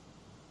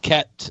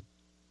kept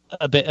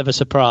a bit of a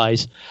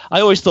surprise.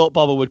 I always thought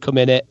Boba would come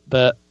in it,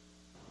 but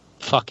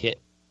fuck it.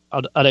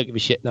 I don't give a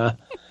shit now.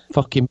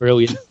 Fucking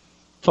brilliant.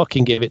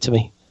 Fucking give it to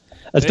me.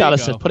 As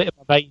Dallas said, put it in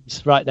my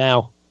veins right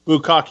now.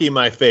 Bukkake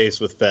my face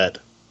with Fett.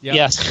 Yep.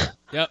 Yes.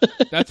 Yep.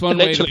 That's one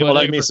way to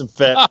put Give me some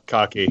Fett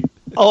cocky.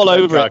 All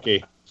over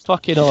it.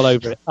 Fucking all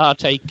over it. I'll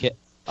take it.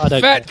 I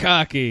don't Fett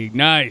cocky.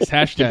 Nice.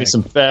 Hashtag. Give me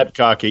some Fett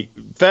cocky.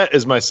 Fett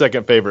is my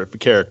second favorite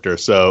character.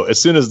 So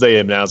as soon as they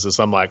announced this,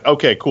 I'm like,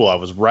 okay, cool. I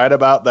was right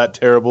about that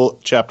terrible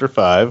Chapter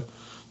 5.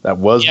 That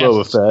was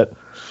Boba Fett.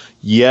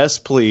 Yes,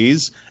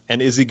 please.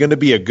 And is he going to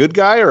be a good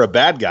guy or a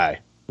bad guy?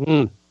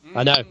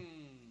 I know.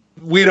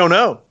 We don't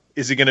know.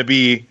 Is he going to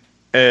be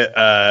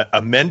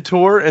a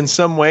mentor in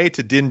some way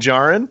to Din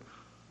Djarin?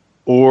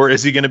 Or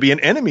is he going to be an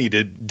enemy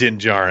to Din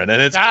Djarin?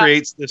 And it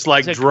creates this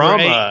like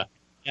drama.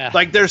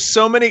 Like there's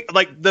so many,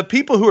 like the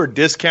people who are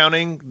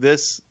discounting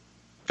this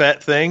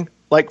Fett thing,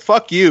 like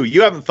fuck you.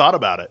 You haven't thought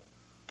about it.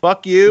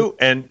 Fuck you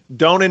and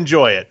don't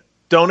enjoy it.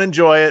 Don't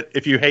enjoy it.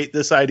 If you hate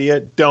this idea,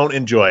 don't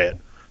enjoy it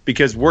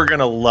because we're going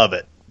to love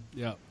it.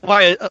 Yeah.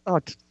 Why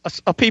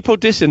are people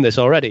dissing this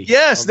already?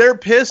 Yes, they're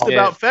pissed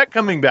about Fett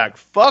coming back.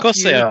 Fuck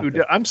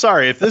you. I'm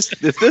sorry if this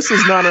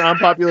is not an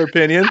unpopular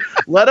opinion.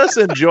 Let us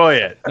enjoy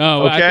it.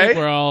 No, okay? I think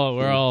we're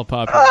all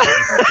popular.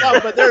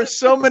 No, but there's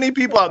so many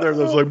people out there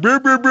that's like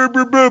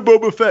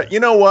Boba Fett. You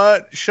know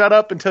what? Shut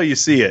up until you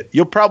see it.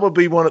 You'll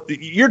probably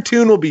your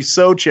tune will be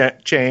so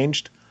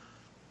changed.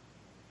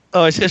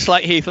 Oh, it's just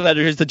like Heath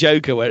Ledger is the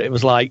Joker, where it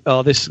was like,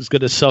 oh, this is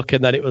going to suck,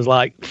 and then it was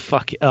like,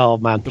 fuck it, oh,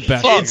 man.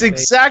 It's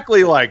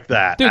exactly like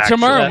that. Dude,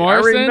 Tamora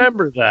Morrison. I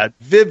remember that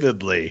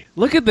vividly.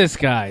 Look at this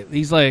guy.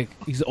 He's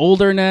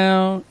older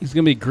now. He's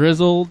going to be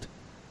grizzled.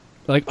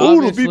 Like,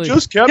 it'll be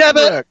just Captain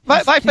Black.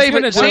 My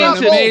favorite scenes.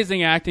 An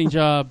amazing acting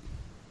job.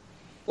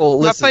 Well,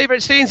 my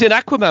favorite scenes in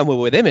Aquaman were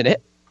with him in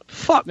it.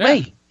 Fuck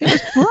me. It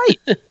was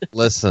great.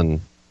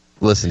 Listen,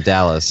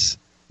 Dallas.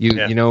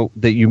 You know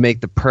that you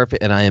make the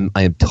perfect, and I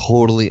am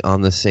totally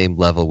on the same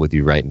level with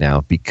you right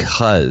now,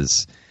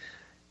 because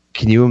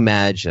can you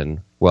imagine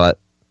what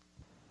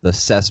the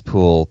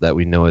cesspool that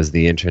we know as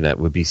the internet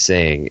would be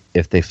saying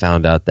if they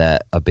found out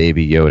that a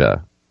baby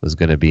Yoda was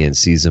going to be in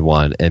season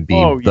 1 and be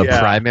the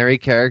primary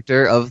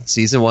character of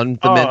season 1,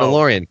 The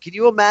Mandalorian? Can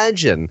you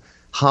imagine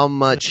how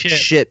much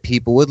shit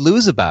people would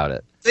lose about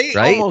it? They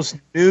almost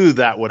knew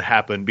that would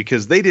happen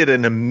because they did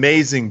an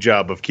amazing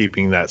job of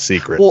keeping that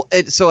secret. Well,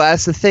 so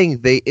that's the thing.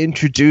 They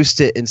introduced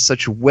it in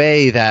such a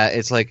way that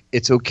it's like,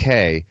 it's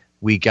okay,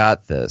 we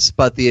got this.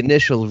 But the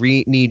initial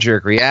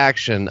knee-jerk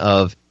reaction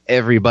of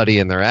everybody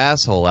in their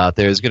asshole out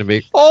there is going to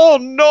be, oh,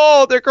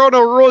 no, they're going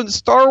to ruin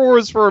Star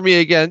Wars for me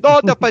again.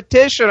 Oh, the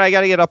petition. I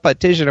got to get a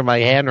petition in my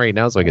hand right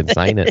now so I can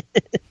sign it.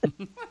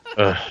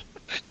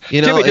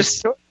 You know, Jimmy,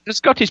 does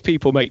Scottish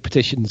people make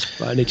petitions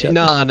by any chance?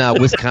 No,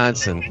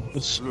 Wisconsin.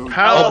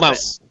 How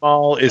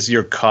small is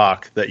your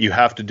cock that you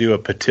have to do a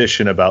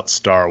petition about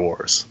Star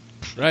Wars?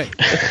 Right.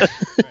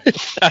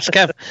 That's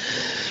Kev.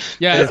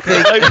 Yeah,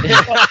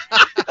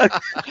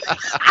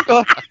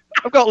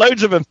 I've got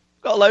loads of them.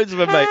 Got loads of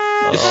them, mate.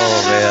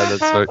 Oh man,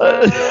 that's so.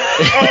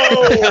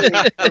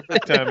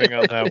 Perfect timing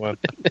on that one.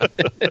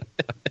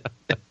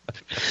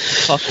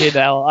 Fucking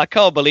hell! I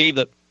can't believe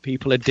that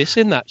people are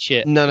dissing that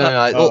shit. No.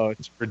 Oh,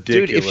 it's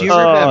ridiculous. Dude, if you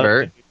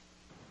remember,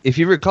 if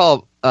you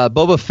recall,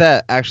 Boba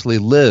Fett actually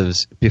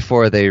lives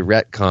before they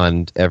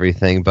retconned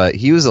everything, but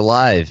he was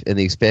alive in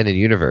the expanded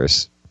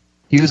universe.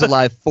 He was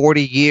alive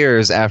 40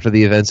 years after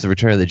the events of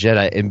Return of the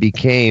Jedi and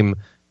became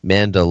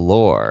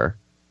Mandalore.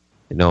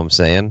 You know what I'm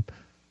saying?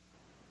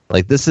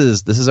 Like this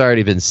has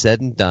already been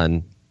said and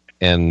done,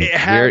 and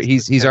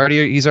he's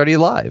already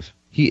alive.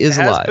 He is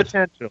alive. Has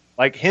potential.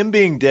 Like him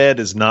being dead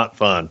is not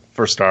fun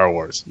for Star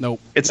Wars. Nope.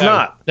 It's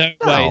not.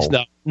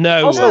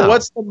 No. Also,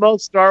 what's the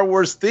most Star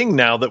Wars thing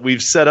now that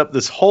we've set up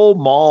this whole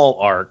Maul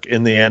arc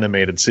in the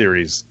animated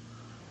series?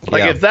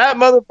 Like, if that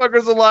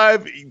motherfucker's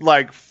alive,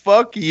 like,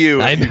 fuck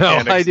you. I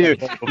know, I do.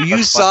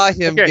 You saw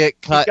him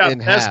get cut in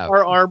half.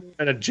 Beskar armor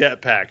and a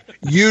jetpack.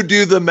 You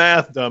do the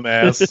math,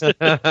 dumbass.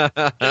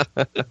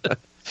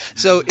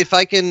 So,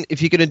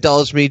 if you can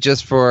indulge me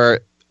just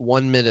for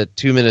 1 minute,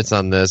 2 minutes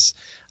on this,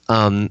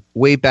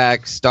 way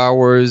back, Star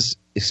Wars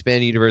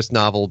Expanded Universe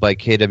novel by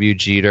K.W.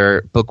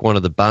 Jeter, book 1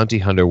 of the Bounty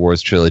Hunter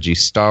Wars trilogy,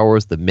 Star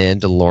Wars: The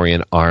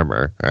Mandalorian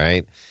Armor. All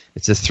right.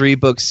 It's a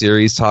 3-book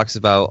series, talks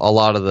about a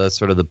lot of the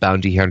sort of the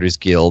Bounty Hunters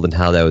Guild and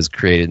how that was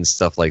created and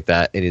stuff like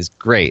that. It is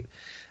great.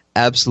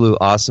 Absolute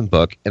awesome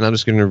book. And I'm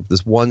just going to,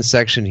 this one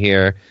section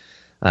here,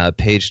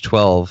 page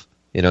 12,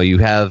 you know, you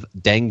have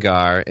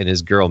Dengar and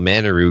his girl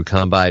Manaru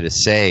come by to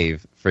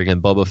save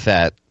friggin' Boba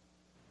Fett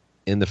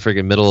in the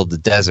friggin' middle of the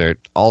desert,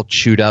 all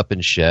chewed up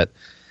and shit.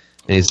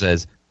 And he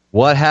says,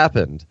 "What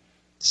happened?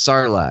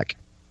 Sarlacc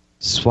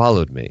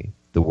swallowed me."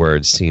 The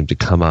words seemed to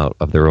come out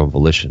of their own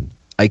volition.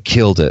 "I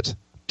killed it. ...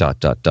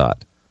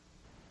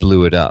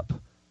 Blew it up. ...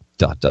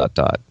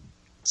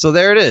 So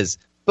there it is.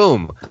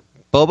 Boom.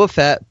 Boba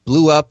Fett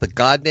blew up the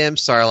goddamn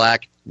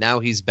Sarlacc.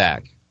 Now he's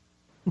back.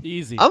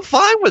 Easy. I'm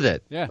fine with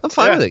it. Yeah. I'm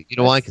fine with it. You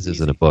know why? Because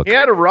it's in a book. He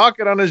had a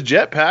rocket on his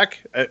jetpack.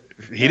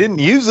 He didn't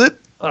use it.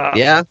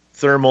 Yeah.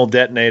 Thermal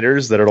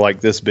detonators that are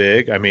like this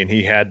big. I mean,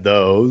 he had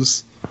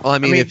those. Well, I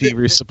mean if he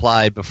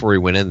resupplied before he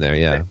went in there,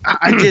 yeah.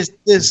 I just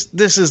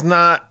this is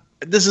not.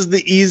 This is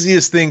the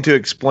easiest thing to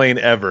explain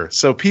ever.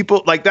 So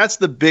people like that's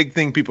the big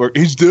thing. People are.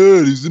 He's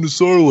dead. He's in a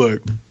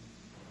Sarlacc.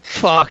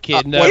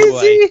 Fucking no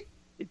way.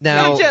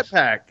 Now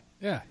jetpack.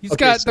 Yeah, he's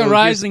got the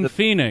Rising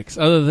Phoenix.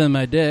 Other than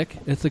my dick,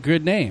 it's a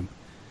good name.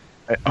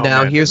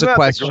 Now here's a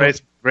question.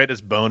 The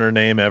greatest boner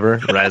name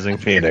ever, Rising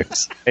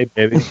Phoenix. Hey,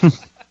 baby.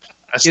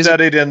 I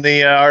studied in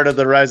the art of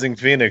the Rising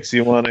Phoenix.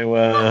 You want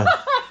to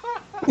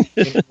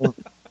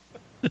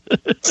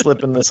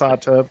slip in this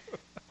hot tub?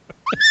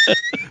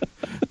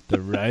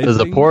 There's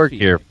a porg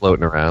here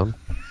floating around.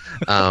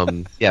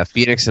 Yeah,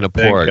 Phoenix and a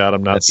porg. Thank God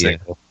I'm not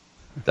single.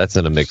 That's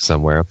in a mix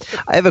somewhere.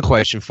 I have a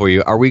question for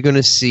you. Are we going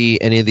to see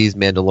any of these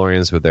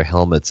Mandalorians with their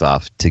helmets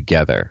off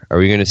together? Are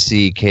we going to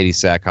see Katie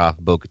Sackhoff,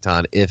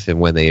 Bo-Katan, if and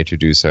when they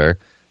introduce her?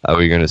 Are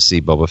we going to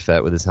see Boba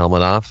Fett with his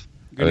helmet off?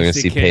 Are we going to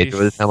see Pedro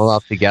with his helmet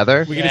off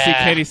together? We're going to see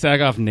Katie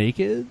Sackhoff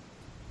naked?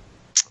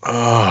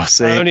 Oh,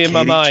 say only in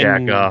my mind.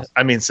 Sackhoff.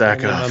 I mean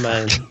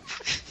Sackhoff.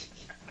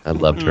 I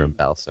loved her in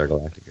Battlestar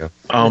Galactica.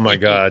 Oh my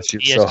God, she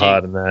was so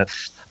hot in that.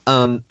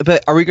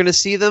 But are we going to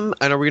see them,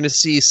 and are we going to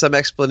see some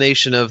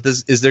explanation of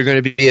this? Is there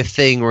going to be a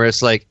thing where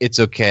it's like, it's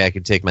okay, I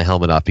can take my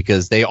helmet off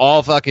because they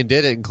all fucking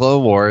did it in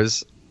Clone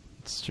Wars?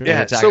 It's true.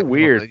 Yeah, it's so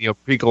weird. You know,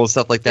 prequel and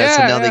stuff like that. Yeah,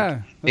 so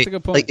now that's a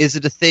good point. Like, is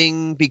it a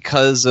thing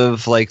because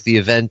of like the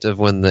event of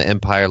when the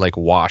Empire like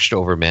washed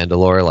over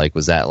Mandalore? Like,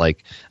 was that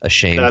like a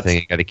shame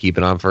thing? You got to keep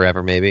it on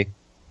forever, maybe.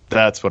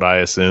 That's what I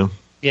assume.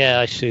 Yeah,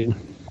 I assume.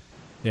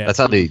 Yeah, that's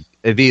how they'd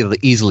be able to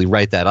easily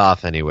write that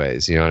off,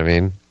 anyways. You know what I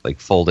mean? Like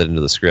fold it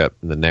into the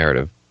script and the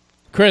narrative.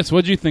 Chris,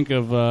 what do you think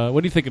of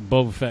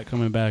Boba Fett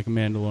coming back in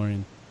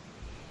Mandalorian?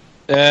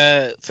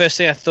 First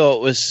thing I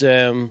thought was,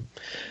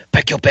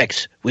 pack your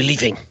bags, we're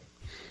leaving.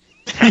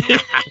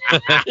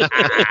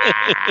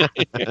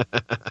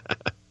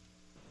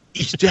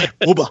 He's dead,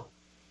 Boba.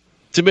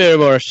 Tamira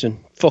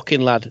Morrison,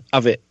 fucking lad,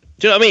 have it.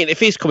 Do you know what I mean? If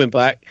he's coming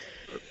back,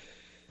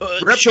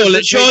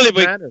 surely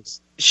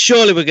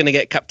we're going to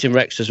get Captain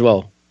Rex as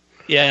well.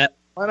 Yeah.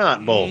 Why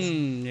not both?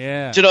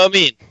 Yeah. Do you know what I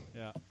mean?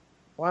 Yeah.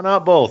 Why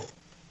not both?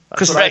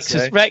 Because Rex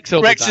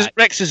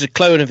is a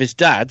clone of his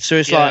dad, so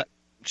it's like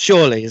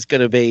surely it's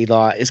going to be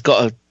like he's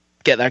got to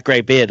get that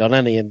grey beard on,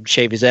 hasn't he, and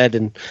shave his head,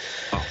 and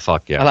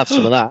fuck yeah, I'll have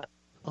some of that.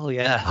 Oh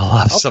yeah, I'll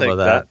have some of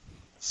that.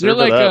 You're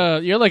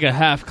like a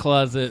half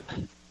closet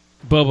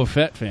Boba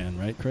Fett fan,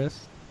 right, Chris?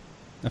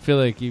 I feel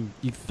like you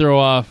throw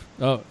off.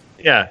 Oh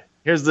yeah,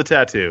 here's the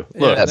tattoo.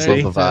 Look, that's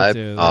the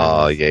vibe.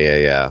 Oh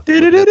yeah.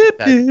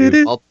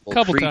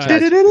 Couple times.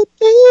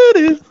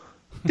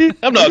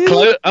 I'm not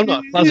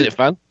a closet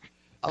fan.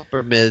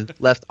 Upper mid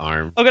left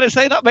arm. I'm going to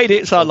say that made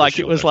it sound like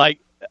it was like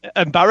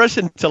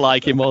embarrassing to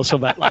like him or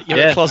something. Like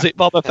you're a closet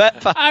Boba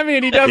Fett fan. I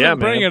mean, he doesn't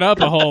bring it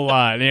up a whole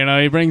lot. You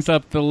know, he brings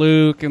up the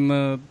Luke and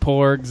the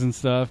porgs and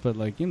stuff, but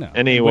like and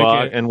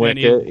Ewok and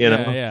Wicket. You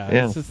know,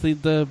 yeah. It's just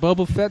the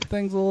Boba Fett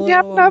thing's a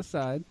little on the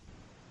side.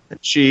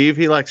 Sheev.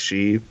 He likes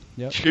Sheev.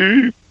 Yep.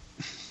 Sheev.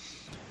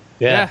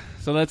 Yeah.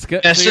 So let's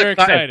get. Yeah, so so you're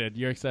excited.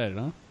 You're excited,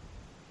 huh?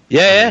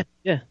 Yeah.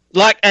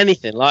 Like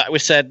anything, like we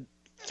said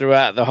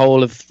throughout the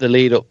whole of the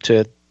lead up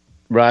to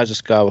Rise of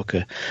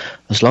Skywalker,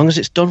 as long as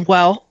it's done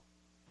well.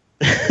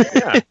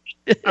 Yeah.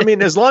 I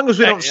mean, as long as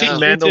we don't see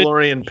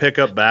Mandalorian pick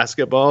up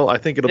basketball, I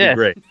think it'll be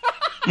great.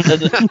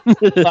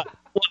 Like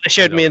what they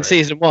showed me in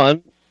season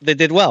 1, they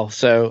did well.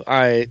 So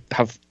I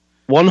have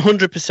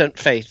 100%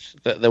 faith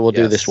that they will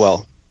do this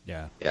well.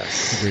 Yeah.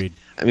 Yes. Agreed.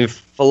 I mean,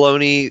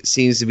 Filoni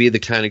seems to be the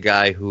kind of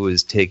guy who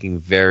is taking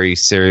very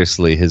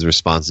seriously his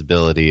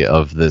responsibility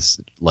of this,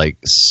 like,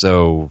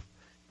 so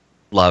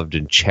loved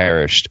and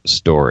cherished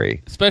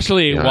story.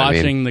 Especially You know what I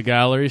watching mean? the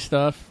gallery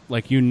stuff,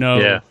 like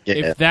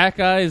if that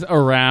guy's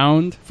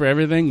around for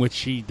everything, which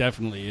he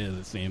definitely is,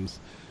 it seems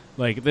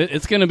like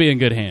it's going to be in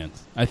good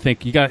hands. I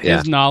think you got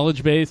his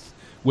knowledge base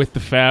with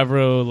the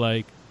Favreau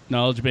like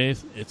knowledge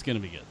base. It's going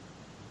to be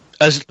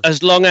good.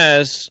 As long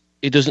as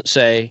he doesn't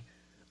say,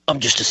 "I'm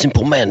just a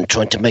simple man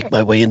trying to make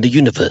my way in the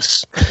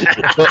universe,"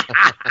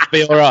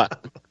 be all right.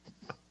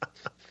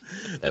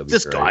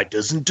 This guy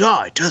doesn't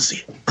die, does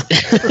he?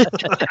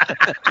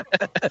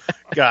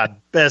 God,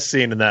 best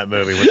scene in that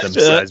movie with them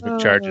seismic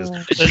charges.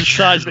 The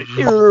seismic.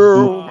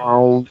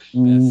 Oh,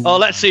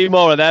 let's see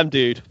more of them,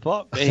 dude.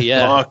 Fuck me,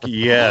 yeah. Fuck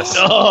yes.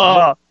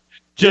 Oh,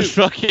 just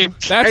fucking.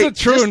 That's a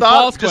true and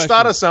false question. Just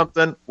thought of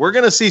something. We're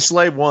gonna see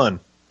Slave 1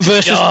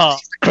 versus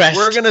Crest.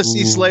 We're gonna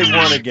see Slave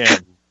 1 again.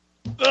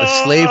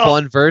 A Slave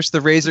 1 versus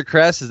the Razor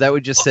Crest? Is that what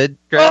you just said,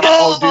 Greg?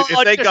 Oh, dude,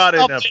 if they got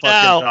in a fucking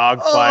dog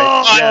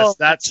fight, yes,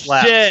 that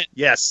slaps. Shit.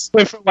 Yes.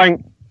 Went for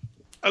wank.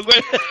 I'll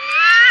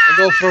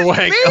go for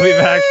wank. I'll be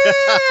back.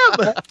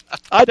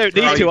 I don't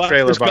need to.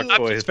 Trailer Park I'm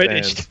Boys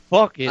finished. fans.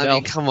 Fucking I hell.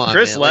 mean, come on,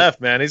 Chris man. left,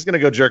 man. He's gonna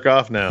go jerk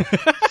off now.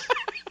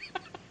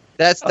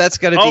 That's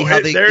got to be how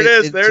they. There it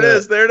is. There it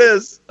is. There it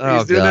is. Oh,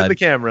 He's doing it in God. the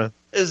camera.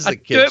 This is I a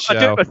do kid it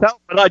show. myself,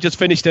 but I just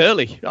finished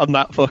early on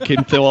that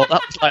fucking thought.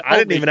 That was like, I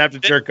didn't even have to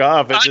jerk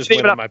off. It I just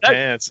didn't went even in my have-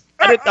 pants.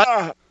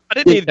 I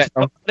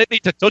didn't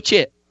need to touch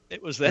it.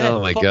 It was there. Oh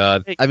my Fuck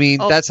God! me. I mean,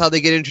 Oh. that's how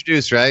they get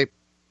introduced, right?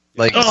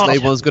 Like Oh.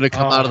 Slave 1's going to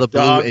come out of the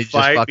blue Dog and just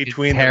fight fucking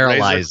between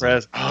paralyze the Razor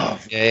them.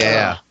 Crest. Oh,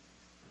 Yeah.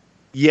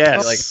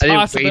 yes. Like, I didn't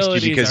waste you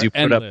Possibilities because are you put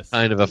endless. up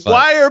kind of a fight.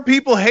 Why are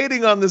people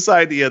hating on this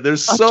idea?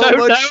 There's I so don't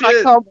much know. shit.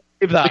 I can't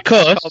believe that.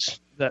 Because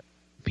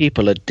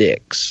people are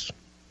dicks.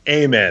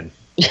 Amen.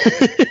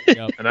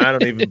 Yep. And I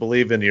don't even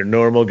believe in your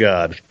normal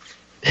God.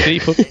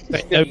 People.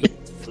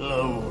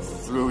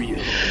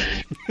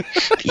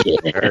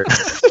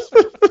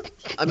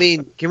 I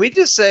mean, can we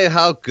just say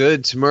how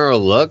good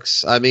Tamura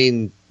looks? I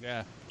mean,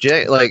 Yeah.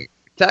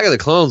 Attack of the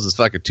Clones is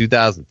fucking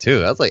 2002.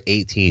 That was like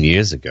 18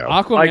 years ago.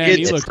 Aquaman, Like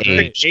he it's looked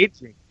perfect great.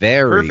 aging.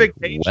 Very Perfect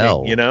aging,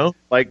 well. you know?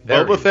 Like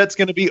Very. Boba Fett's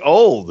going to be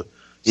old.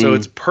 So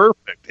it's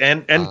perfect.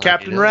 And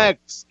Captain you know.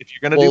 Rex, if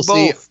you're going to do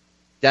both.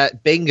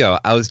 That bingo.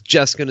 I was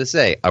just gonna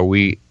say,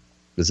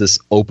 does this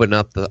open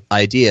up the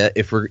idea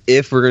if we're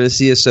going to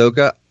see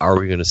Ahsoka, are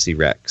we going to see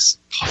Rex?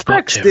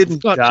 Rex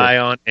didn't die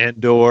on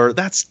Endor.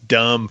 That's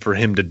dumb for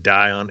him to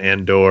die on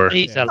Endor.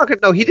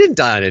 No, he didn't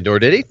die on Endor,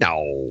 did he?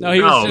 No. No,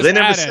 he was just they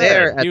never at said. it.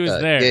 There at He was the-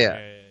 there.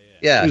 yeah.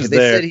 Yeah, He was they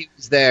there. said he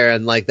was there,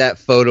 and like that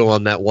photo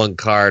on that one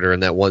card or in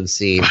that one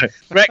scene.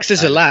 Rex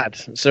is a lad,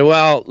 so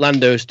while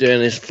Lando's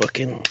doing his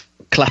fucking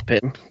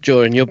clapping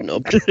during Yub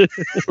Nub,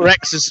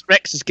 Rex is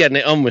getting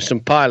it on with some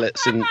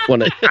pilots in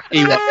one of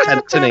Ewok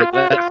tents, isn't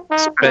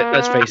he?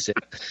 Let's face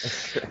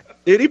it.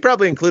 Dude, he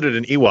probably included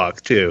an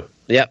Ewok too.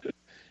 Yep.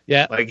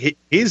 Yeah. Like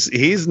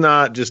he's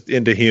not just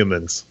into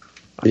humans.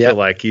 I Yeah. feel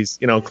like he's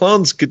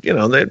clones could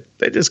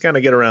they just kind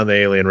of get around the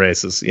alien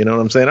races. You know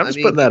what I'm saying? I'm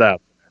just putting that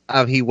out.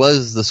 He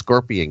was the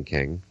Scorpion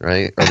King,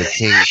 right? Or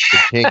the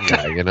king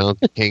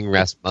guy, King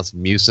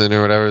Rasmussen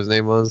or whatever his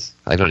name was.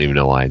 I don't even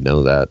know why I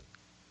know that.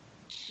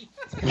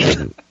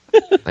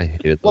 I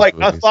hated those Like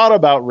I movies. thought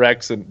about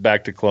Rex and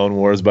back to Clone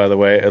Wars, by the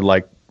way, and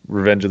like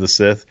Revenge of the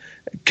Sith.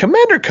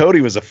 Commander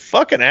Cody was a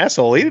fucking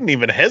asshole. He didn't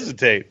even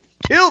hesitate.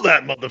 Kill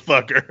that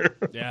motherfucker.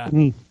 Yeah.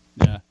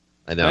 Yeah.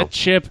 I know. That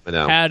chip I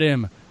know. had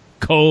him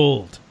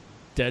cold.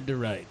 Dead to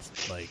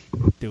rights. Like,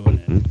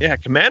 doing it. Yeah,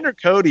 Commander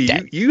Cody,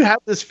 you have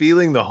this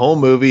feeling the whole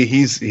movie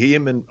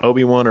him and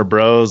Obi-Wan are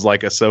bros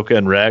like Ahsoka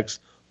and Rex.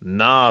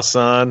 Nah,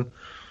 son.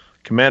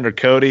 Commander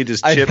Cody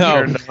just I chip know.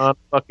 turned on,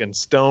 fucking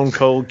stone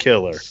cold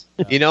killer.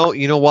 You know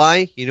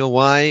why? You know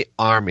why?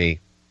 Army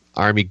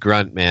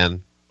grunt,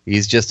 man.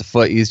 He's just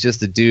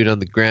a dude on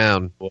the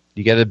ground.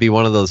 You got to be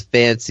one of those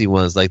fancy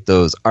ones, like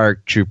those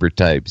ARC trooper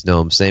types. Know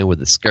what I'm saying? With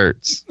the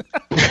skirts,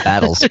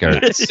 battle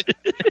skirts.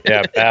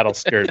 Yeah, battle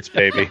skirts,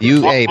 baby.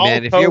 Hey All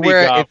man, if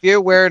Cody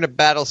you're wearing a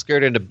battle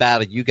skirt in a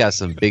battle, you got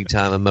some big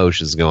time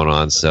emotions going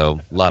on.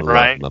 So a lot of love,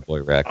 Right. my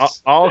boy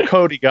Rex. all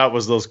Cody got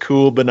was those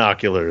cool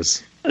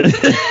binoculars.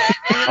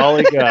 All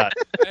he got.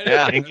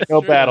 Yeah. And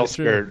no battle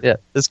skirt. Yeah,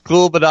 this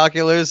cool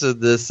binoculars and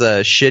this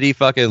shitty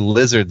fucking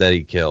lizard that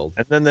he killed.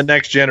 And then the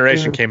next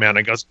generation came out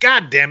and goes,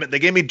 God damn it, they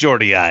gave me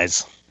Geordie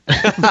eyes.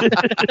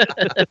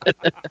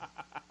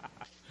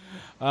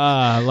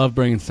 I love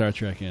bringing Star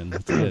Trek in.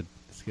 It's good.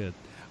 It's good.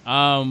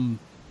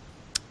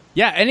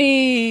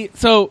 Yeah.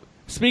 So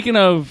speaking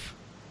of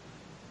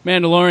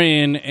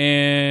Mandalorian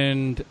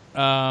and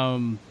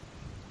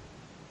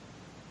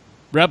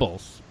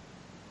Rebels,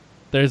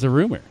 there's a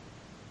rumor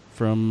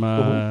from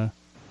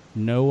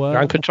Noah.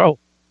 Ground Control.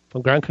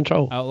 From Ground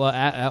Control.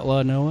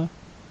 Outlaw Noah?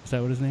 Is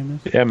that what his name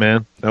is? Yeah,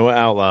 man. Noah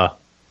Outlaw.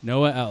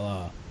 Noah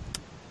Outlaw.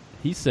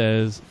 He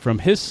says from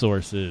his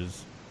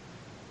sources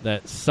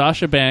that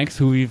Sasha Banks,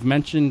 who we've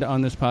mentioned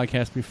on this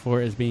podcast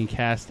before as being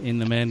cast in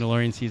The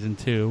Mandalorian Season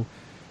 2,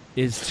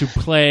 is to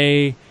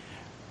play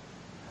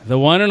the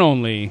one and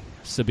only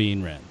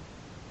Sabine Wren.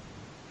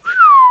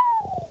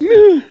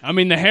 I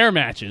mean, the hair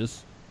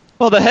matches.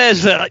 Well, the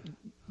hair's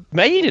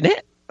made in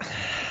it.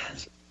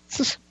 It's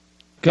just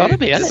gotta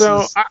be.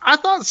 So I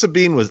thought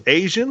Sabine was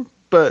Asian,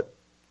 but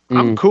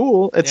I'm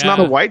cool. It's not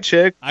a white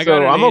chick,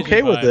 so I'm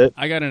okay with it.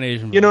 I got an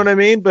Asian vibe. You know what I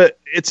mean? But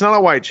it's not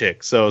a white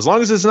chick. So as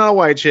long as it's not a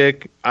white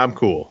chick, I'm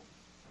cool.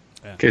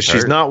 Because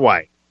she's not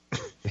white.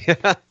 Do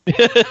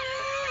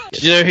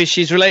you know who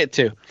she's related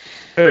to?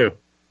 Who?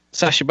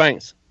 Sasha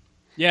Banks.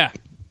 Yeah.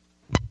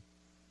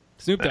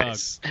 Snoop Dogg.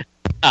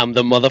 I'm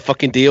the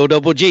motherfucking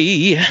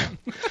D-O-double-G.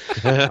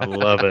 I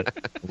love it.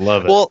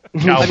 Love it. Well,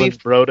 Calvin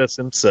Brodus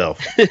himself.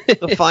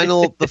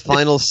 The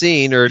final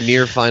scene or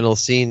near final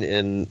scene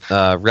in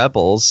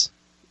Rebels,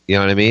 you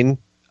know what I mean?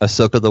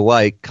 Ahsoka the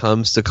White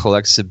comes to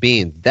collect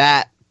Sabine.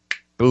 That,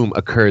 boom,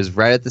 occurs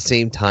right at the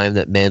same time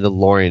that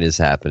Mandalorian is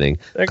happening.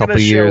 They're a couple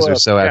gonna years show or up.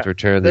 so after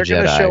Return of the Jedi.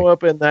 They're going to show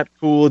up in that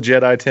cool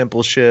Jedi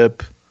Temple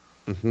ship.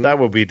 Mm-hmm. That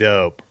would be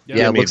dope. Yeah,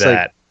 Give it me looks that.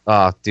 like,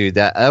 oh, dude,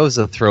 that was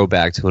a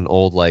throwback to an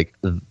old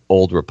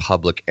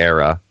Republic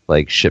era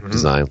ship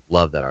design.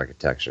 Love that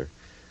architecture.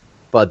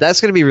 But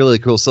that's going to be really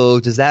cool. So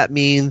does that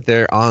mean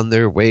they're on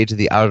their way to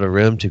the Outer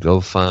Rim to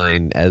go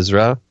find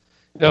Ezra?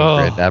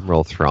 Grand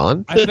Admiral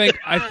Thrawn?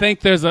 I think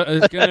there's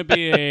going to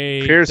be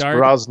a Pierce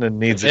Brosnan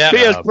needs a job.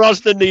 Pierce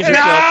Brosnan needs a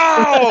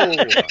job.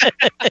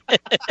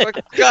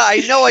 God,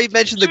 I know I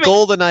mentioned the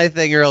GoldenEye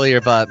thing earlier,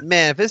 but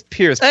man, if it's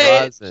Pierce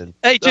Brosnan.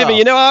 Hey Jimmy,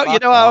 you know how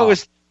I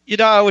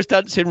was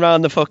dancing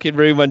around the fucking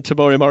room when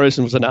Tamora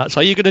Morrison was announced.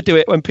 Are you going to do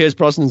it when Pierce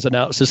Brosnan's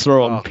announced as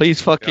Thrawn?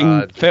 Please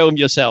fucking film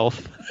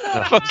yourself.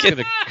 I'm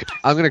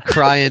gonna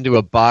cry into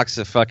a box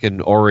of fucking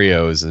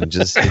Oreos and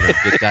just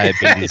get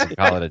diabetes and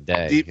call it a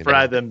day. Deep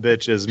fry them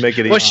bitches, make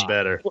it even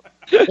better.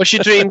 What's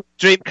your dream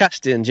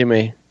casting,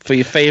 Jimmy, for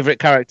your favorite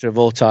character of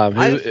all time?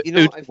 I've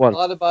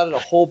thought about it a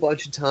whole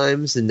bunch of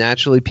times, and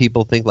naturally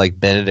people think like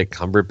Benedict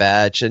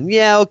Cumberbatch, and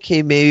yeah,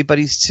 okay, maybe, but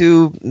he's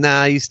too.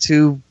 No,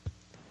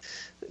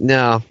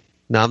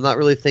 I'm not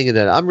really thinking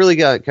that. I'm really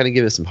gonna kind of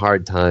give it some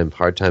hard time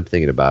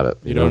thinking about it.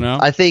 You don't know?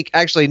 I think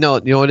actually no.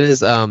 You know what it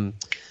is?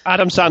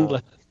 Adam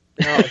Sandler.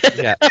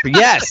 Yeah.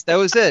 Yes, that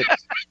was it.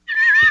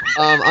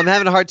 I'm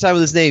having a hard time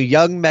with his name.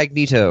 Young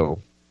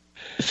Magneto.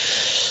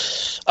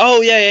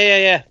 Oh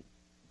yeah.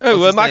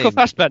 Oh, Michael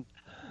Fassbender.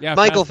 Yeah,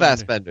 Michael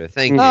Fassbender.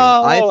 Thank you.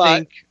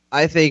 Oh,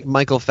 I think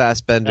Michael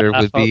Fassbender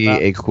would be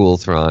a cool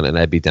Thrawn, and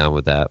I'd be down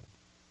with that.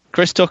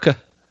 Chris Tucker.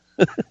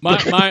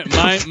 Mine's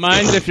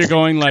if you're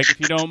going if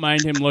you don't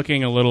mind him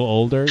looking a little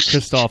older,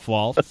 Christoph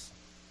Waltz.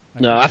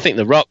 No, I think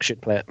The Rock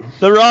should play it.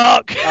 The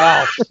Rock!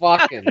 Oh,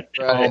 fucking Christ.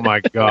 Oh, my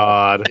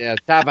God. Yeah,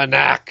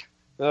 Tabernacle.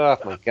 Oh,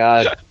 my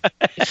God.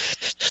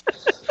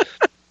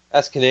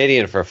 That's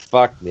Canadian for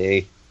fuck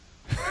me.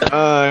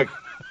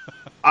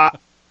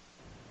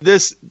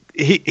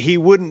 He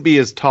wouldn't be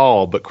as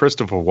tall, but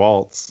Christopher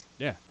Waltz.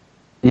 Yeah.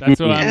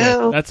 That's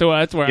what that's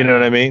where you know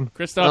what I mean?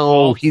 Christoph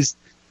Waltz.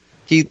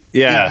 He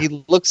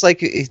looks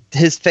like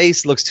his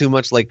face looks too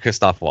much like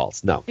Christoph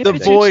Waltz. No, the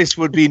voice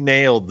would be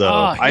nailed though.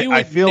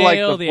 I feel like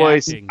the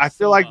voice. I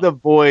feel like the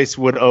voice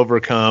would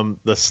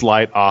overcome the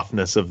slight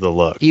offness of the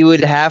look. He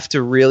would have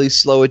to really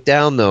slow it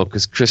down though,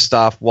 because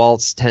Christoph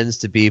Waltz tends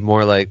to be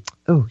more like,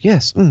 oh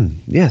yes,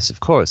 yes,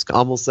 of course,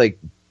 almost like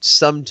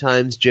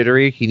sometimes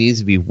jittery. He needs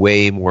to be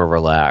way more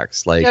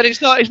relaxed. Like, yeah,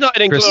 he's not an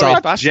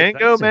Inglourious Bastard.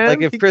 Django, man.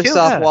 Like if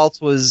Christoph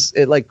Waltz was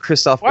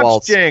Christoph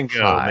Waltz. Watch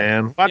Django,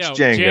 man. Watch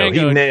Django.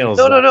 He nails.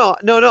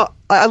 No.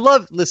 I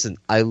love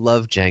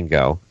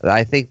Django.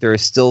 I think there are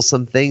still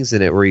some things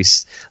in it where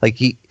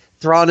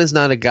Thrawn is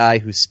not a guy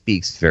who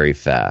speaks very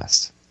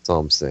fast. That's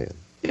all I'm saying.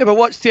 Yeah, but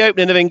watch the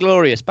opening of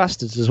Inglourious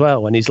Bastards as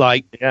well, when he's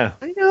like, yeah,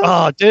 I know.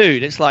 Oh,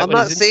 dude, it's like I'm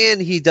not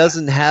saying he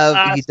doesn't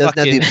have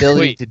the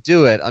ability to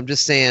do it. I'm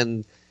just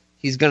saying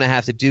he's going to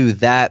have to do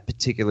that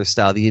particular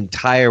style the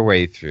entire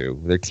way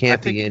through. There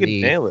can't be any.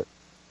 He can nail it.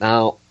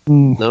 No.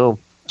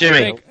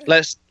 Jimmy,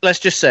 let's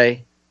just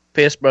say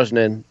Pierce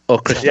Brosnan or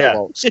Christopher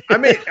Waltz. I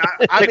mean,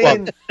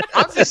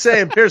 I'm just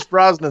saying Pierce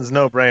Brosnan's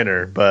no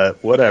brainer,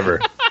 but whatever.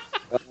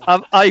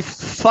 I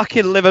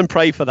fucking live and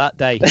pray for that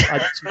day.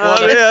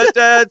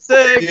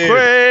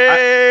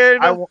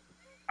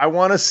 I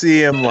want to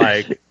see him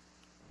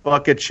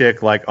fuck a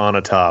chick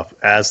Onatopp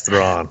as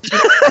Thrawn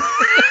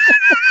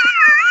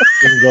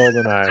in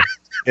GoldenEye.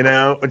 You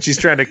know, when she's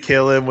trying to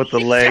kill him with the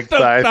leg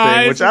thigh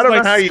thing, which I don't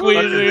know how you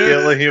fucking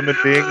kill a human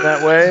being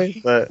that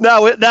way. But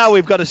now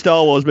we've got a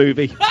Star Wars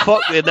movie.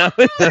 Fuck me now.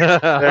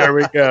 There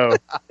we go.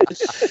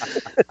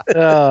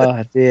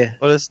 Oh dear.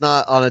 But it's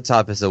not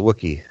Onatopp, it's a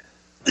Wookiee.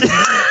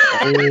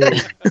 Might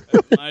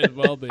as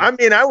well be. I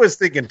mean, I was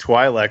thinking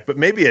Twi'lek, but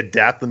maybe a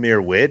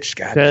Dathomir witch.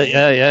 God,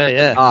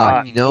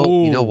 Yeah. You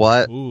know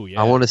what? Ooh,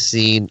 yeah. I want a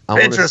scene.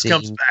 Ventress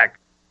comes back.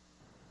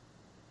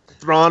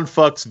 Thrawn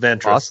fucks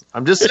Ventress. Awesome.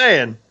 I'm just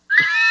saying.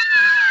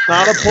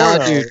 Not a No,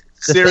 porno. dude, the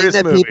Serious thing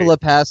that movie. people are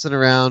passing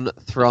around,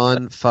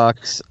 Thrawn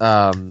fucks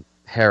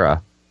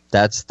Hera.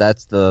 That's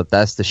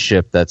the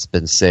ship that's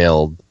been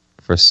sailed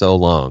for so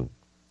long.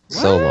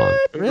 So long.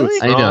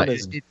 Really? I know. Thrawn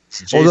is Jason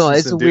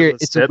It's a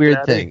weird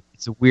stepdaddy. thing.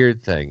 It's a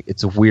weird thing. You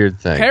know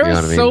Hera's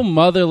what I mean? so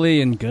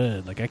motherly and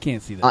good. Like I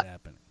can't see that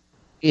happening.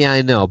 Yeah,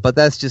 I know, but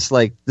that's just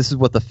like this is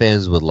what the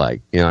fans would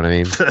like. You know what I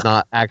mean?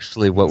 Not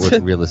actually what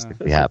would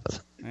realistically happen.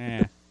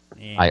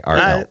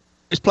 IRL.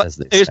 Who's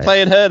say.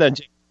 playing her then?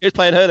 Who's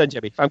playing her then,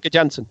 Jimmy? Famke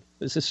Janssen.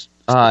 Is this?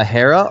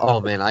 Hera? Oh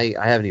man, I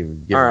haven't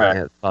even given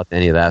my thought to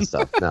any of that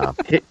stuff. No.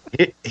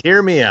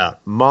 Hear me out.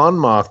 Mon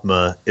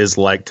Mothma is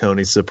like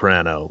Tony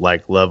Soprano,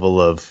 like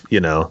level of,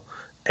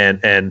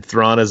 and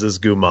Thrawn is his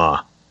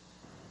Guma.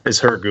 Is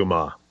her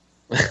Guma.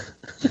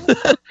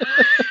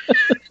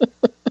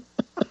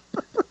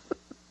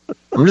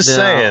 I'm just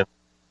saying.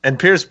 And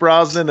Pierce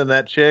Brosnan and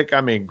that chick,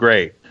 I mean,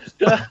 great.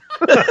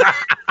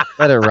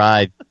 Let it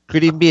ride.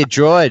 Could even be a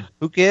droid.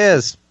 Who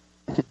cares?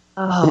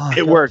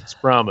 It works,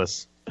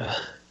 promise. All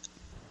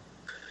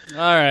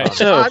right.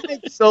 So I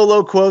make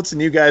solo quotes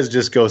and you guys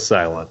just go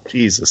silent.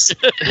 Jesus.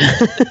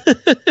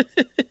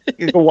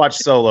 You go watch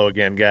Solo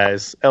again,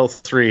 guys.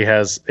 L3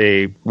 has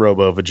a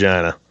robo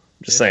vagina.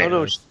 Just saying.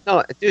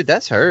 No, dude,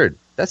 that's heard.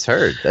 That's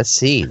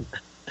seen.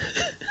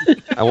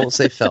 I won't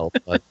say felt,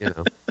 but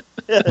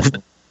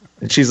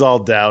And she's all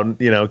down,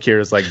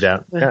 Kira's like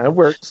down. Yeah, it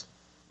works.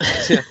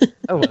 If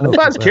I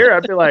was Kira,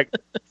 I'd be like,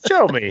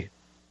 show me.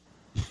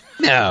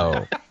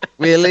 No.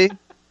 Really?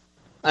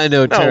 I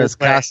know No Terrence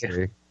way.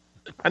 Costner.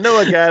 I know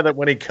a guy that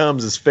when he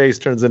comes, his face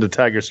turns into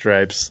tiger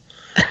stripes.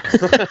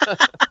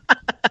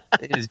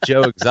 It's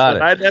Joe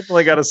Exotic. I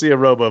definitely got to see a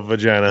robo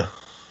vagina.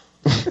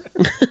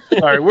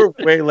 Sorry, we're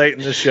way late in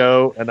the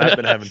show, and I've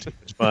been having too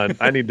much fun.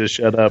 I need to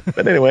shut up.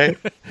 But anyway,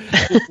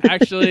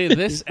 Actually,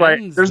 this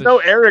ends. there's no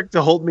Eric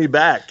to hold me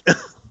back.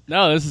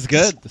 No, this is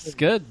good. This is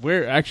good.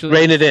 We're actually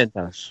Rein it in.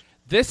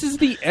 This is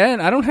the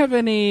end. I don't have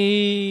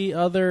any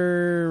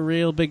other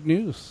real big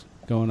news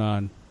going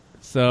on.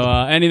 So,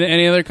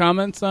 any other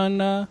comments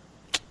on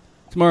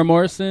Tamara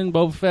Morrison,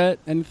 Boba Fett,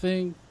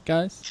 anything,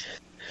 guys?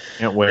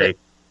 Can't wait.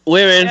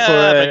 We're in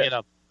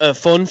for a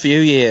fun few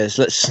years.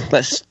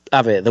 Let's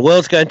have it. The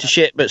world's going to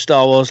shit, but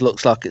Star Wars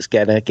looks like it's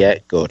gonna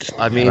get good.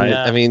 I mean,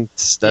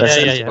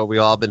 that's what we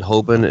all been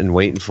hoping and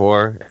waiting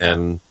for,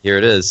 and here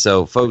it is.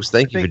 So, folks,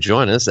 thank you for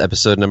joining us.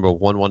 Episode number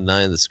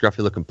 119 of the Scruffy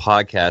Looking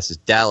Podcast is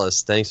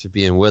Dallas. Thanks for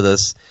being with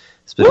us.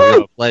 It's been a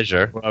real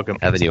pleasure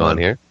having you on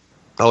here.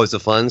 Always a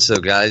fun. So,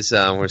 guys,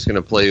 we're just going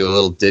to play you a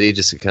little ditty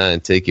just to kind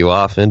of take you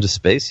off into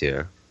space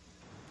here.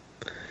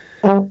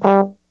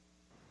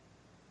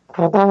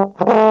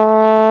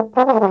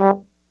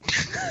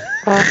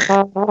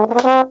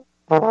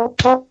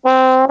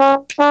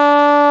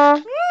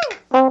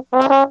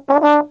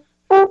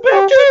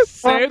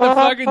 Save the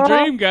fucking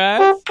dream,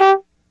 guys.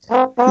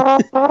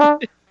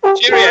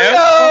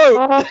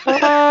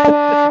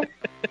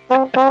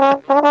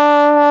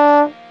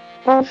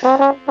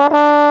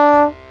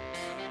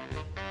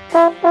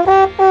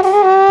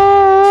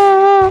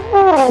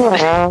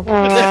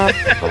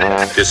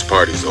 This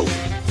party's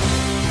over.